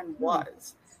lifetime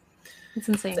was. It's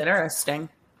insane. It's interesting.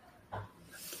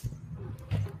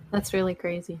 That's really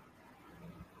crazy.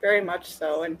 Very much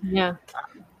so. And yeah,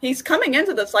 he's coming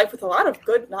into this life with a lot of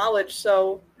good knowledge.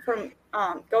 So from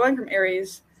going from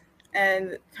Aries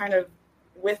and kind of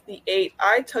with the 8,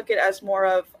 I took it as more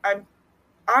of,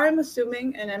 I'm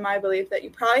assuming, and in my belief, that you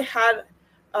probably had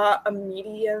a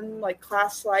medium like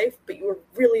class life, but you were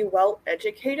really well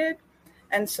educated.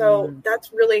 And so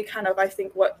that's really kind of, I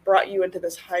think, what brought you into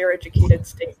this higher educated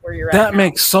state where you're at. That now.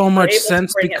 makes so much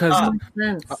sense, because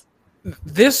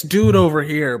this dude over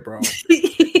here, bro.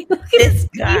 This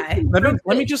guy.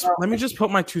 Let me just put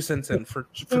my 2 cents in for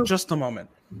just a moment.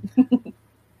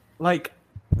 Like,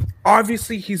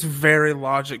 obviously he's very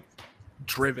logic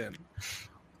driven,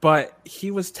 but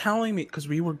he was telling me, because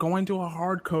we were going to a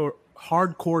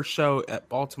hardcore show at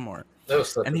Baltimore. That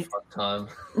was such a fun time.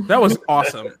 That was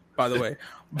awesome, by the way.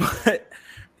 But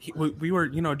we were,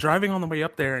 driving on the way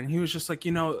up there, and he was just like,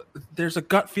 there's a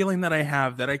gut feeling that I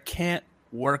have that I can't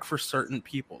work for certain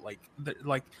people.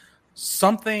 Like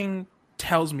something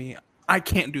tells me I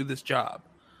can't do this job.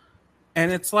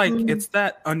 And it's like, it's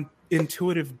that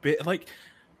intuitive bit, like,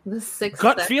 the sixth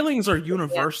gut feelings are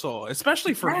universal,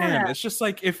 especially for him. It's just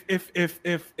like,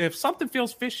 if something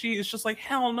feels fishy, it's just like,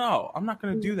 hell no, I'm not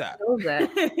going to do that. I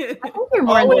think you're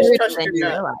more intuitive than you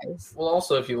realize. Well,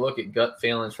 also, if you look at gut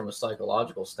feelings from a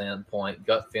psychological standpoint,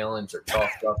 gut feelings are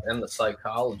chalked up in the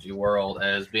psychology world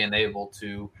as being able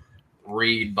to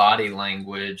read body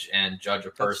language and judge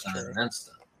a person in an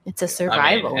instant. It's a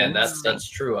survival. And that's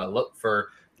true. I look for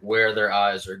where their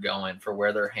eyes are going, for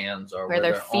where their hands are, where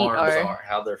their feet arms are,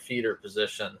 how their feet are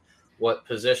positioned, what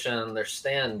position they're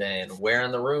standing, where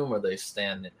in the room are they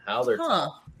standing, how they're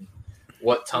talking,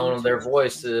 what tone of their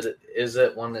voice is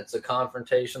it when it's a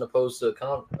confrontation opposed to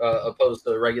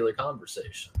a regular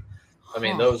conversation. I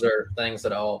mean, those are things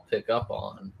that I'll pick up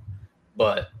on,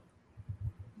 but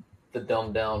the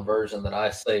dumbed down version that I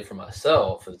say for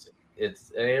myself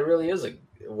is it really is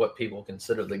what people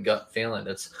consider the gut feeling.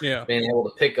 It's being able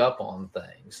to pick up on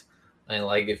things. And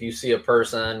like, if you see a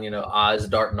person, eyes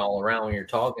darting all around when you're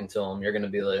talking to them, you're going to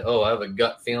be like, oh, I have a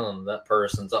gut feeling that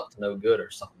person's up to no good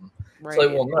or something. Right. It's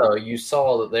like, well, no, you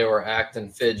saw that they were acting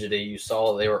fidgety. You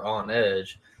saw they were on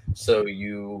edge. So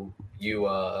you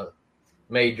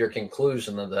made your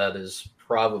conclusion that is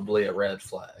probably a red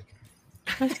flag.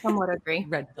 I somewhat agree.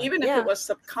 Even if it was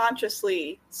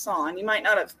subconsciously sawn, you might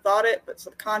not have thought it, but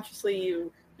subconsciously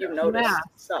you noticed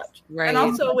such. Right. And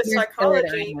also with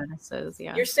psychology,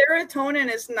 your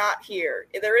serotonin is not here.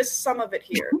 There is some of it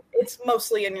here. It's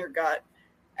mostly in your gut.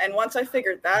 And once I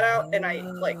figured that out, and I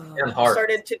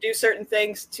started to do certain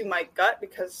things to my gut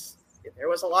because there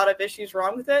was a lot of issues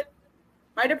wrong with it,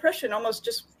 my depression almost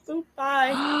just flew by.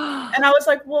 And I was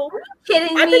like, well,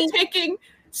 I've been taking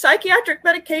psychiatric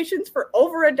medications for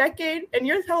over a decade, and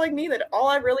you're telling me that all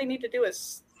I really need to do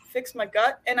is fix my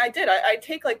gut? And I did. I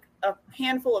take like a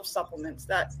handful of supplements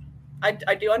that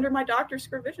I do under my doctor's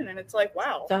supervision, and it's like,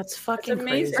 wow, that's fucking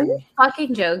amazing. Crazy. Are you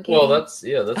fucking joking? Well, that's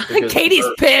because Katie's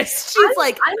pissed. She's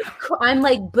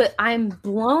but I'm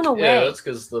blown away. Yeah, that's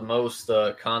because the most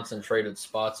concentrated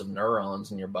spots of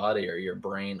neurons in your body are your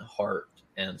brain, heart,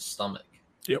 and stomach.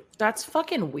 Yep, that's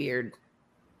fucking weird.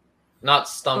 Not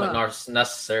stomach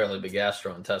necessarily, but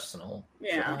gastrointestinal.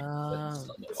 Yeah.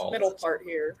 This middle part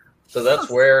here. So that's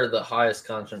where the highest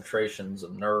concentrations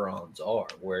of neurons are,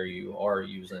 where you are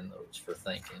using those for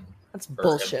thinking. That's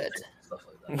bullshit. Stuff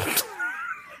like that.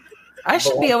 I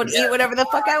should be able to eat whatever the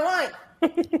fuck I want.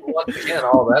 Once again,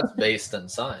 all that's based in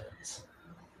science.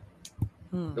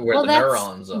 Where the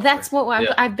neurons are. That's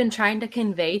what I've been trying to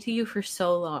convey to you for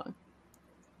so long.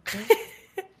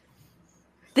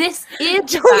 This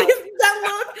is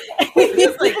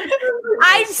like,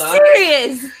 I'm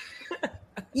serious.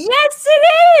 Yes,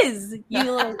 it is.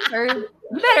 You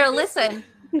better listen.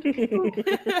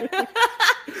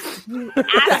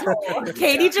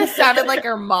 Katie just sounded like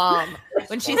her mom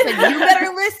when she said, "You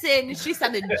better listen." She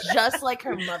sounded just like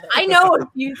her mother. I know a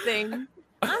few things.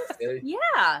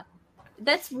 Yeah,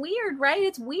 that's weird, right?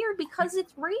 It's weird because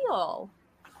it's real.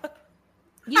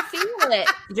 You feel it.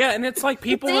 Yeah, and it's like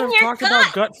people have talked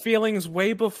about gut feelings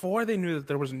way before they knew that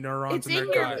there was neurons in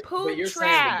their gut. But you're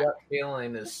saying the gut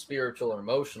feeling is spiritual or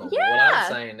emotional. Yeah. But what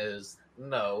I'm saying is,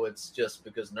 no, it's just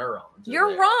because neurons.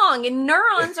 You're wrong, and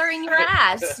neurons are in your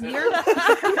ass. You're no,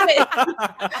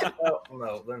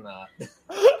 they're not.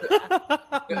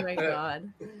 Oh my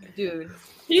god, dude!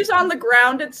 He's on the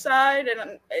grounded side,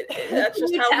 and that's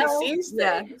just how he sees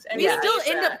things. And we still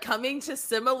end up coming to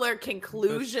similar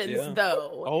conclusions,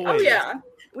 though. Always. Oh yeah,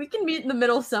 we can meet in the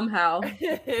middle somehow.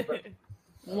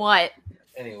 What?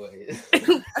 Anyways,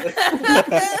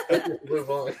 move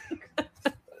on.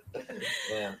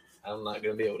 Man. I'm not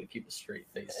going to be able to keep a straight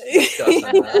face. I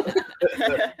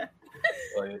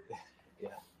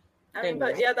mean,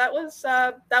 but yeah, that was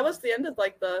the end of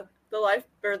like the life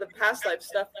or the past life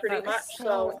stuff pretty much.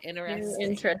 So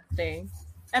interesting.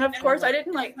 And of course, I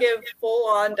didn't like give full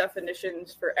on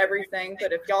definitions for everything,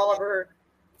 but if y'all ever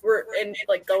were in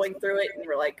like going through it and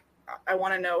were like, I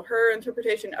want to know her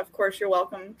interpretation, of course you're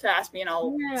welcome to ask me, and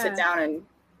I'll sit down and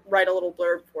write a little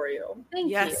blurb for you.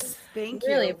 Thank you. Thank you.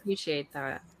 Really appreciate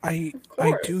that. I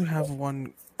do have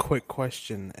one quick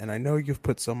question, and I know you've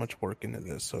put so much work into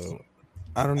this, so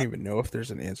I don't even know if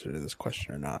there's an answer to this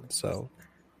question or not. So,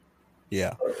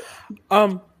 yeah.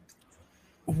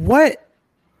 What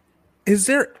is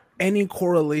there any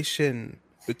correlation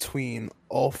between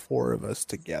all four of us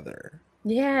together?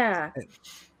 Yeah.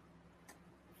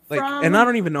 Like, and I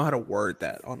don't even know how to word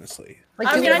that, honestly. Like,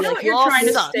 I mean, I know what you're trying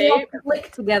to say.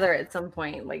 Click together at some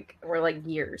point, like, or like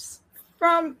years.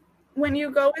 From when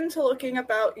you go into looking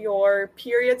about your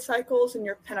period cycles and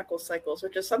your pinnacle cycles,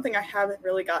 which is something I haven't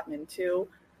really gotten into.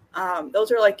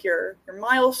 Those are like your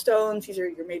milestones. These are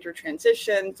your major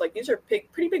transitions. Like, these are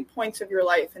pretty big points of your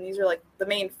life, and these are like the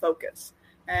main focus.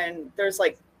 And there's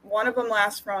like one of them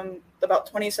lasts from about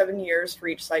 27 years for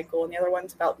each cycle, and the other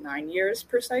one's about 9 years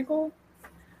per cycle.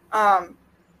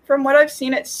 From what I've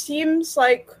seen, it seems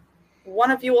like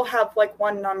one of you will have like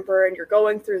one number and you're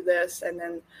going through this, and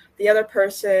then the other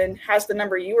person has the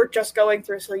number you were just going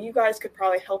through, so you guys could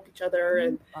probably help each other.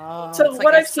 And so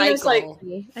what I've seen is like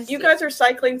you guys are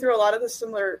cycling through a lot of the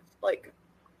similar, like,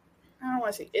 I don't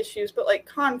want to say issues, but like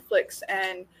conflicts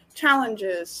and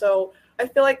challenges. So I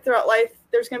feel like throughout life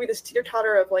there's going to be this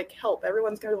teeter-totter of like help.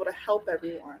 Everyone's going to be able to help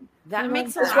everyone. That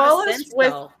makes a lot of sense,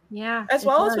 though. Yeah. As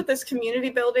well as with this community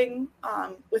building,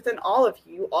 within all of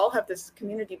you all have this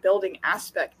community building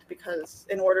aspect, because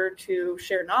in order to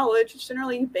share knowledge,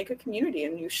 generally you make a community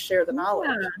and you share the knowledge.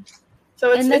 Yeah.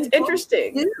 So it's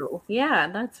interesting. Yeah,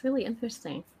 that's really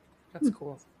interesting. That's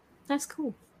cool. That's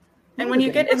cool. And when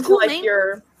you get into like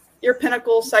your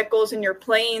pinnacle cycles and your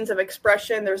planes of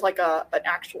expression, there's like an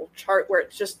actual chart where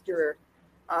it's just your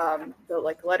the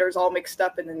like letters all mixed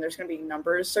up, and then there's going to be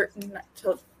numbers certain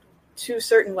to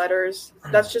certain letters.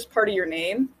 That's just part of your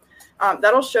name.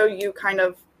 That'll show you kind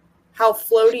of how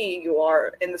floaty you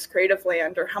are in this creative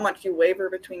land, or how much you waver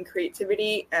between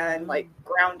creativity and like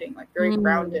grounding, like very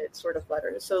grounded sort of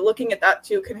letters. So looking at that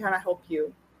too can kind of help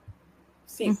you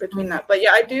see between that. But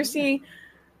yeah, I do see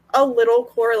a little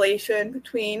correlation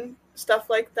between stuff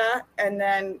like that, and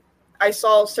then I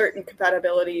saw certain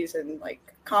compatibilities and like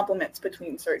complements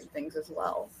between certain things as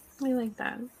well. I like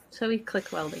that. So we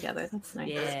click well together. That's nice.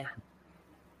 Yeah.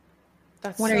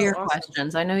 What are your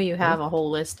questions? I know you have a whole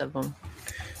list of them.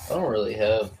 I don't really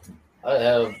have. I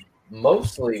have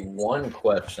mostly one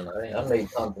question. I made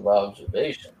tons of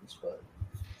observations, but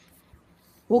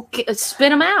we'll spit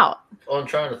them out. I'm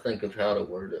trying to think of how to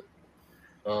word it.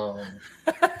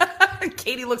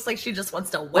 Katie looks like she just wants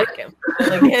to whack him.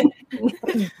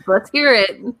 Let's hear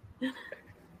it,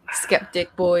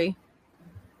 skeptic boy.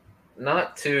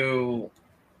 Not to,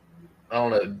 I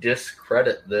don't know,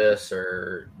 discredit this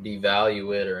or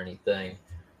devalue it or anything,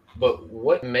 but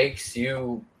what makes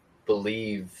you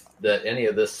believe that any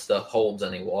of this stuff holds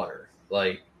any water.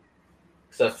 Like,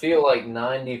 because I feel like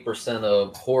 90%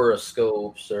 of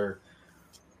horoscopes or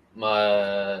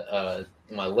my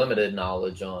limited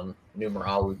knowledge on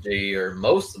numerology or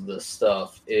most of this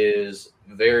stuff is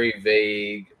very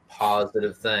vague,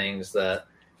 positive things that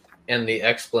in the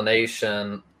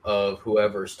explanation of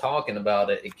whoever's talking about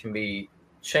it, it can be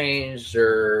changed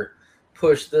or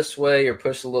pushed this way or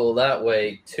pushed a little that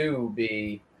way to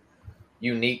be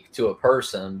unique to a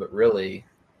person, but really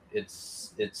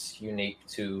it's unique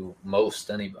to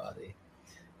most anybody.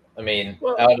 I mean,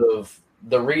 out of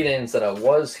the readings that I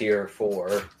was here for,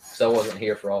 because I wasn't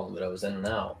here for all of it, I was in and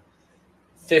out,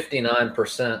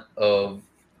 59% of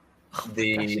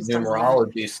the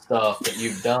numerology stuff that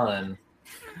you've done,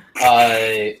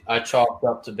 I chalked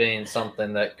up to being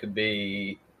something that could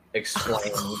be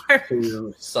explained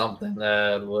to something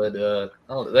that would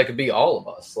that could be all of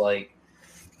us, like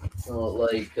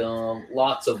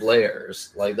lots of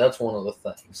layers. Like that's one of the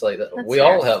things. Like we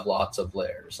all have lots of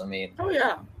layers. I mean,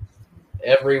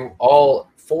 all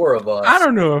four of us. I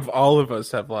don't know if all of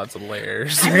us have lots of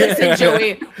layers. Listen,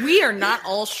 Joey, we are not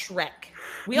all Shrek.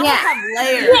 We all have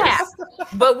layers,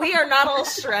 but we are not all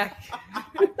Shrek.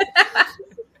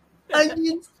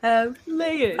 Onions have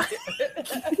layers.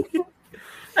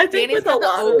 I think with a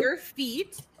lot of ogre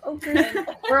feet.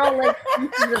 We're all like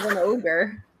pieces of an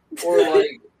ogre. Or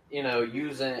like,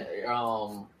 using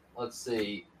let's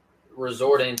see,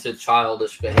 resorting to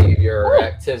childish behavior or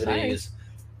activities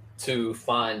to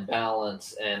find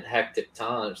balance in hectic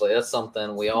times. Like that's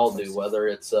something we all do, whether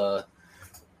it's us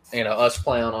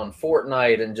playing on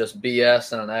Fortnite and just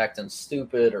BS and acting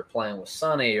stupid, or playing with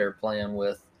Sunny, or playing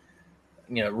with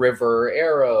River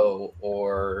Arrow,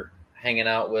 or hanging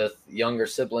out with younger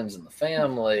siblings in the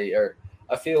family. Or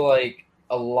I feel like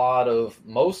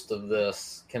most of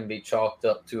this can be chalked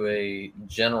up to a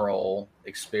general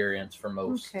experience for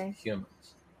most humans.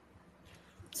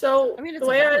 So the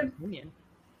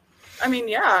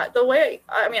way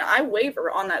I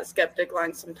waver on that skeptic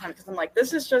line sometimes, because I'm like,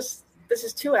 this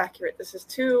is too accurate. This is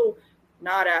too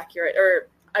not accurate. Or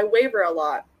I waver a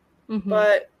lot,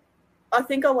 but I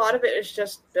think a lot of it is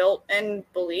just built in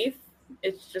belief.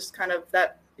 It's just kind of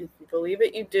that if you believe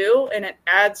it, you do, and it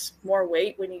adds more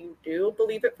weight when you do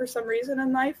believe it for some reason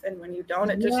in life, and when you don't,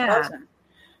 it just doesn't.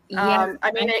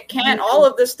 It can. All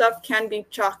of this stuff can be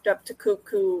chalked up to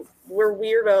cuckoo. We're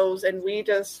weirdos, and we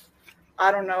just,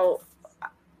 I don't know.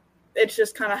 It's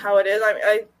just kind of how it is.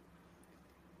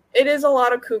 It is a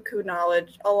lot of cuckoo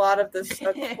knowledge. A lot of this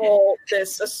occult,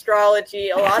 this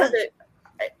astrology. A lot of it,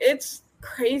 it's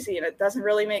crazy, and it doesn't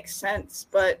really make sense.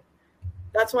 But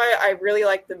that's why I really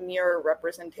like the mirror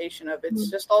representation of it. It's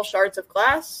just all shards of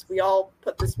glass. We all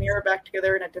put this mirror back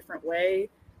together in a different way.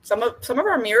 Some of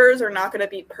our mirrors are not going to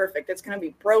be perfect. It's going to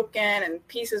be broken, and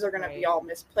pieces are going to be all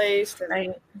misplaced.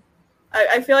 And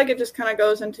I feel like it just kind of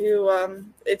goes into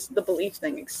it's the belief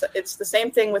thing. It's the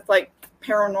same thing with like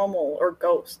paranormal or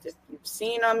ghosts. If you've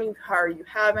seen them, you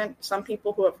haven't. Some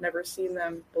people who have never seen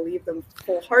them believe them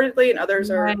wholeheartedly, and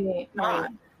others are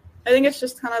not. I think it's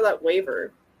just kind of that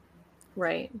waver.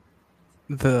 Right.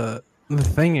 The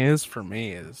thing is, for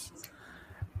me, is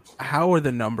how are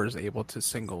the numbers able to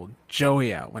single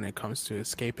Joey out when it comes to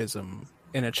escapism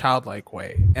in a childlike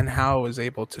way, and how is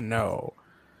able to know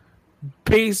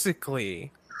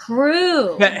basically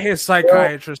that his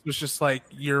psychiatrist was just like,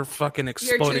 you're fucking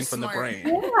exploding from the brain.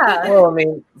 Well, I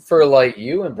mean, for like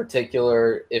you in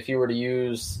particular, if you were to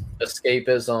use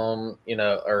escapism,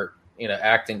 or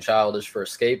acting childish for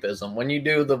escapism, when you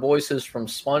do the voices from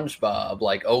SpongeBob,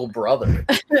 like "Oh brother,"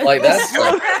 like that's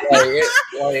I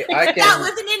can. That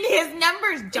wasn't in his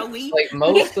numbers, Joey. Like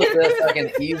most of this, I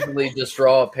can easily just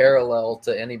draw a parallel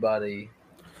to anybody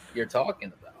you're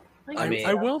talking about.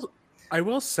 I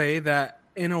will say that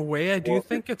in a way, I do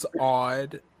think it's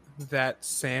odd that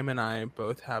Sam and I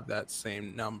both have that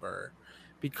same number,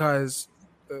 because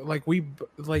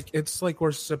it's like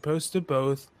we're supposed to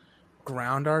both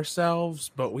ground ourselves,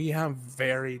 but we have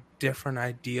very different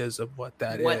ideas of what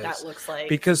that looks like.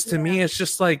 Because to me, it's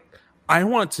just like, I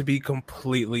want to be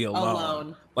completely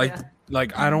alone. Like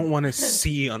I don't want to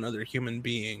see another human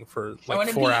being for like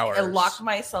 4 hours. I lock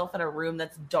myself in a room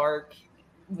that's dark.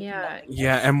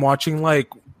 And watching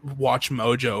Watch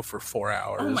Mojo for 4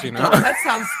 hours. Oh my God, that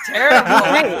sounds terrible.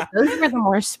 Right. Those are the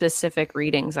more specific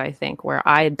readings, I think,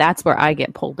 that's where I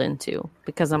get pulled into,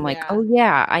 because I'm like, oh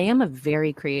yeah, I am a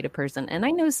very creative person, and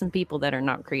I know some people that are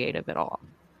not creative at all.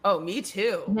 Oh, me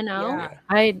too.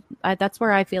 I that's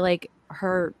where I feel like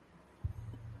her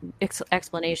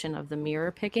explanation of the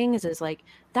mirror picking is like,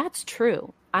 that's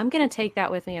true. I'm gonna take that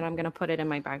with me, and I'm gonna put it in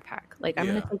my backpack. Like I'm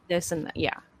gonna take this and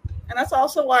And that's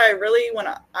also why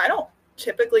I don't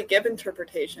typically give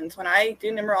interpretations. When I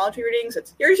do numerology readings,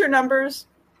 it's here's your numbers,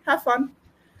 have fun,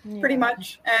 pretty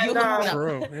much. And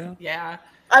yeah.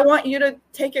 I want you to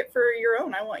take it for your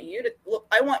own. I want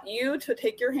you to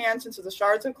take your hands into the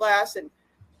shards of glass and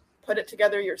put it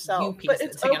together yourself. But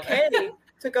it's okay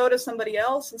to go to somebody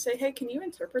else and say, hey, can you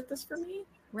interpret this for me?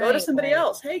 Go to somebody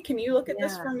else. Hey, can you look at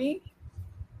this for me?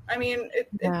 I mean,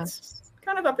 it's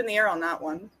kind of up in the air on that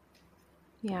one.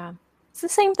 Yeah. It's the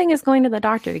same thing as going to the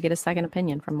doctor to get a second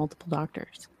opinion from multiple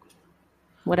doctors.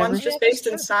 Whatever. One's just based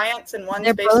in science and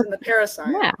one's based in the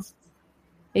parascience. Yeah.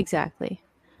 Exactly.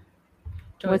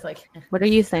 What are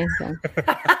you saying, Sam?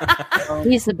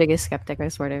 He's the biggest skeptic, I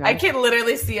swear to God. I can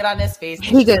literally see it on his face.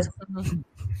 He goes,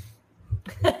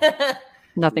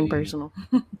 nothing personal.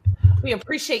 We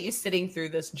appreciate you sitting through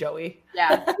this, Joey.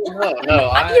 Yeah. No, you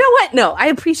know what? No, I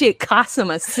appreciate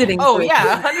Cosima sitting through. Oh,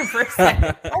 yeah,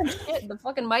 100%. Oh, shit, the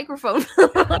fucking microphone.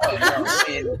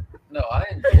 No, I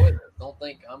enjoy it. Don't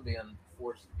think I'm being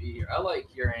forced to be here. I like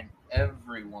hearing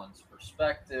everyone's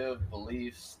perspective,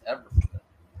 beliefs, everything.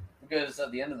 Because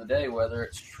at the end of the day, whether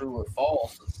it's true or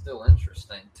false, it's still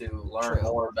interesting to learn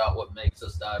more about what makes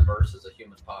us diverse as a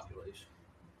human population.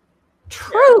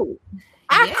 True.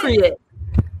 Accurate.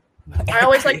 I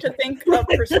always like to think of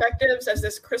perspectives as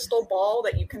this crystal ball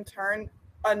that you can turn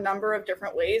a number of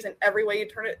different ways, and every way you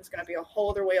turn it is going to be a whole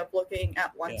other way of looking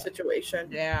at one situation.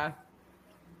 Yeah.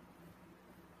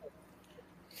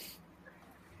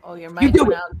 Oh, your mic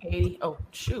went out, Katie. Oh,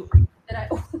 shoot. Did I?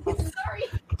 Sorry.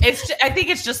 I think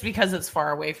it's just because it's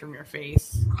far away from your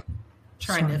face.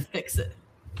 Trying to fix it.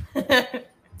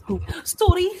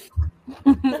 Story.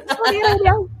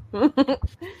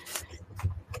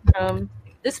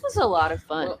 This was a lot of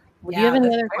fun. Well, Do you have any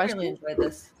other I questions? really enjoyed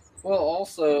this. Well,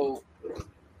 also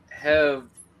have,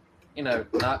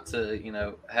 not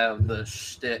to, have the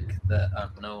shtick that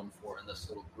I'm known for in this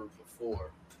little group of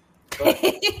four. But,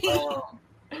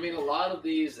 I mean, a lot of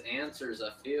these answers,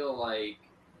 I feel like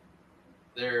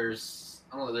there's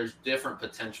different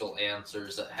potential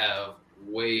answers that have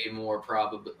way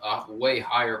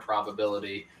higher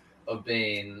probability of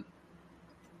being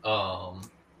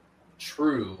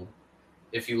true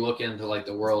if you look into like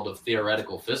the world of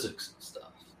theoretical physics and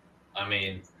stuff. I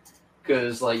mean,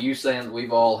 because like you saying that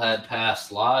we've all had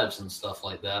past lives and stuff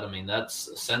like that. I mean, that's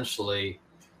essentially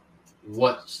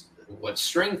what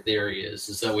string theory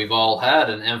is that we've all had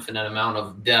an infinite amount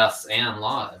of deaths and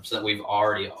lives, that we've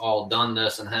already all done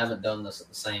this and haven't done this at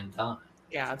the same time.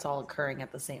 Yeah, it's all occurring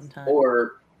at the same time.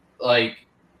 Or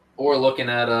looking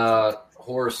at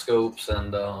horoscopes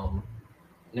and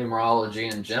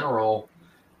numerology in general.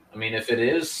 I mean, if it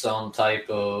is some type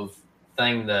of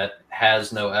thing that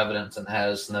has no evidence and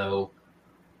has no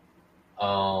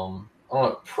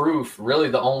proof, really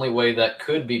the only way that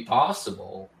could be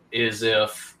possible is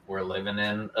if we're living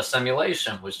in a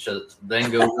simulation, which just then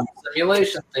goes into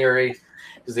simulation theory.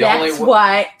 That's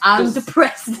why I'm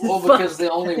depressed. Well, because the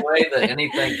only way that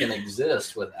anything can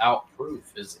exist without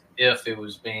proof is if it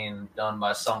was being done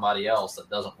by somebody else that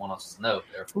doesn't want us to know.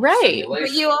 Right.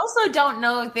 But you also don't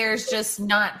know if there's just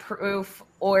not proof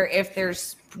or if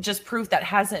there's just proof that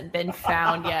hasn't been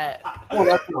found yet. Well,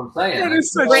 that's what I'm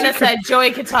saying. Brenda said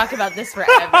Joey could talk about this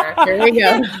forever. There we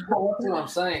go. Well, that's what I'm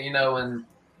saying. In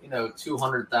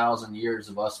 200,000 years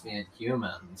of us being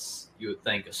humans, you would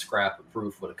think a scrap of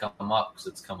proof would have come up because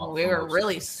it's come up. We were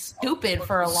really stupid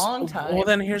for a long time. Well,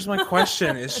 then here's my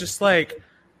question. It's just like,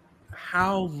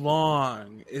 how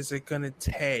long is it going to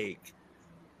take?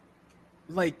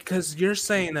 Like, because you're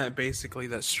saying that basically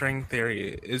that string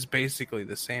theory is basically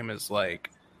the same as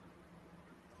like,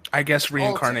 I guess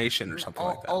reincarnation or something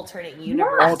like that. Alternate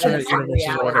universe. Alternate universe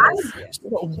or whatever.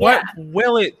 What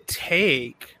will it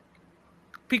take?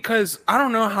 Because I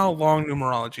don't know how long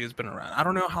numerology has been around. I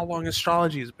don't know how long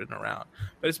astrology has been around,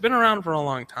 but it's been around for a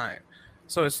long time.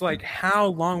 So it's like, how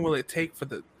long will it take for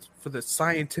the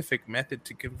scientific method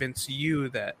to convince you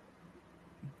that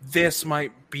this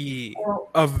might be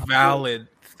a valid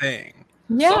thing?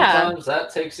 Yeah. Sometimes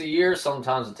that takes a year.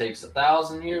 Sometimes it takes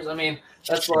 1,000 years. I mean,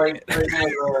 that's like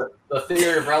the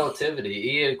theory of relativity.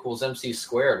 E = mc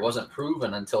squared wasn't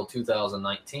proven until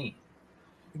 2019.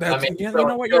 You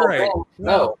know what? You're right.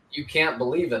 No, you can't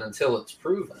believe it until it's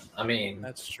proven. I mean,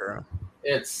 that's true.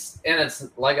 It's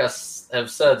like I have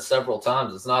said several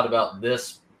times. It's not about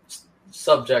this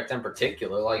subject in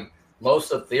particular. Like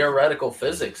most of theoretical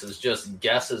physics is just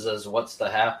guesses as what's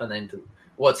happening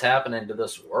to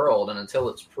this world, and until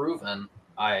it's proven,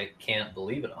 I can't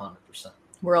believe it 100%.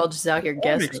 We're all just out here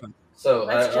guessing. So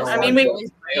I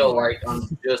feel like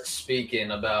I'm just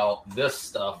speaking about this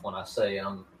stuff when I say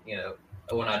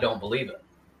when I don't believe it.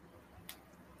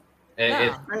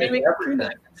 It's everything.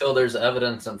 Until there's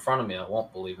evidence in front of me, I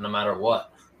won't believe, no matter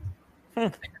what.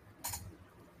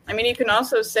 I mean, you can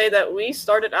also say that we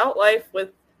started out life with,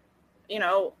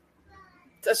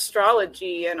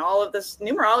 astrology and all of this.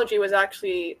 Numerology was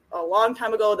actually a long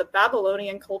time ago. The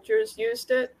Babylonian cultures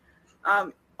used it.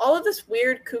 All of this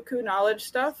weird cuckoo knowledge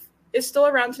stuff is still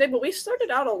around today, but we started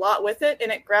out a lot with it,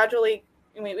 and it gradually,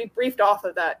 we briefed off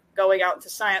of that going out into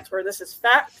science where this is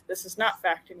fact, this is not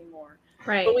fact anymore.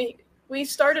 Right. But we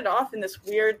started off in this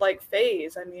weird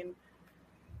phase. I mean,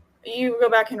 you go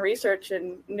back and research,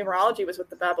 and numerology was with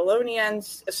the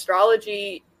Babylonians.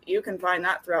 Astrology, you can find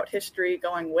that throughout history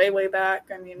going way, way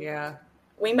back. I mean,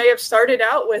 we may have started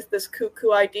out with this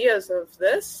cuckoo ideas of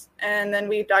this, and then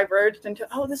we diverged into,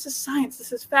 this is science,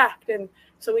 this is fact. And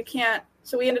so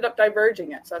we ended up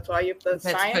diverging it. So that's why you have the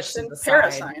science and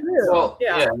parascience. Well,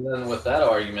 and then with that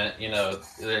argument,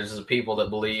 there's the people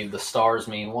that believe the stars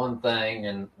mean one thing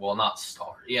and, not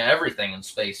stars. Yeah, everything in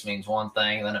space means one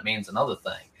thing, and then it means another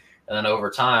thing. And then over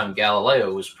time,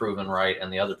 Galileo was proven right,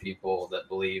 and the other people that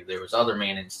believe there was other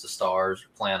meanings to stars or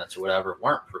planets or whatever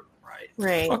weren't proven right.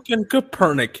 Right. Fucking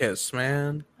Copernicus,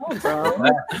 man. Oh, bro.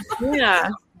 Yeah.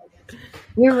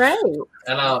 You're right.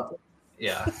 And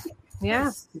yeah.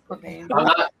 Yeah.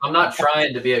 I'm not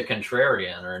trying to be a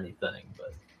contrarian or anything,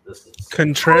 but this is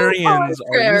contrarians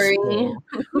are useful.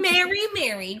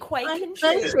 Mary, quite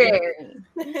contrarian.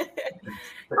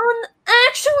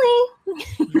 Actually,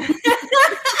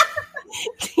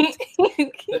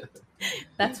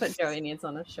 that's what Joey needs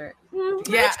on a shirt.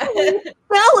 Yeah,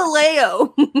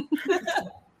 Galileo.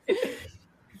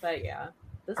 But yeah.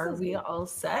 Are we all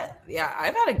set? Yeah,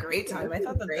 I've had a great time. I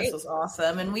thought that this was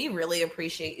awesome, and we really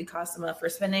appreciate you, Cosima, for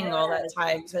spending all that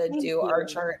time to do our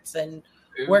charts and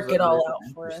work it all out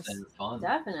for us.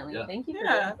 Definitely. Yeah. Thank you for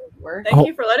that work. Thank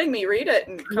you for letting me read it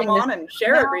and come on and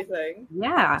share everything.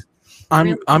 Yeah.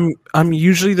 I'm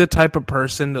usually the type of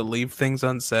person to leave things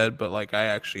unsaid, but I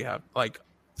actually have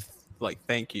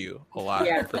thank you a lot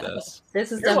for this.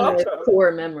 This is definitely a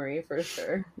core memory for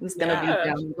sure. It's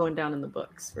gonna be going down in the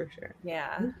books for sure.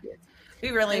 Yeah.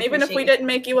 We really and even if we didn't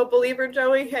make you a believer,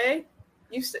 Joey, hey,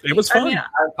 it was fun. I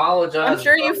apologize. I'm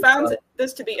sure you found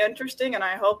this to be interesting, and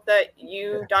I hope that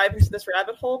you dive into this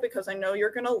rabbit hole because I know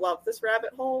you're gonna love this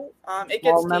rabbit hole. It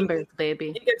gets all numbers,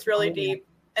 baby. It gets really deep,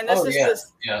 and this is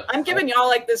just. Yeah. I'm giving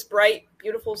y'all this bright,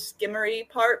 beautiful, skimmery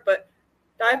part, but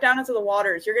dive down into the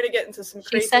waters. You're gonna get into some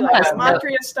crazy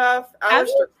gematria stuff.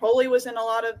 Aleister Crowley was in a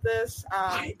lot of this.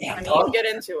 You can get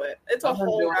into it. It's a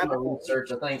whole rabbit hole.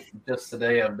 Research. I think just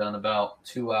today I've done about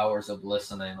 2 hours of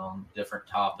listening on different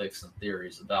topics and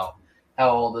theories about how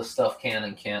all this stuff can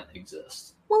and can't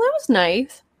exist. Well, that was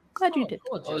nice. Glad you did.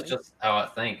 It's just how I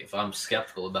think. If I'm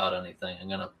skeptical about anything, I'm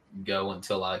gonna go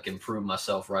until I can prove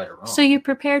myself right or wrong. So you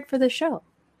prepared for the show.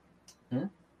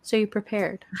 So you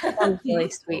prepared. That was really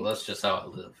sweet. Well, that's just how I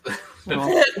live.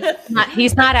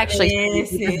 He's not actually.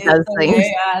 He does things.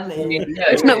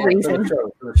 There's no reason.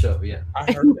 For the show, yeah.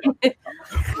 I heard that.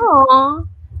 Aww.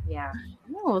 Yeah.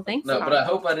 No, thanks. No, but I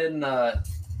hope I didn't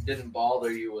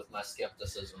bother you with my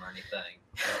skepticism or anything.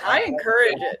 I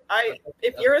encourage it.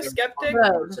 If you're a skeptic,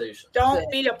 don't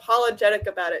be apologetic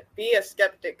about it. Be a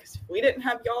skeptic. Because if we didn't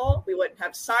have y'all, we wouldn't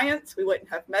have science. We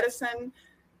wouldn't have medicine.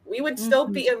 We would still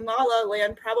be in La La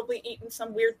Land, probably eating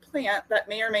some weird plant that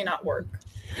may or may not work.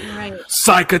 Right.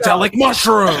 Psychedelic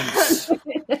mushrooms.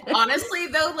 Honestly,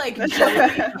 though,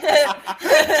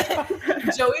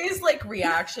 Joey's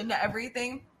reaction to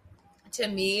everything to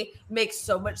me makes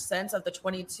so much sense of the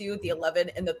 22, the 11,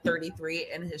 and the 33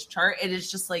 in his chart. It is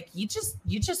just you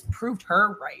just proved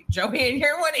her right, Joey, and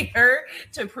you're wanting her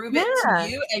to prove it to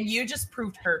you, and you just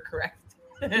proved her correct.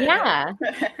 Yeah.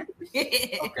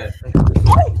 Okay. All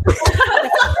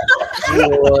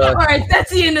right,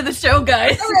 that's the end of the show,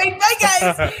 guys. All right, bye,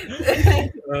 guys.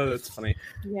 Oh, that's funny.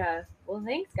 Yeah. Well,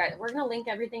 thanks, guys. We're gonna link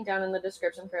everything down in the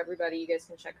description for everybody. You guys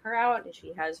can check her out, and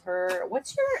she has her.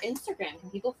 What's your Instagram? Can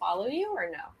people follow you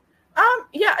or no?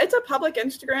 Yeah, it's a public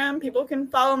Instagram. People can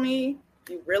follow me.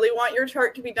 If you really want your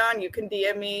chart to be done, you can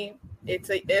DM me.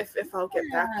 It's a if I'll get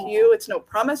back to you. It's no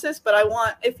promises, but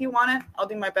if you want it, I'll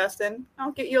do my best, and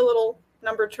I'll get you a little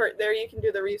number chart there. You can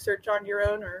do the research on your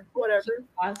own or whatever.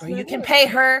 Or you can pay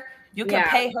her. You can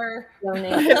pay her.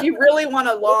 If you really want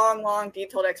a long,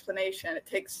 detailed explanation,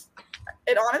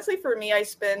 it honestly, for me, I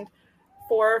spend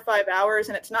 4 or 5 hours,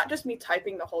 and it's not just me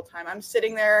typing the whole time. I'm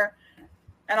sitting there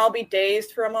and I'll be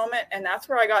dazed for a moment. And that's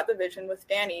where I got the vision with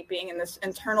Danny being in this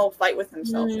internal fight with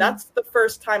himself. That's the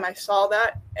first time I saw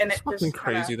that. And it's just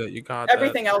crazy that you got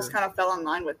everything else kind of fell in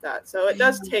line with that. So it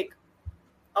does take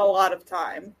a lot of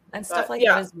time. And stuff But, like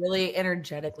that is really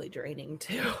energetically draining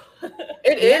too.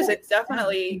 It is. It's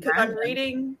definitely, because I'm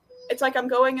reading. It's like I'm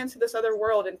going into this other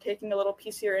world and taking a little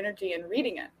piece of your energy and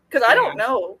reading it. Because I don't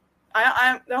know.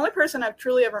 I'm the only person I've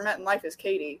truly ever met in life is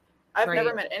Katie. I've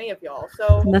never met any of y'all.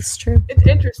 So that's true. It's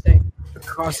interesting.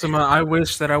 Cosima, I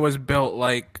wish that I was built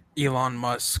like Elon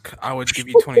Musk. I would give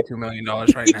you $22 million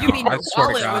right now. You mean I the swear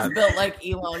to wallet God. was built like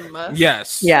Elon Musk?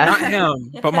 Yes. Yeah. Not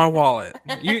him, but my wallet.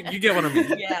 You get what I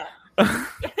mean. Yeah.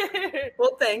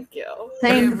 Well, thank you.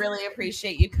 We really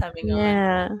appreciate you coming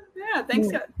on. Yeah, thanks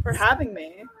for having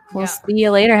me. We'll see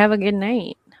you later. Have a good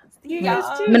night. You guys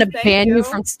too. I'm gonna Thank ban you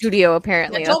from studio.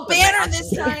 Apparently, Don't ban her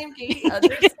this time, Katie.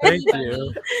 Thank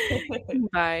you.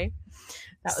 Bye.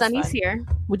 That was Sunny's fun. here.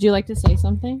 Would you like to say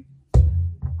something?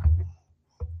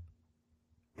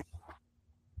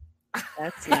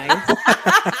 That's nice.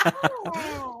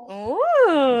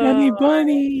 Bunny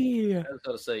bunny. I was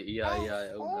going to say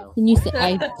E-I-E-I-O now. Can you say?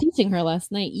 I was teaching her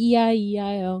last night.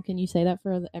 E-I-E-I-O. Can you say that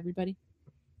for everybody?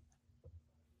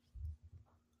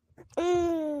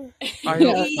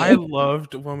 I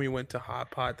loved when we went to Hot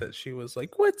Pot that she was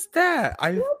like, "What's that?"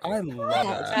 I love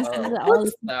that.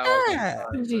 What's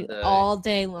that? All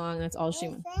day long. That's all she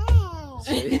wants.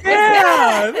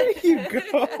 Yeah, there you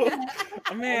go.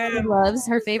 Man, She loves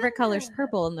her favorite color is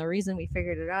purple, and the reason we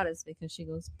figured it out is because she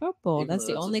goes purple. Even That's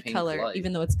the though it's a only pink color, light.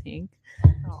 even though it's pink.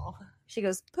 She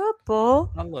goes purple,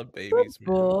 I love babies, man.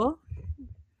 purple,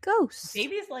 ghost.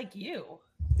 Babies like you.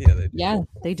 Yeah, they do. Yeah,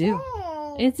 they do.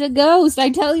 It's a ghost. I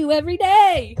tell you every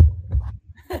day.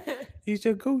 He's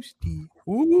a ghosty.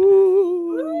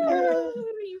 Ooh.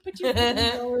 You put your phone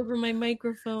all over my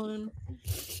microphone.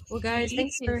 Well, guys,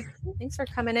 thanks for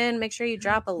coming in. Make sure you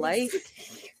drop a like,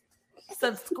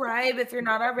 Subscribe if you're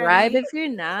not already. subscribe if you're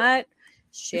not,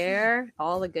 share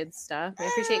all the good stuff. I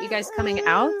appreciate you guys coming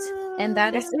out, and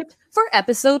that is it for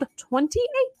episode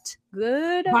 28.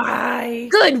 Good Bye.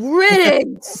 Good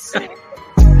riddance.